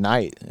staying in at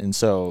night, and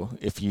so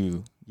if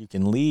you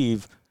can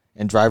leave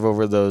and drive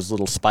over those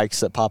little spikes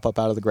that pop up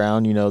out of the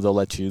ground, they'll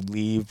let you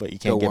leave, but you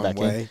can't The get back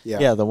one-way,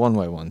 in. yeah. The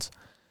one-way ones.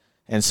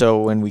 And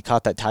so when we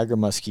caught that tiger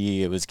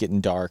muskie, it was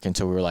getting dark, and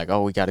so we were like,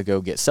 oh, we got to go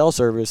get cell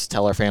service,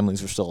 tell our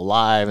families we're still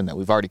alive and that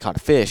we've already caught a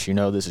fish.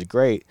 This is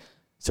great.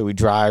 So we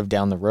drive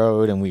down the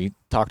road and we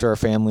talk to our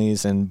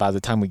families, and by the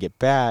time we get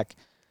back,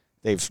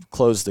 they've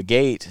closed the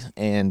gate.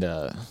 And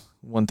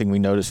one thing we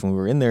noticed when we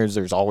were in there is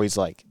there's always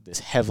like this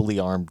heavily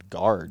armed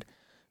guard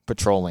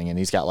patrolling, and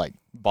he's got like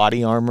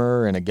body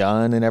armor and a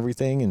gun and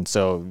everything, and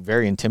so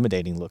very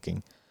intimidating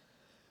looking.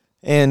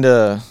 And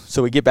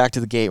so we get back to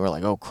the gate, we're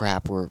like, oh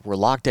crap, we're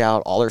locked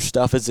out, all our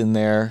stuff is in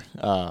there.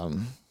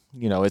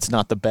 It's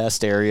not the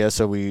best area,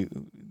 so we,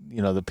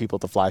 the people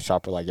at the fly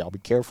shop are like, y'all be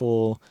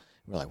careful.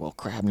 We're like, well,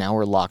 crap, now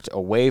we're locked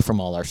away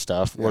from all our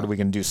stuff. What are we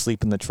going to do,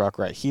 sleep in the truck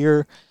right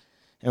here?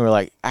 And we're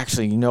like,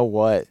 actually, you know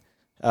what?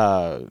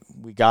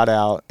 We got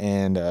out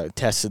and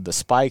tested the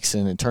spikes,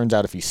 and it turns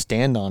out if you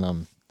stand on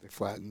them, They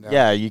flatten out.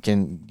 yeah,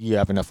 you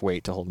have enough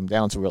weight to hold them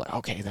down. So we're like,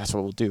 okay, that's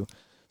what we'll do.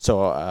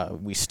 So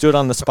we stood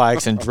on the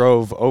spikes and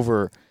drove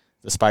over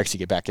the spikes to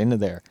get back into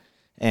there.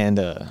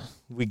 And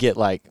we get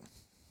like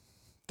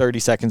 30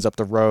 seconds up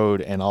the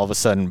road, and all of a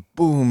sudden,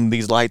 boom,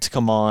 these lights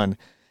come on,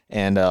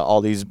 and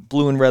all these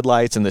blue and red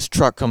lights, and this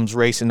truck comes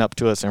racing up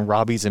to us, and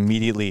Robbie's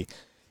immediately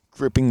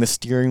gripping the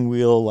steering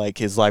wheel like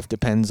his life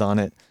depends on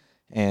it.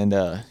 And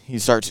he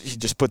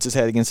just puts his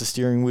head against the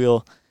steering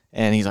wheel,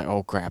 and he's like,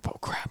 oh crap,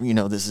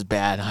 this is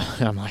bad.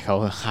 I'm like,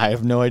 oh, I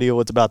have no idea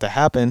what's about to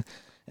happen.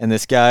 And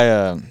this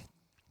guy,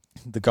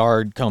 the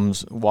guard,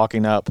 comes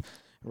walking up.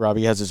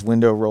 Robbie has his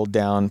window rolled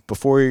down.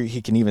 Before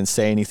he can even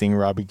say anything,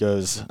 Robbie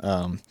goes,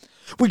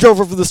 we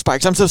drove over the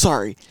spikes, I'm so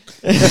sorry.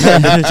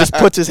 And just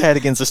puts his head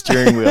against the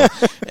steering wheel.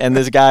 And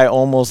this guy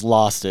almost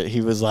lost it.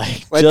 He was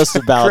like just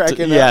about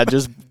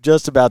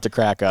to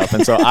crack up.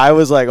 And so I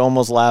was like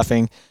almost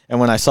laughing. And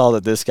when I saw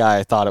that this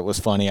guy thought it was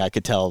funny, I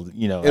could tell,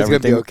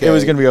 everything. It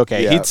was going to be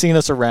okay. Yeah. He'd seen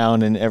us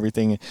around and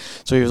everything.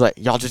 So he was like,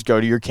 y'all just go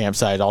to your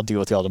campsite. I'll deal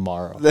with y'all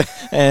tomorrow.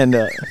 And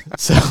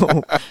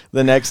so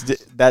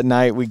that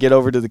night we get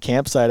over to the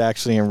campsite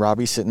actually, and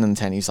Robbie's sitting in the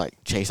tent. He's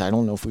like, Chase, I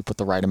don't know if we put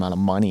the right amount of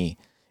money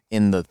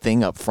in the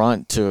thing up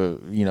front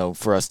to,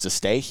 for us to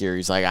stay here.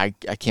 He's like,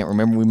 I can't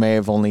remember. We may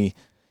have only,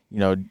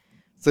 So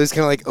he's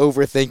kind of like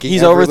overthinking.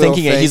 He's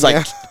overthinking it. He's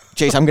like,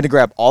 Chase, I'm going to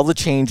grab all the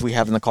change we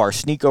have in the car,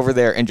 sneak over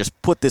there, and just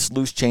put this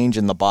loose change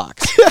in the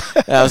box.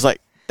 And I was like,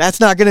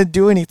 that's not going to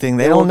do anything.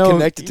 They don't know.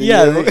 Connect it to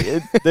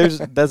you.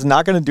 That's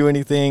not going to do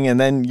anything. And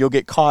then you'll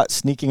get caught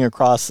sneaking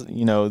across,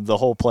 the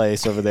whole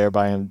place over there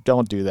by him.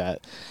 Don't do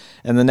that.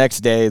 And the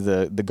next day,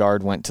 the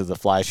guard went to the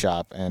fly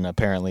shop and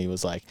apparently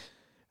was like,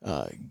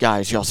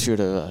 guys, y'all should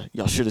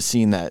have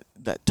seen that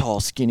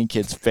tall, skinny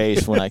kid's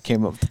face when I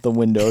came up to the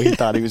window. He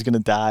thought he was going to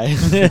die.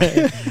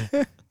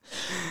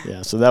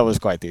 Yeah, so that was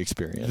quite the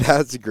experience.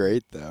 That's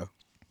great, though.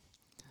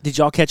 Did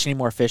y'all catch any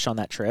more fish on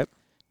that trip?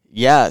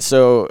 Yeah,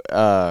 so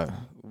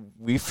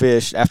we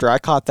fished. After I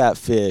caught that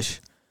fish,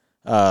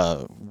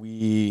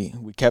 we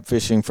kept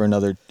fishing for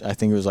another, I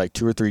think it was like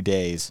 2 or 3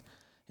 days.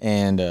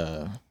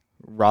 And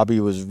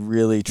Robbie was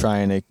really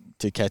trying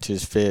to catch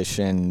his fish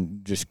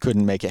and just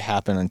couldn't make it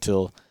happen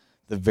until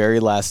the very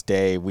last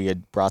day. We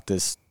had brought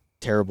this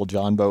terrible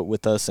John boat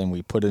with us, and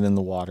we put it in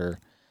the water.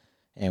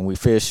 And we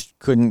fished,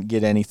 couldn't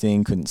get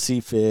anything, couldn't see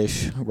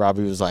fish.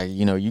 Robbie was like,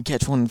 you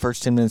catch one in the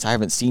first 10 minutes. I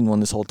haven't seen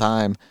one this whole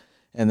time.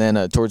 And then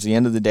towards the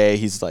end of the day,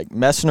 he's like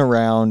messing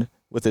around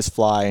with his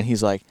fly, and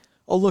he's like,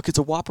 oh, look, it's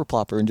a whopper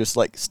plopper, and just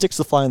like sticks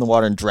the fly in the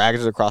water and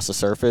drags it across the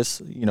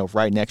surface,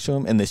 right next to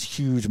him. And this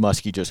huge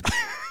muskie just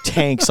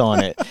tanks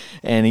on it,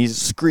 and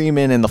he's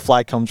screaming, and the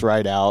fly comes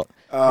right out.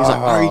 He's like,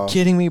 are you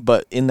kidding me?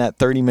 But in that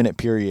 30-minute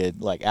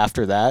period, like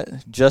after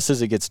that, just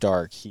as it gets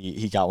dark,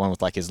 he got one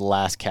with like his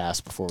last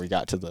cast before we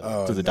got to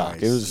the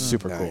dock. It was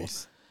super cool.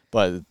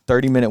 But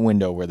 30-minute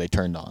window where they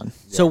turned on.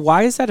 So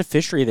why is that a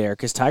fishery there?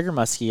 Because tiger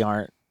muskie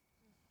aren't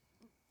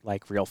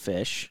like real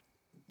fish.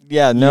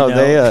 Yeah, no,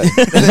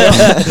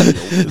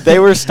 they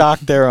were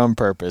stocked there on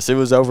purpose. It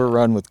was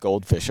overrun with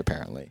goldfish,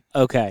 apparently.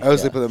 Okay. Oh,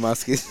 so they put the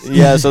muskies.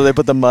 Yeah, so they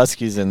put the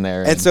muskies in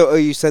there. And so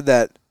you said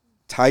that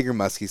tiger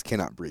muskies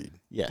cannot breed.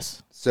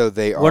 Yes. So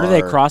they are. What are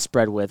they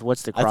crossbred with?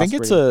 What's the crossbreed? I think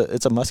it's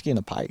a muskie and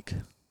a pike.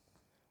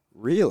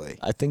 Really?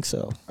 I think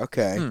so.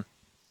 Okay.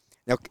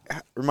 Now,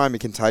 remind me,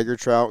 can tiger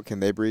trout, can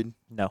they breed?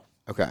 No.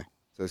 Okay.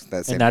 So it's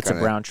that same and that's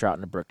kinda, a brown trout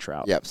and a brook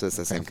trout. Yep, so it's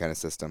the same kind of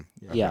system.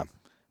 Yeah.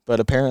 But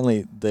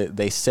apparently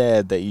they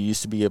said that you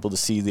used to be able to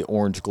see the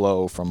orange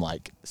glow from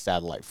like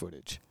satellite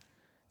footage.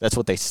 That's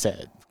what they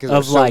said.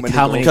 Of like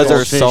how many because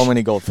goldfish. there's so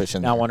many goldfish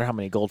in there. Now I wonder how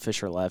many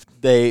goldfish are left.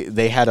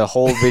 They had a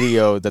whole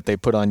video that they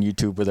put on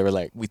YouTube where they were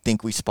like, we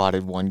think we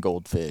spotted one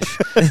goldfish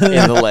in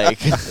the lake.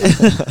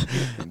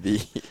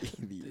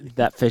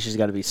 That fish has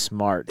got to be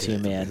smart too,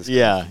 man.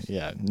 Yeah.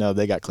 No,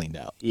 they got cleaned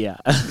out. Yeah.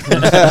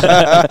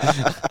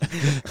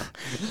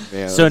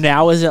 So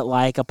now is it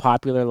like a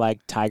popular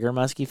like tiger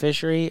muskie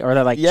fishery, or are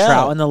there like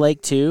trout in the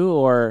lake too,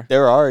 or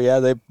there are?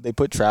 Yeah, they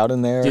put trout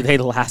in there. Do they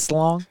last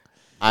long?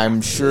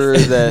 I'm sure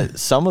that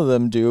some of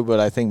them do, but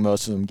I think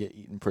most of them get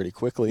eaten pretty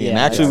quickly. Yeah, and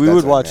actually, we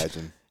would watch.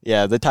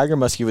 Yeah, the tiger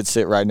muskie would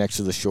sit right next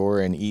to the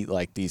shore and eat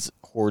like these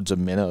hordes of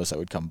minnows that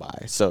would come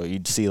by. So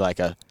you'd see like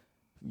a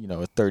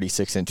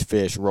 36-inch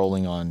fish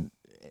rolling on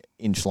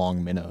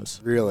inch-long minnows.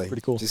 Really?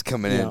 Pretty cool. Just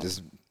coming in,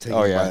 just taking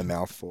it by the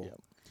mouthful.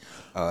 Yep.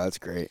 Oh, that's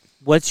great.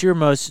 What's your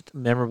most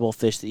memorable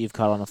fish that you've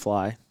caught on a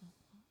fly?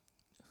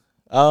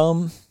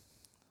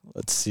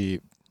 Let's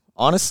see.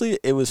 Honestly,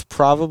 it was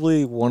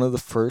probably one of the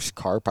first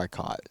carp I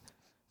caught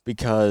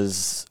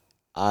because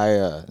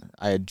I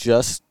had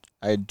just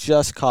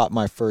caught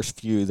my first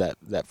few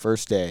that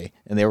first day,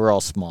 and they were all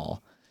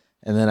small.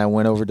 And then I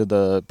went over to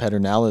the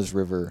Pedernales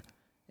River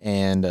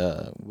and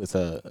with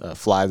a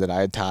fly that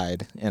I had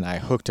tied, and I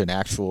hooked an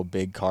actual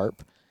big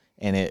carp,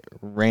 and it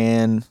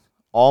ran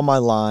all my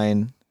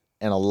line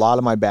and a lot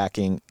of my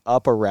backing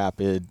up a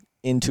rapid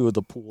into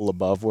the pool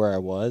above where I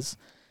was.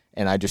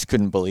 And I just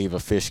couldn't believe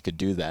a fish could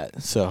do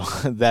that. So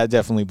that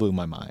definitely blew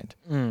my mind.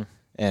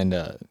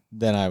 And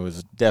then I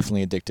was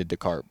definitely addicted to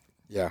carp.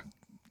 Yeah.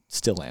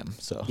 Still am.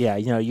 So yeah,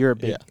 you're a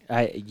big.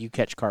 Yeah. You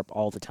catch carp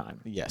all the time.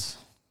 Yes.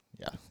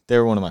 Yeah. They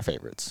were one of my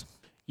favorites.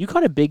 You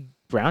caught a big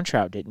brown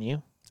trout, didn't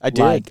you? I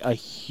did. Like a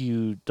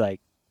huge,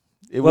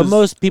 what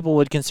most people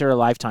would consider a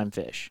lifetime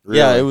fish. Really?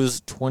 Yeah, it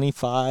was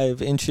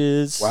 25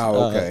 inches. Wow.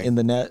 Okay. In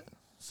the net.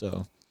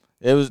 So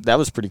that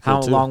was pretty cool.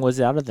 How long was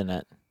it out of the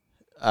net?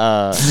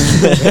 Well,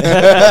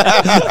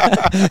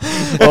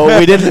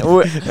 we didn't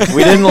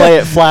lay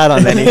it flat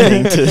on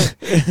anything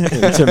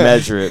to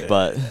measure it,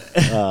 but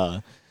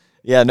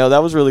yeah, no,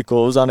 that was really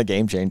cool. It was on a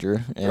Game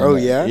Changer.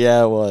 And,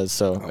 yeah, it was.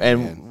 So,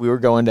 man. We were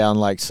going down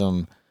like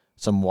some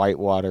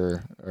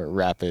whitewater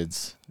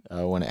rapids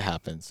when it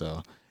happened.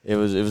 So it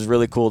was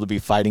really cool to be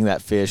fighting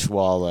that fish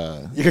while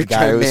the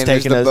guy who was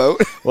taking us.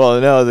 Boat? Well,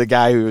 no, the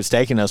guy who was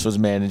taking us was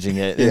managing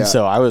it, and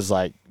so I was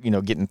like,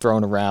 getting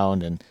thrown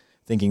around and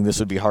thinking this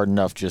would be hard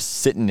enough just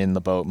sitting in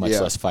the boat, much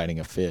less fighting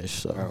a fish.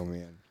 So, oh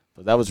man,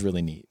 but that was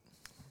really neat.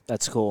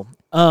 That's cool.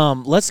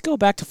 Let's go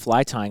back to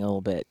fly tying a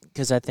little bit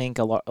because I think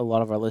a lot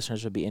of our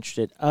listeners would be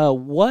interested.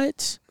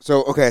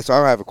 So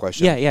I have a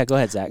question. Yeah, go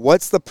ahead, Zach.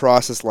 What's the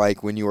process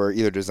like when you are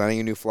either designing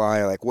a new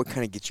fly? Like, what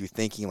kind of gets you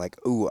thinking? Like,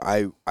 ooh,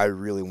 I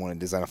really want to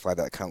design a fly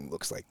that kind of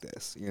looks like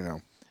this.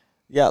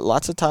 Yeah,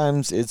 lots of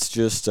times it's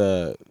just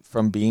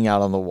from being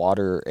out on the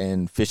water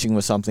and fishing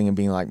with something and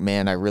being like,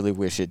 man, I really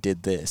wish it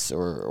did this,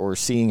 or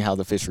seeing how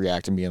the fish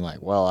react and being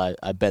like, well,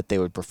 I bet they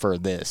would prefer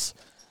this,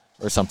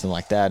 or something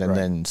like that, and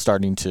then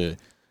starting to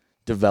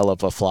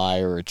develop a fly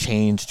or a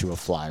change to a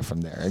fly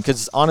from there.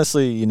 Because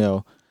honestly,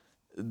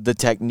 the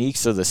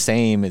techniques are the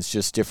same. It's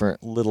just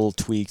different little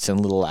tweaks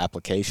and little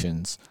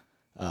applications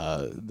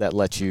that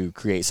let you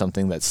create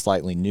something that's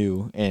slightly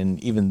new.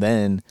 And even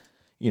then,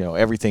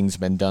 everything's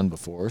been done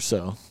before,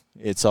 so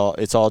it's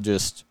all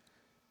just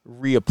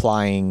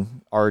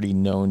reapplying already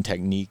known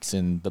techniques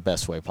in the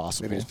best way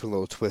possible. Maybe just put a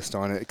little twist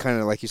on it, kind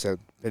of like you said,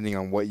 depending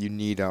on what you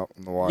need out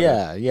in the water.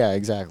 Yeah,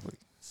 exactly.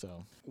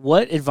 So,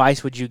 what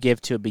advice would you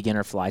give to a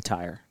beginner fly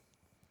tyer?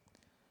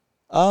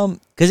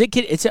 Because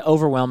it's an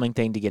overwhelming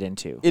thing to get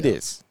into. It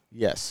is,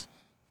 yes,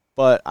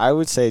 but I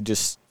would say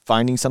just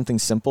finding something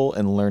simple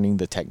and learning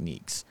the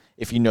techniques.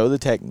 If you know the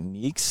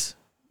techniques,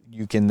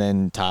 you can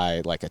then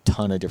tie like a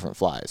ton of different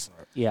flies.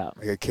 Yeah.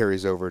 Like it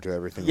carries over to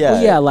everything.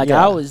 Yeah.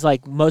 I was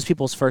like, most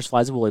people's first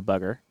fly is a woolly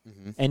bugger.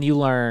 And you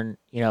learn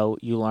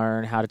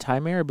how to tie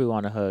marabou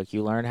on a hook.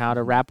 You learn how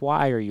to wrap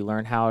wire. You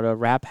learn how to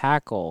wrap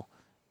hackle.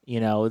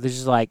 This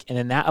is like, and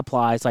then that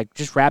applies, like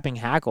just wrapping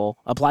hackle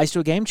applies to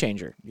a game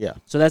changer. Yeah.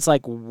 So that's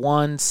like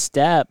one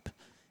step.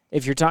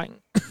 If you're tying,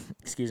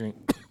 excuse me,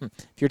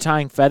 if you're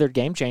tying feathered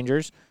game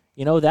changers,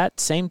 that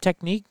same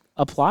technique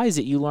applies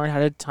that you learn how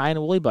to tie in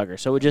a woolly bugger.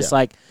 So it just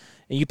like,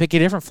 and you pick a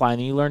different fly, and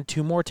then you learn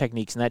 2 more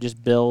techniques, and that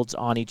just builds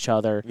on each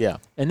other. Yeah.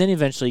 And then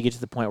eventually you get to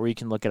the point where you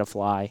can look at a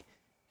fly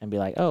and be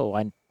like, oh,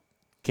 I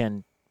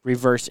can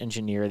reverse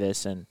engineer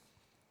this and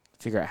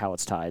figure out how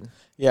it's tied.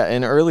 Yeah,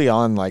 and early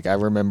on, like I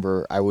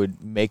remember I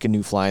would make a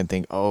new fly and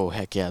think, oh,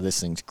 heck yeah,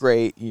 this thing's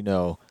great.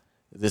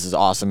 This is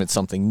awesome. It's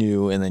something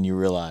new. And then you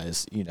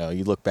realize, you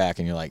look back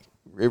and you're like,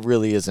 it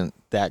really isn't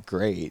that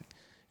great.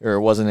 Or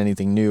it wasn't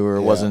anything new, or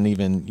it wasn't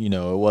even,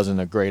 it wasn't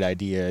a great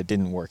idea. It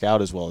didn't work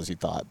out as well as you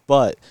thought.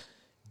 But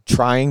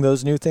trying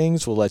those new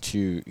things will let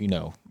you,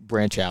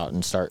 branch out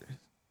and start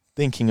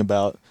thinking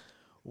about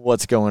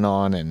what's going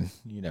on and,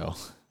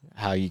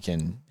 how you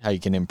can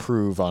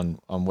improve on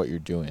what you're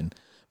doing.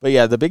 But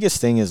yeah, the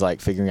biggest thing is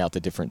like figuring out the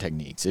different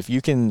techniques. If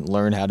you can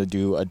learn how to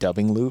do a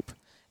dubbing loop,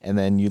 and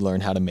then you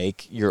learn how to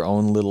make your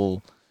own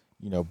little,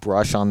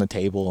 brush on the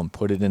table and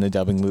put it in a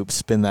dubbing loop,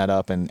 spin that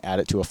up and add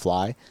it to a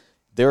fly.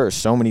 There are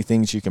so many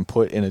things you can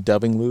put in a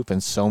dubbing loop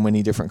and so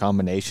many different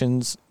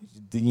combinations.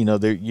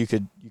 You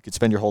could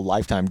spend your whole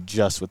lifetime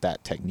just with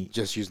that technique.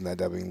 Just using that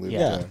dubbing loop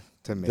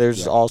to make.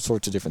 There's all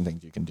sorts of different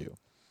things you can do.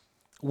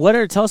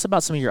 Tell us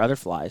about some of your other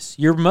flies.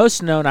 You're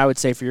most known, I would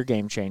say, for your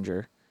game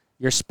changer.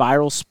 Your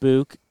spiral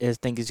spook, I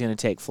think, is going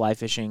to take fly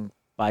fishing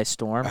by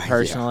storm,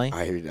 personally.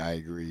 Yeah, I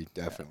agree,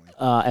 definitely.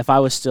 If I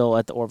was still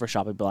at the Orva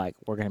shop, I'd be like,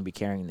 we're going to be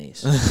carrying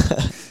these.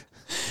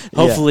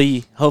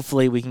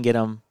 Hopefully we can get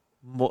them.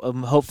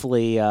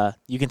 Hopefully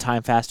you can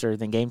time faster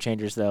than game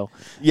changers, though.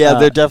 Yeah,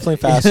 they're definitely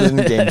faster than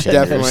game changers.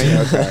 Definitely,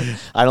 okay.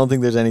 I don't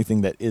think there's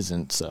anything that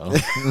isn't, so.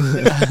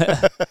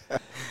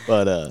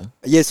 But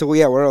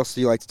what else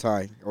do you like to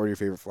tie? What are your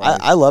favorite flies?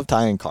 I love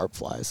tying carp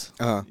flies.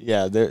 Uh-huh.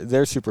 Yeah,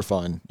 they're super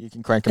fun. You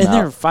can crank them out.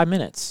 And they're 5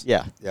 minutes.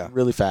 Yeah,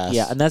 really fast.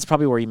 Yeah, and that's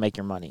probably where you make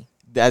your money.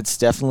 That's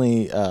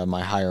definitely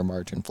my higher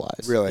margin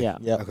flies. Really? Yeah.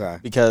 Yep. Okay.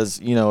 Because,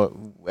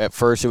 at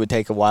first it would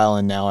take a while,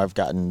 and now I've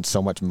gotten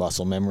so much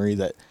muscle memory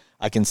that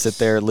I can sit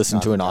there, listen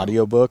to an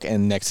audiobook,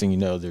 and next thing you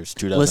know, there's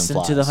 2 dozen Listen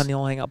flies. to the Honey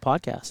Hole Hangout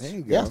podcast. There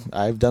you go. Yeah,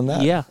 I've done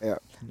that. Yeah.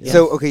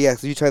 So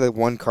you tie the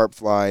one carp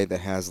fly that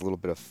has a little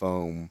bit of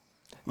foam.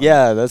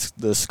 Yeah, that's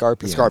the Scarpion.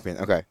 The Scarpion,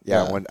 okay.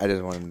 Yeah. I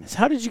just wanted So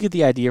how did you get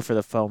the idea for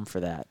the foam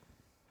for that?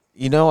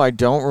 I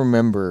don't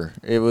remember.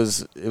 It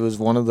was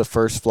one of the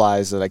first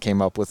flies that I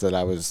came up with that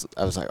I was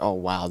like, oh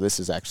wow, this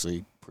is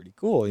actually pretty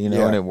cool, and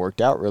it worked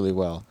out really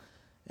well.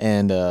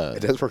 And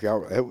it does work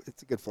out.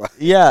 It's a good fly.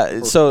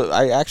 Yeah, so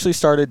I actually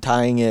started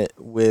tying it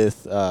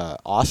with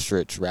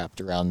ostrich wrapped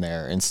around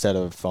there instead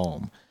of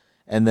foam.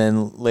 And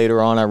then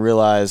later on I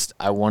realized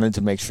I wanted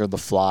to make sure the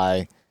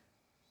fly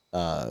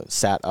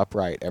sat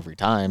upright every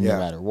time, no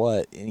matter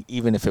what,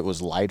 even if it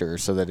was lighter,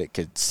 so that it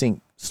could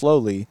sink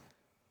slowly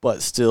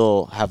but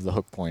still have the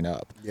hook point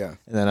up. Yeah.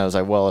 And then I was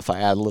like, well, if I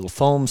add a little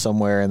foam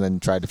somewhere, and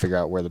then tried to figure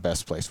out where the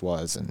best place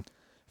was, and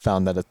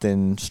found that a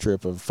thin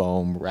strip of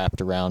foam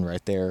wrapped around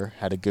right there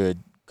had a good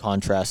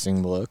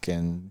contrasting look,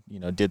 and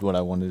did what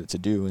I wanted it to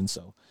do. And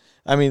so,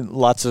 I mean,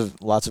 lots of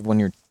when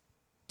you're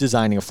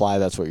designing a fly,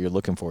 that's what you're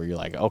looking for. You're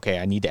like, okay,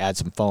 I need to add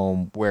some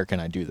foam. Where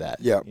can I do that?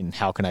 Yeah. And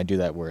how can I do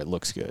that where it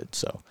looks good?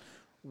 So,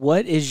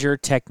 what is your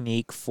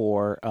technique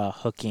for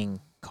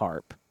hooking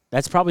carp?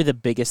 That's probably the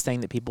biggest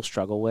thing that people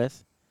struggle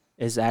with,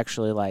 is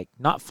actually like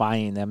not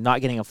finding them,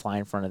 not getting a fly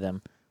in front of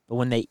them, but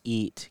when they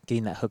eat,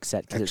 getting that hook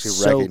set.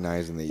 Actually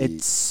recognizing the eat.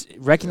 It's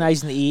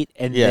recognizing the eat,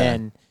 and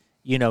then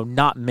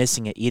not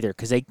missing it either,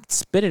 because they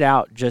spit it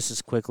out just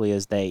as quickly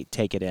as they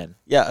take it in.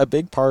 Yeah, a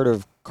big part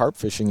of carp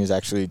fishing is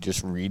actually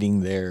just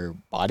reading their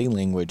body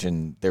language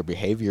and their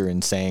behavior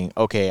and saying,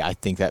 okay, I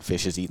think that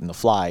fish is eating the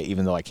fly,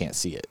 even though I can't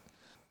see it.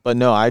 But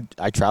no,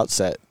 I trout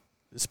set,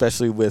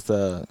 especially with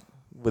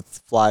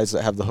flies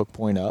that have the hook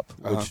point up,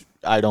 which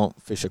I don't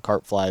fish a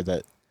carp fly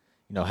that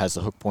has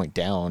the hook point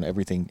down.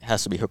 Everything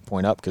has to be hook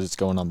point up because it's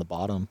going on the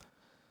bottom.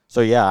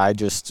 So yeah, I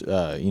just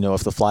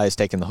if the fly is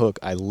taking the hook,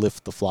 I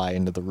lift the fly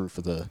into the roof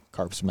of the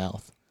carp's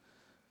mouth.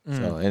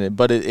 So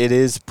but it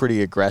is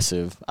pretty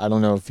aggressive. I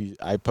don't know if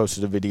I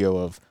posted a video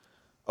of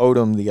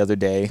Odom the other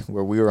day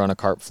where we were on a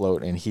carp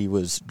float and he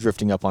was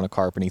drifting up on a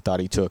carp and he thought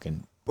he took,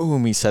 and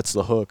boom, he sets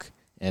the hook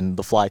and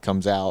the fly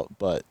comes out,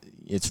 but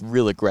it's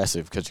real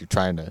aggressive because you're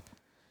trying to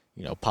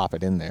pop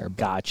it in there.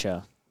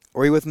 Gotcha.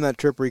 Were you with him that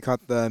trip where you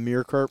caught the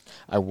mirror carp?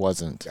 I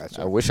wasn't.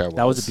 Gotcha. I wish I was.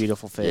 That was a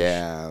beautiful fish.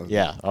 Yeah.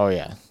 Yeah. Oh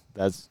yeah.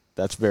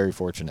 That's very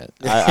fortunate.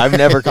 I've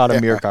never caught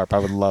a mirror carp. I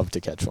would love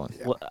to catch one.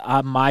 Well,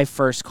 my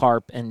first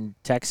carp in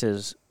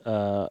Texas.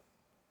 My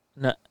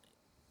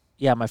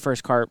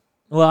first carp.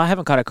 Well, I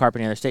haven't caught a carp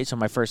in the other state, so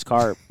my first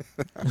carp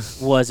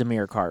was a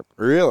mirror carp.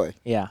 Really?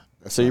 Yeah.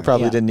 So you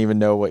probably didn't even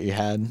know what you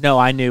had? No,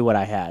 I knew what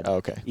I had. Oh,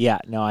 okay. Yeah,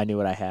 no, I knew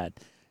what I had.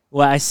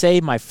 Well, I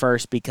say my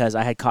first because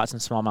I had caught some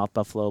smallmouth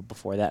buffalo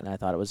before that, and I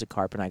thought it was a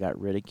carp, and I got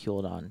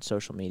ridiculed on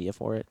social media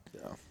for it.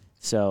 Yeah.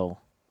 So,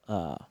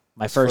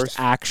 my first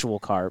actual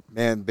carp.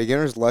 Man,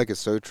 beginner's luck is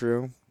so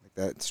true.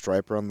 That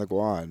striper on the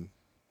Guad.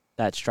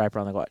 That striper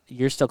on the Guad.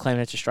 You're still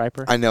claiming it's a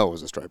striper? I know it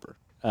was a striper.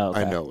 Oh,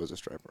 okay. I know it was a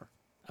striper.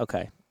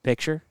 Okay.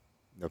 Picture?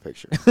 No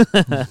picture.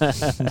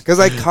 Because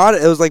I caught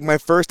it. It was like my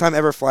first time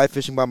ever fly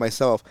fishing by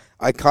myself.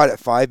 I caught it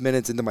 5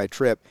 minutes into my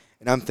trip,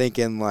 and I'm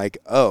thinking like,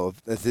 oh,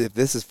 if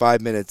this is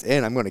 5 minutes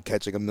in, I'm going to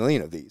catch like 1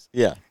 million of these.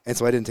 Yeah. And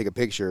so I didn't take a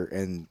picture,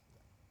 and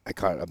I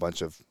caught a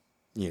bunch of,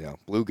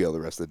 bluegill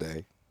the rest of the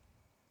day.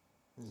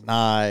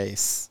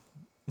 Nice.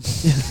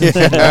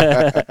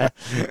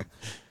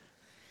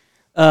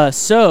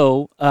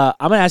 So I'm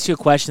going to ask you a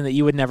question that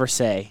you would never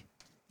say.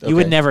 You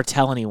would Okay. never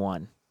tell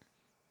anyone.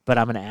 But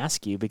I'm going to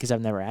ask you because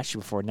I've never asked you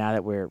before now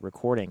that we're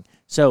recording.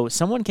 So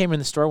someone came in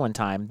the store one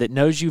time that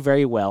knows you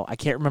very well. I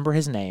can't remember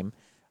his name.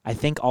 I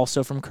think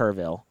also from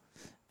Kerrville.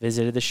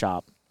 Visited the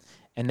shop.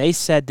 And they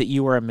said that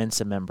you were a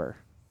Mensa member.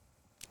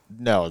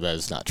 No, that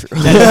is not true.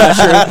 Okay.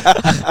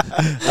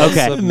 What's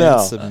a No.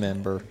 Mensa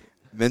member?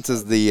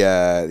 Mensa's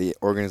the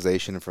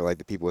organization for like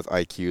the people with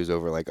IQs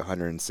over like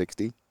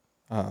 160.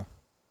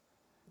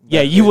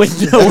 Yeah, you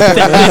wouldn't know what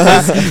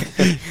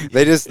that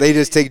is. They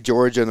just take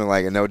Georgia and they're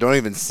like, no, don't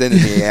even send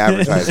any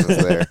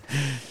advertisements there.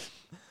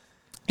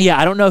 Yeah,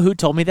 I don't know who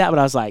told me that, but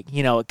I was like,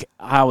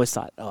 I always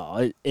thought,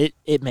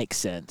 it makes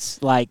sense.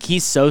 Like,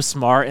 he's so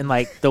smart, and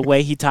like the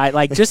way he tied,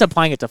 like just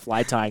applying it to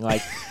fly tying,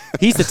 like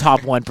he's the top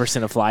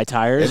 1% of fly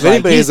tiers. If Like,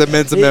 anybody is a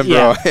Mensa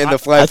member in the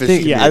fly fishing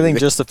community. I think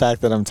just the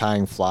fact that I'm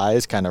tying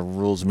flies kind of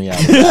rules me out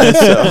of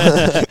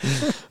that.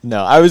 So.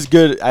 No, I was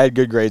good. I had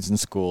good grades in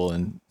school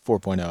and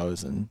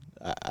 4.0s, and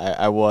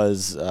I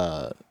was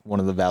one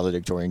of the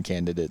valedictorian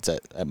candidates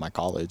at my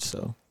college.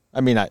 So,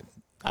 I mean,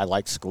 I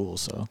liked school,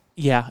 so.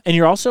 Yeah, and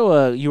you're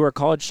also you were a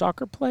college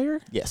soccer player?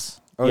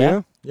 Yes. Oh,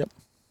 yeah? Yep.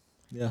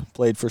 Yeah,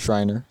 played for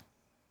Shriner.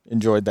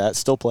 Enjoyed that.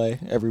 Still play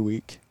every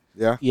week.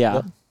 Yeah? Yeah.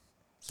 Yep.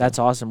 That's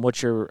awesome.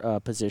 What's your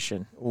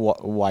position?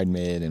 Wide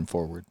mid and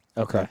forward.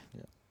 Okay.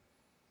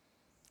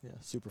 Yeah,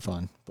 super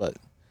fun. But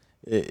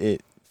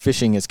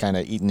fishing is kind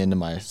of eaten into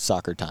my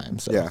soccer time.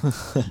 So. Yeah.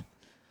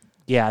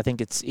 Yeah, I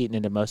think it's eaten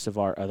into most of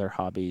our other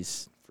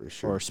hobbies For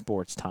sure. or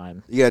sports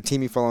time. You got a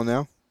team you follow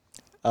now?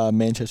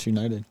 Manchester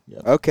United.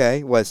 Yep.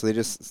 Okay. What? So they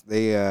just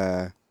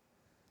signed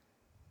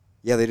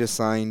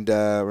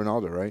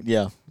Ronaldo, right?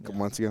 Yeah. A couple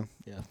months ago.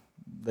 Yeah.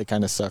 They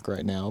kind of suck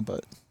right now,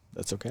 but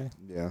that's okay.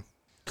 Yeah.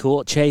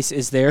 Cool. Chase,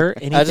 is there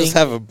anything? I just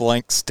have a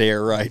blank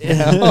stare right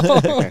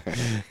now.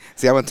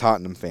 See, I'm a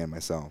Tottenham fan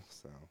myself.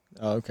 So.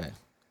 Oh, okay.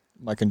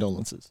 My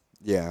condolences.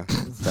 Yeah.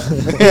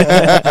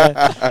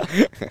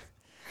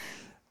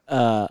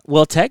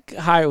 Well, Tech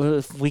hired.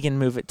 If we can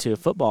move it to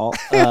football.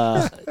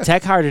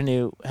 Tech hired a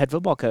new head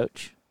football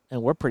coach,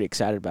 and we're pretty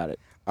excited about it.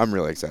 I'm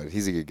really excited.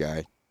 He's a good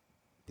guy.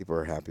 People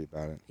are happy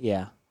about it.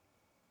 Yeah,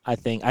 I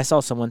think I saw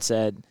someone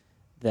said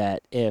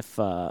that if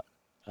I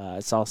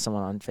saw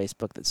someone on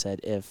Facebook that said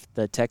if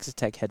the Texas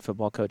Tech head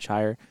football coach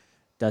hire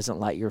doesn't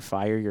light your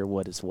fire, your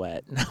wood is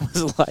wet. And I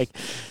was like,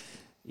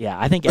 yeah,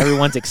 I think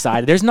everyone's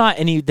excited. There's not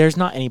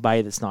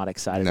anybody that's not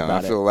excited No,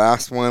 about after the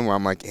last one where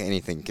I'm like,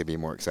 anything could be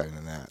more exciting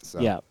than that.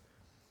 So. Yeah.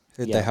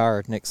 Who'd Yeah. they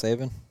hire? Nick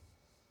Saban?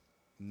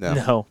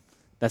 No.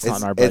 That's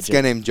not in our budget. It's a guy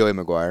named Joey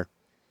McGuire.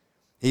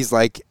 He's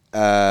like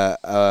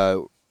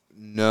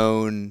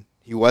known.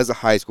 He was a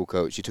high school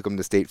coach. He took him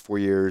to state 4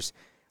 years,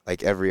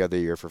 like every other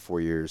year for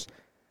 4 years,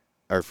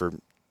 or for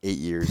 8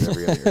 years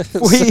every other year.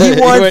 So he he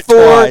won went four.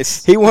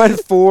 twice. He won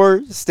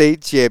 4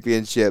 state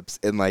championships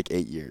in like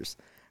 8 years.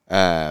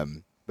 But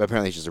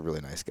apparently, he's just a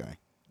really nice guy.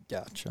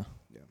 Gotcha.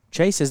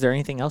 Chase, is there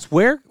anything else?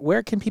 Where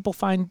can people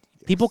find?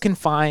 People can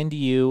find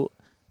you.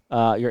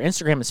 Your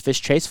Instagram is Fish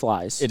Chase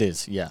Flies. It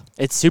is, yeah.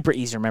 It's super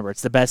easy to remember.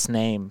 It's the best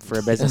name for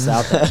a business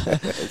out there.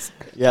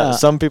 Yeah,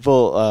 some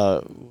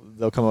people,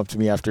 they'll come up to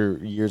me after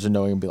years of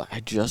knowing and be like, I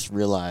just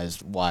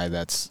realized why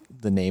that's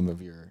the name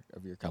of your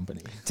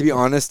company. To be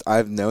honest,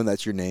 I've known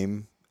that's your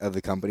name of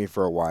the company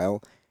for a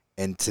while.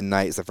 And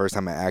tonight is the first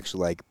time I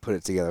actually like put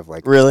it together.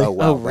 Like, Really? Oh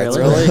wow, Oh, that's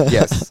really? right.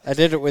 Yes. I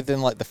did it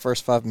within like the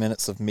first 5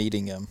 minutes of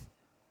meeting him.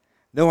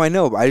 No, I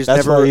know, but I just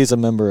That's never. why he's a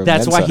member of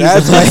That's Mensa. why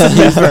That's why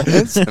he's Yeah. a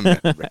Mensa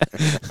member.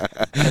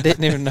 I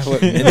didn't even know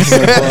what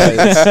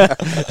Mensa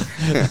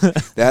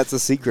was. That's a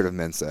secret of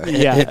Mensa.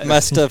 Yeah. It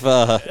must have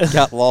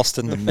got lost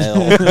in the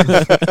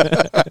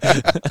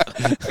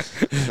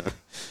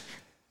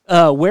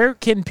mail. Where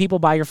can people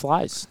buy your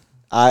flies?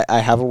 I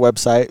have a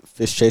website,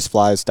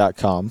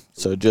 fishchaseflies.com,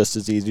 so just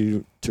as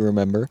easy to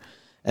remember.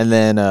 And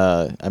then,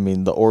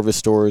 the Orvis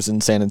stores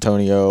in San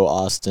Antonio,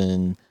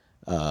 Austin,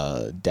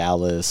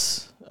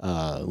 Dallas,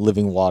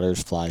 Living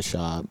Waters Fly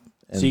Shop.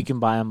 So you can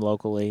buy them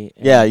locally.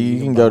 and Yeah,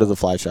 you can go to buy the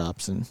fly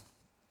shops. And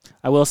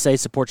I will say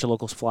support your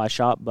local fly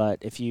shop, but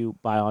if you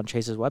buy on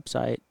Chase's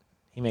website,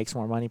 he makes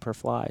more money per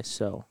fly.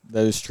 So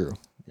that is true.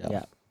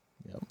 yeah.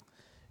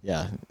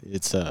 Yeah,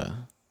 it's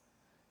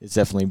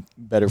definitely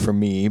better for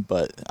me,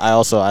 but I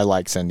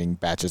like sending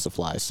batches of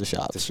flies to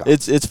shops.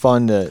 It's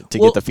fun to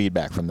Well- get the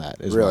feedback from that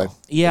as Really? well.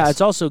 Yeah, Yes.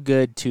 it's also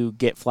good to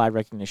get fly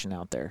recognition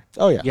out there.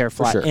 Oh yeah, Your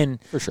for fly, sure. and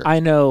For sure.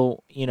 I know,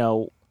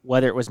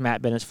 whether it was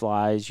Matt Bennett's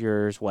flies,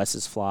 yours,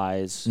 Wes's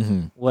flies,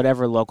 Mhm.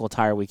 whatever local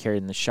tire we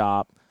carried in the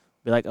shop,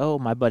 be like, oh,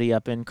 my buddy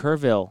up in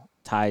Kerrville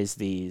ties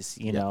these,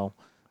 you know.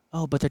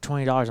 Oh, but they're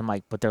 $20. I'm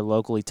like, but they're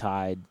locally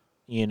tied,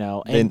 you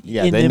know. And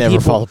they never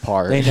fall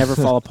apart. They never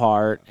fall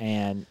apart,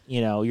 and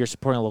you know, you're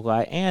supporting a local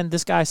guy. And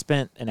this guy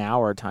spent an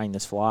hour tying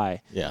this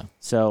fly. Yeah.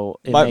 So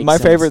my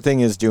favorite thing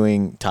is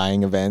doing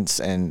tying events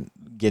and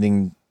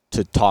getting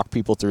to talk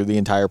people through the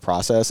entire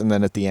process, and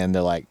then at the end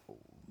they're like,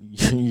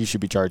 you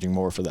should be charging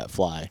more for that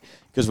fly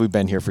because we've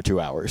been here for 2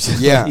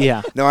 hours. Yeah.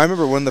 Yeah. No, I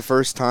remember one of the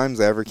first times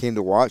I ever came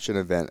to watch an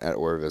event at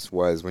Orvis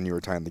was when you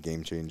were tying the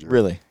Game Changer.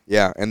 Really?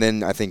 Yeah, and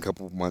then I think a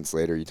couple of months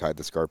later you tied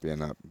the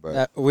Scorpion up.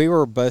 But We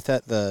were both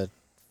at the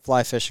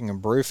Fly Fishing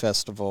and Brew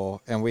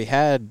Festival, and we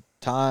had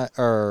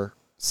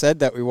said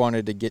that we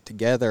wanted to get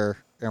together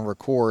and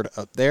record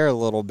up there a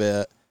little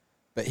bit,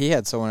 but he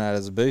had someone at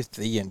his booth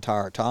the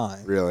entire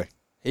time. Really?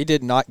 He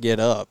did not get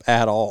up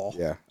at all.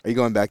 Yeah. Are you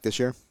going back this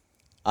year?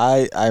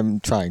 I'm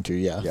trying to,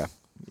 yeah. Yeah.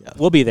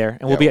 We'll be there,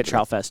 and we'll be we'll at be.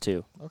 Trout Fest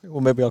too. Okay,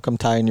 well, maybe I'll come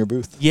tie in your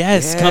booth.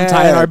 Yes, Yeah, come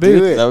tie in our do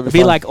booth. it. That would It'd be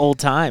be fun. like old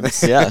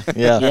times. Yeah.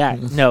 Yeah.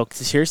 No,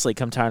 seriously,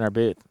 come tie in our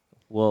booth.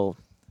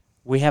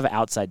 We have an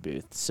outside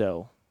booth,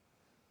 so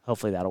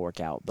hopefully that'll work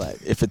out. But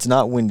If it's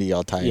not windy,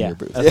 I'll tie in your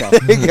booth. Okay.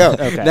 There you go.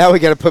 Okay. Now we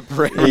got to put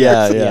parameters.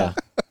 Yeah.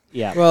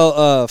 Yeah.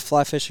 Well,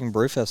 Fly Fishing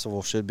Brew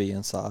Festival should be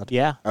inside.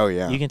 Yeah. Oh,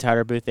 yeah. You can tie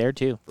our booth there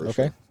too. For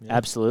Okay. sure.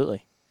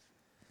 Absolutely.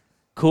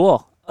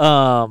 Cool.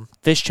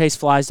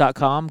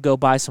 Fishchaseflies.com. Go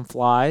buy some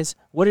flies.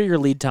 What are your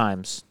lead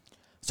times?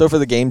 So for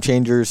the Game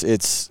Changers,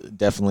 it's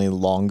definitely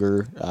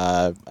longer.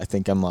 I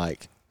think I'm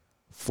like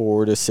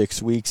 4 to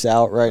 6 weeks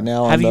out right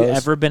now. Have on you those.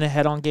 ever been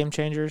ahead on Game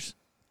Changers?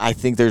 I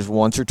think there's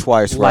once or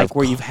twice Like I've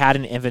where you've had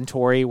an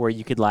inventory where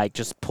you could like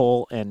just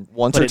pull and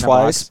once put or it in a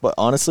twice, box? but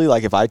honestly,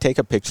 like if I take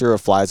a picture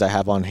of flies I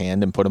have on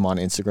hand and put them on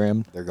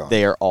Instagram, They're gone.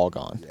 they are all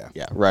gone.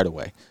 Yeah. Right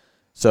away.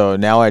 So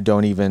now I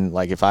don't even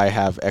like if I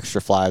have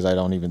extra flies, I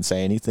don't even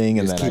say anything,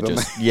 and Just then keep 'em.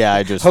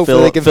 I just Hopefully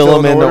fill they can fill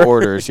fill them an into order.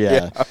 orders.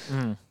 Yeah.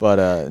 Mm.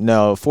 But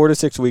no, 4 to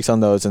 6 weeks on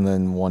those, and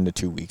then 1 to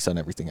 2 weeks on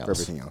everything else. For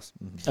everything else.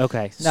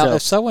 Okay. Now, so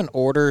if someone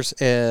orders,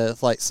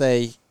 like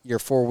say you're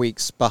 4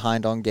 weeks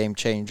behind on Game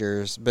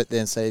Changers, but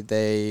then say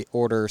they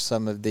order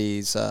some of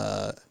these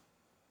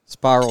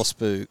spiral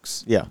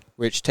spooks, Yeah.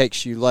 which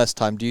takes you less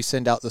time. Do you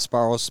send out the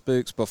spiral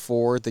spooks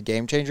before the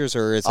Game Changers,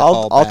 or is it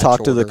all I'll batch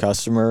talk to the order?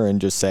 customer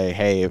and just say,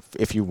 hey,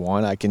 if you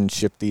want, I can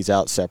ship these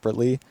out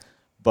separately.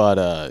 But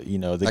the I Game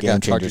gotta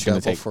charge Changer's you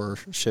going to double take for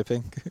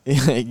shipping.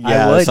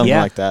 yeah, would, something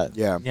yeah. like that.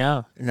 Yeah.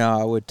 yeah. No,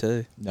 I would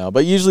too. No,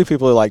 but usually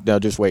people are like, no,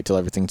 just wait till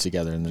everything's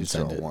together and then Just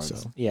send throw it. it once.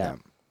 So. Yeah.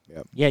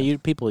 Yep. Yeah,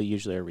 people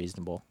usually are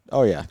reasonable.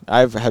 Oh yeah,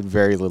 I've had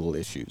very little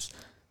issues.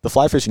 The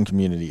fly fishing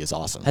community is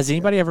awesome. Has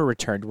anybody ever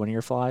returned one of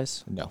your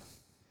flies? No,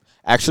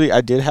 actually,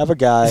 I did have a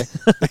guy.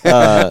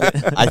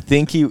 I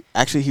think he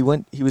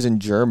was in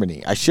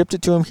Germany. I shipped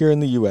it to him here in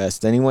the U.S.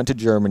 Then he went to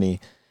Germany,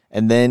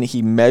 and then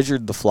he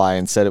measured the fly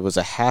and said it was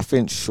a ½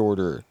 inch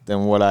shorter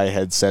than what I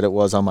had said it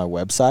was on my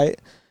website.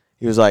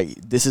 He was like,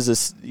 "This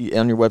is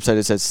on your website.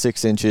 It says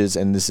 6 inches,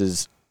 and this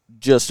is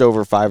just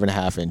over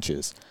 5.5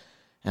 inches."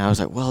 And I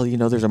was like, well,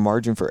 there's a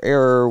margin for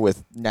error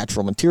with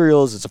natural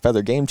materials. It's a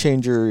feather Game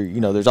Changer.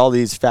 There's all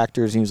these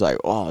factors. And he was like,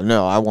 oh,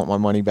 no, I want my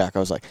money back. I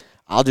was like,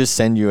 I'll just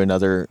send you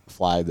another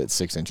fly that's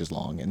 6 inches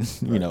long. And,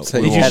 So we did won't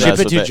you mess ship it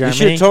with to Germany? You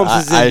should have told him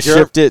since I in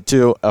shipped it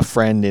to a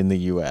friend in the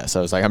U.S.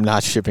 I was like, I'm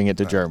not shipping it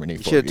to Germany You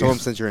for should have you. told him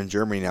since you're in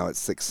Germany now it's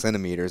 6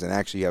 centimeters and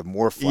actually you have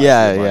more flies.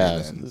 Yeah, for your money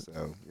yeah. Then,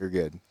 so you're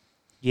good.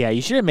 Yeah,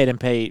 you should have made him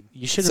pay.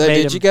 You should have So made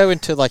did him. you go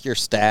into like your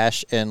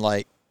stash and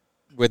like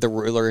with a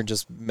ruler and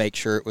just make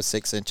sure it was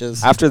 6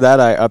 inches? After that,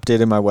 I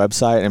updated my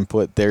website and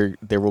put there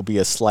will be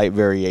a slight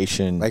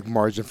variation. Like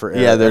margin for error.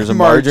 yeah, there's a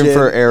margin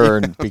for error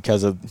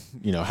because of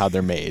how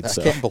they're made. I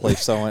So can't believe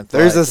someone.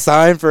 There's thought- a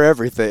sign for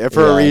everything,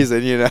 for a Yeah.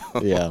 reason,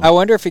 yeah. I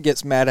wonder if he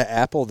gets mad at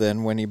Apple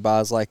then when he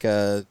buys like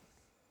a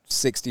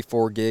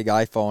 64 gig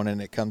iPhone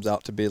and it comes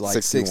out to be like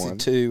 61.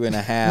 62 and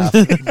a half.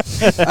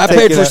 I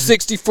paid for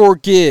 64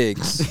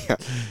 gigs.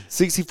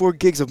 64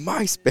 gigs of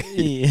MySpace.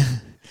 Yeah.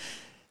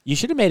 You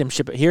should have made him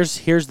ship it.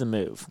 Here's the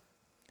move.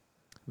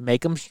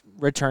 Make them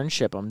return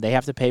ship them. They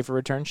have to pay for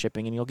return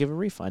shipping, and you'll give a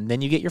refund.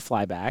 Then you get your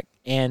fly back,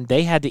 and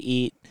they had to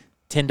eat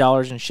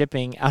 $10 in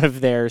shipping out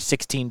of their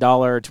 $16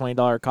 or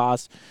 $20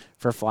 cost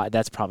for fly.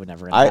 That's probably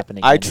never going to happen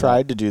again. I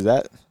tried to do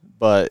that,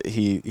 but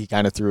he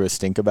kind of threw a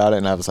stink about it,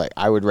 and I was like,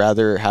 I would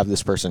rather have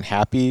this person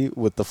happy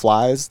with the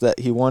flies that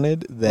he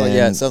wanted than Well,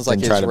 yeah, it sounds like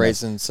than try he's to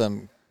raising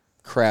some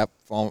crap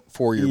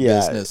for your Yeah.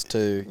 business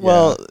too.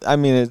 Well, I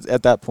mean,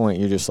 at that point,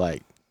 you're just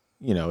like,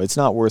 it's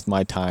not worth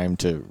my time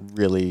to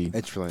really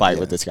It's really- fight yeah.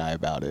 with this guy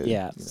about it.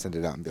 Yeah. Send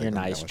it out and be You're like,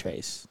 I'm nice, done with it.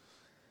 Trace.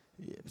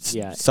 It's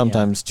Yeah,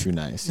 sometimes too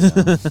nice.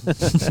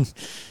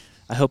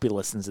 I hope he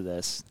listens to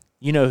this.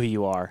 You know who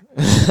you are.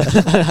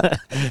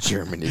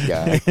 Germany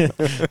guy.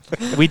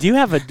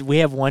 We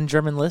have one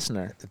German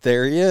listener.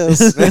 There he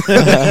is.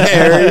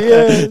 There he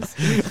is.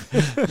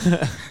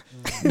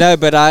 No,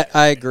 but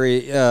I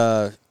agree.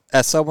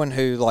 As someone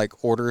who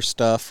like orders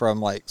stuff from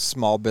like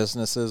small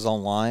businesses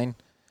online,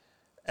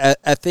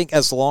 I think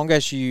as long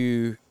as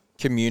you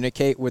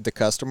communicate with the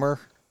customer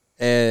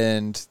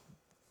and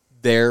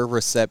they're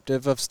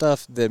receptive of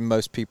stuff, then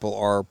most people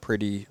are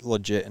pretty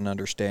legit and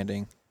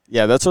understanding.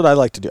 Yeah, that's what I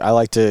like to do. I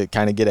like to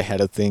kind of get ahead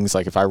of things.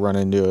 Like if I run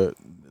into it,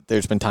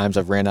 there's been times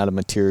I've ran out of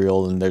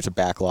material and there's a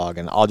backlog,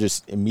 and I'll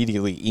just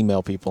immediately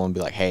email people and be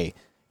like, hey,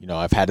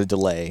 I've had a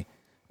delay.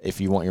 If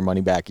you want your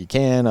money back, you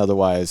can.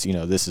 Otherwise,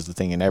 this is the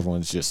thing. And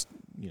everyone's just,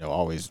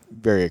 always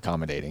very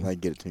accommodating. Like,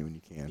 get it to me when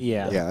you can.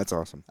 Yeah. Yeah, that's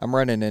awesome. I'm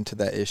running into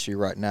that issue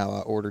right now. I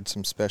ordered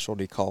some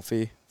specialty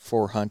coffee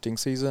for hunting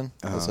season,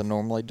 as I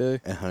normally do.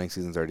 And hunting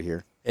season's already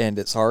here. And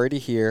it's already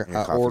here. And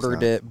I coffee's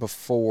ordered not. it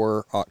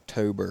before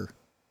October.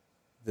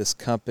 This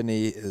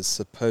company is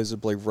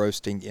supposedly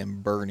roasting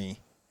in Bernie,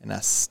 and I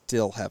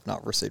still have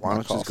not received Why my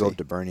don't you coffee. just go up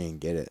to Bernie and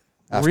get it?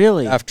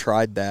 Really? I've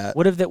tried that.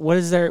 What have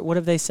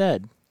they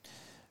said?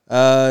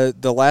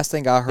 The last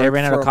thing I heard, They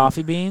ran out of from-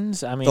 coffee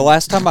beans? I mean, The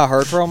last time I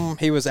heard from him,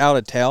 he was out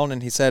of town,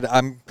 and he said,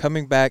 I'm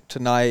coming back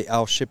tonight.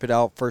 I'll ship it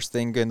out first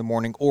thing in the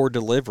morning or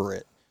deliver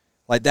it.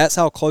 Like, that's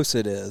how close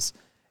it is.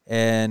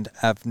 And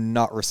I've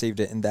not received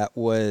it, and that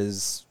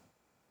was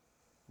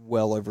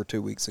well over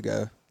 2 weeks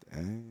ago.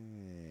 Dang.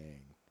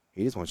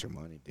 He just wants your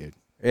money, dude.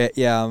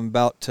 Yeah,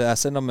 I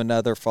sent him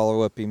another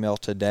follow-up email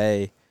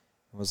today. It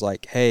was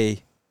like,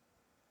 hey,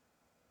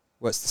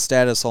 what's the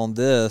status on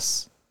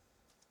this?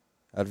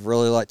 I'd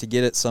really like to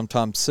get it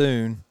sometime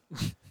soon.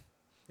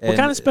 what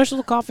kind of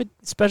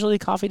specialty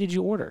coffee did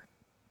you order?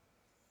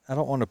 I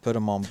don't want to put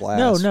them on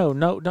blast. No,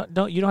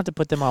 don't. You don't have to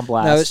put them on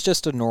blast. No, it's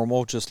just a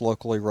normal, just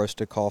locally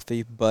roasted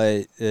coffee,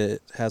 but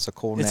it has a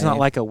cool name. It's not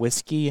like a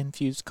whiskey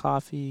infused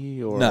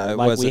coffee, or No, it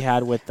like we wasn't.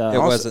 had with the. It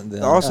wasn't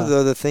them. Also,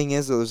 though, the thing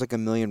is, though, there's like a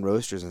million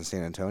roasters in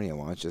San Antonio.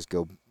 Why don't you just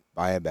go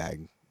buy a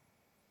bag?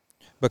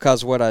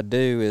 Because what I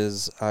do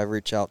is I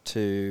reach out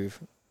to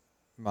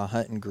my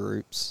hunting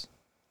groups,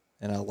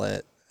 and I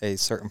let a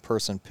certain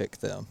person pick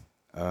them.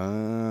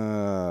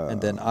 And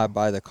then I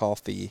buy the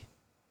coffee,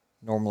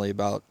 normally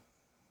about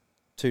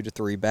 2 to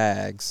 3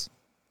 bags,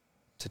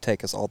 to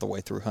take us all the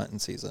way through hunting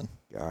season.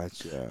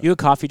 Gotcha. You a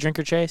coffee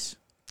drinker, Chase?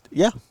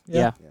 Yeah.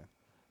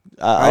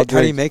 How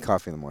do you make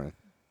coffee in the morning?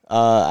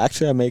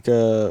 Actually, I make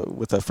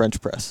with a French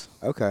press.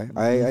 Okay.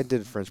 I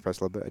did French press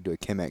a little bit. I do a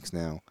Chemex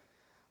now.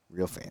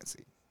 Real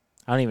fancy.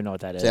 I don't even know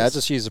what that is. Yeah, I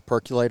just use a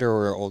percolator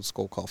or an old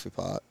school coffee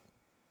pot.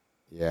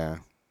 Yeah,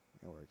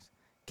 it works.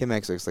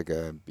 Chemex looks like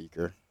a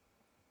beaker.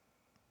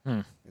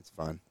 It's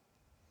fun.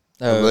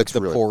 Oh, It looks the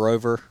really- pour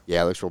over.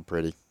 Yeah, it looks real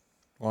pretty.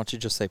 Why don't you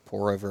just say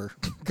pour over?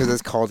 Because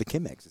it's called a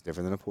Chemex. It's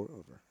different than a pour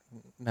over.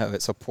 No,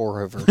 it's a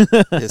pour over.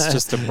 It's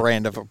just a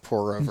brand of a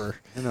pour over.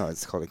 No,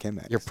 it's called a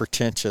Chemex. Your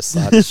pretentious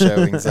side is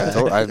showing, Zach.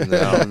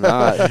 I'm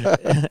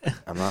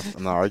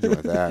not arguing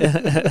with that.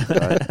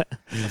 Right?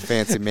 A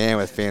fancy man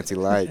with fancy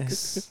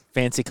likes.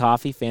 Fancy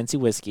coffee, fancy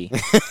whiskey.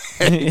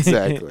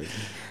 Exactly.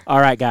 All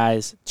right,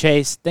 guys.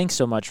 Chase, thanks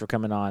so much for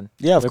coming on.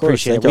 Yeah, of we course.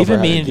 appreciate Thank it. y'all We've been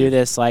for meaning having to me. do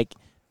this like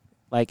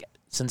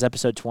since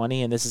episode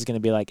 20, and this is going to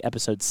be like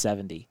episode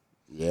 70.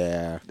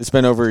 Yeah. It's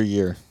been over a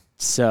year.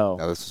 So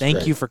No, this is thank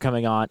great. you for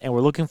coming on, and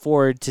we're looking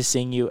forward to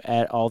seeing you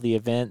at all the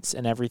events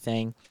and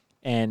everything.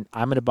 And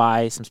I'm going to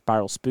buy some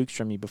Spiral Spooks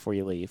from you before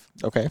you leave.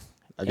 Okay.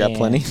 I got And-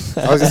 plenty.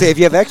 I was going to say, if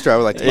you have extra, I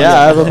would like to. Yeah,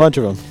 I have a bunch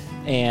of them.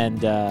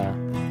 And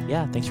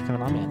yeah, thanks for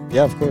coming on, man.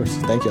 Yeah, of course.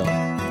 Thank y'all.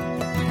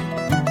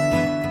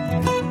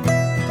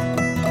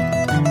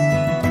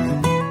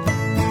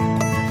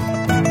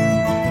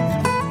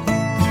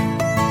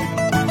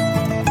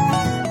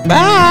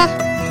 Bye.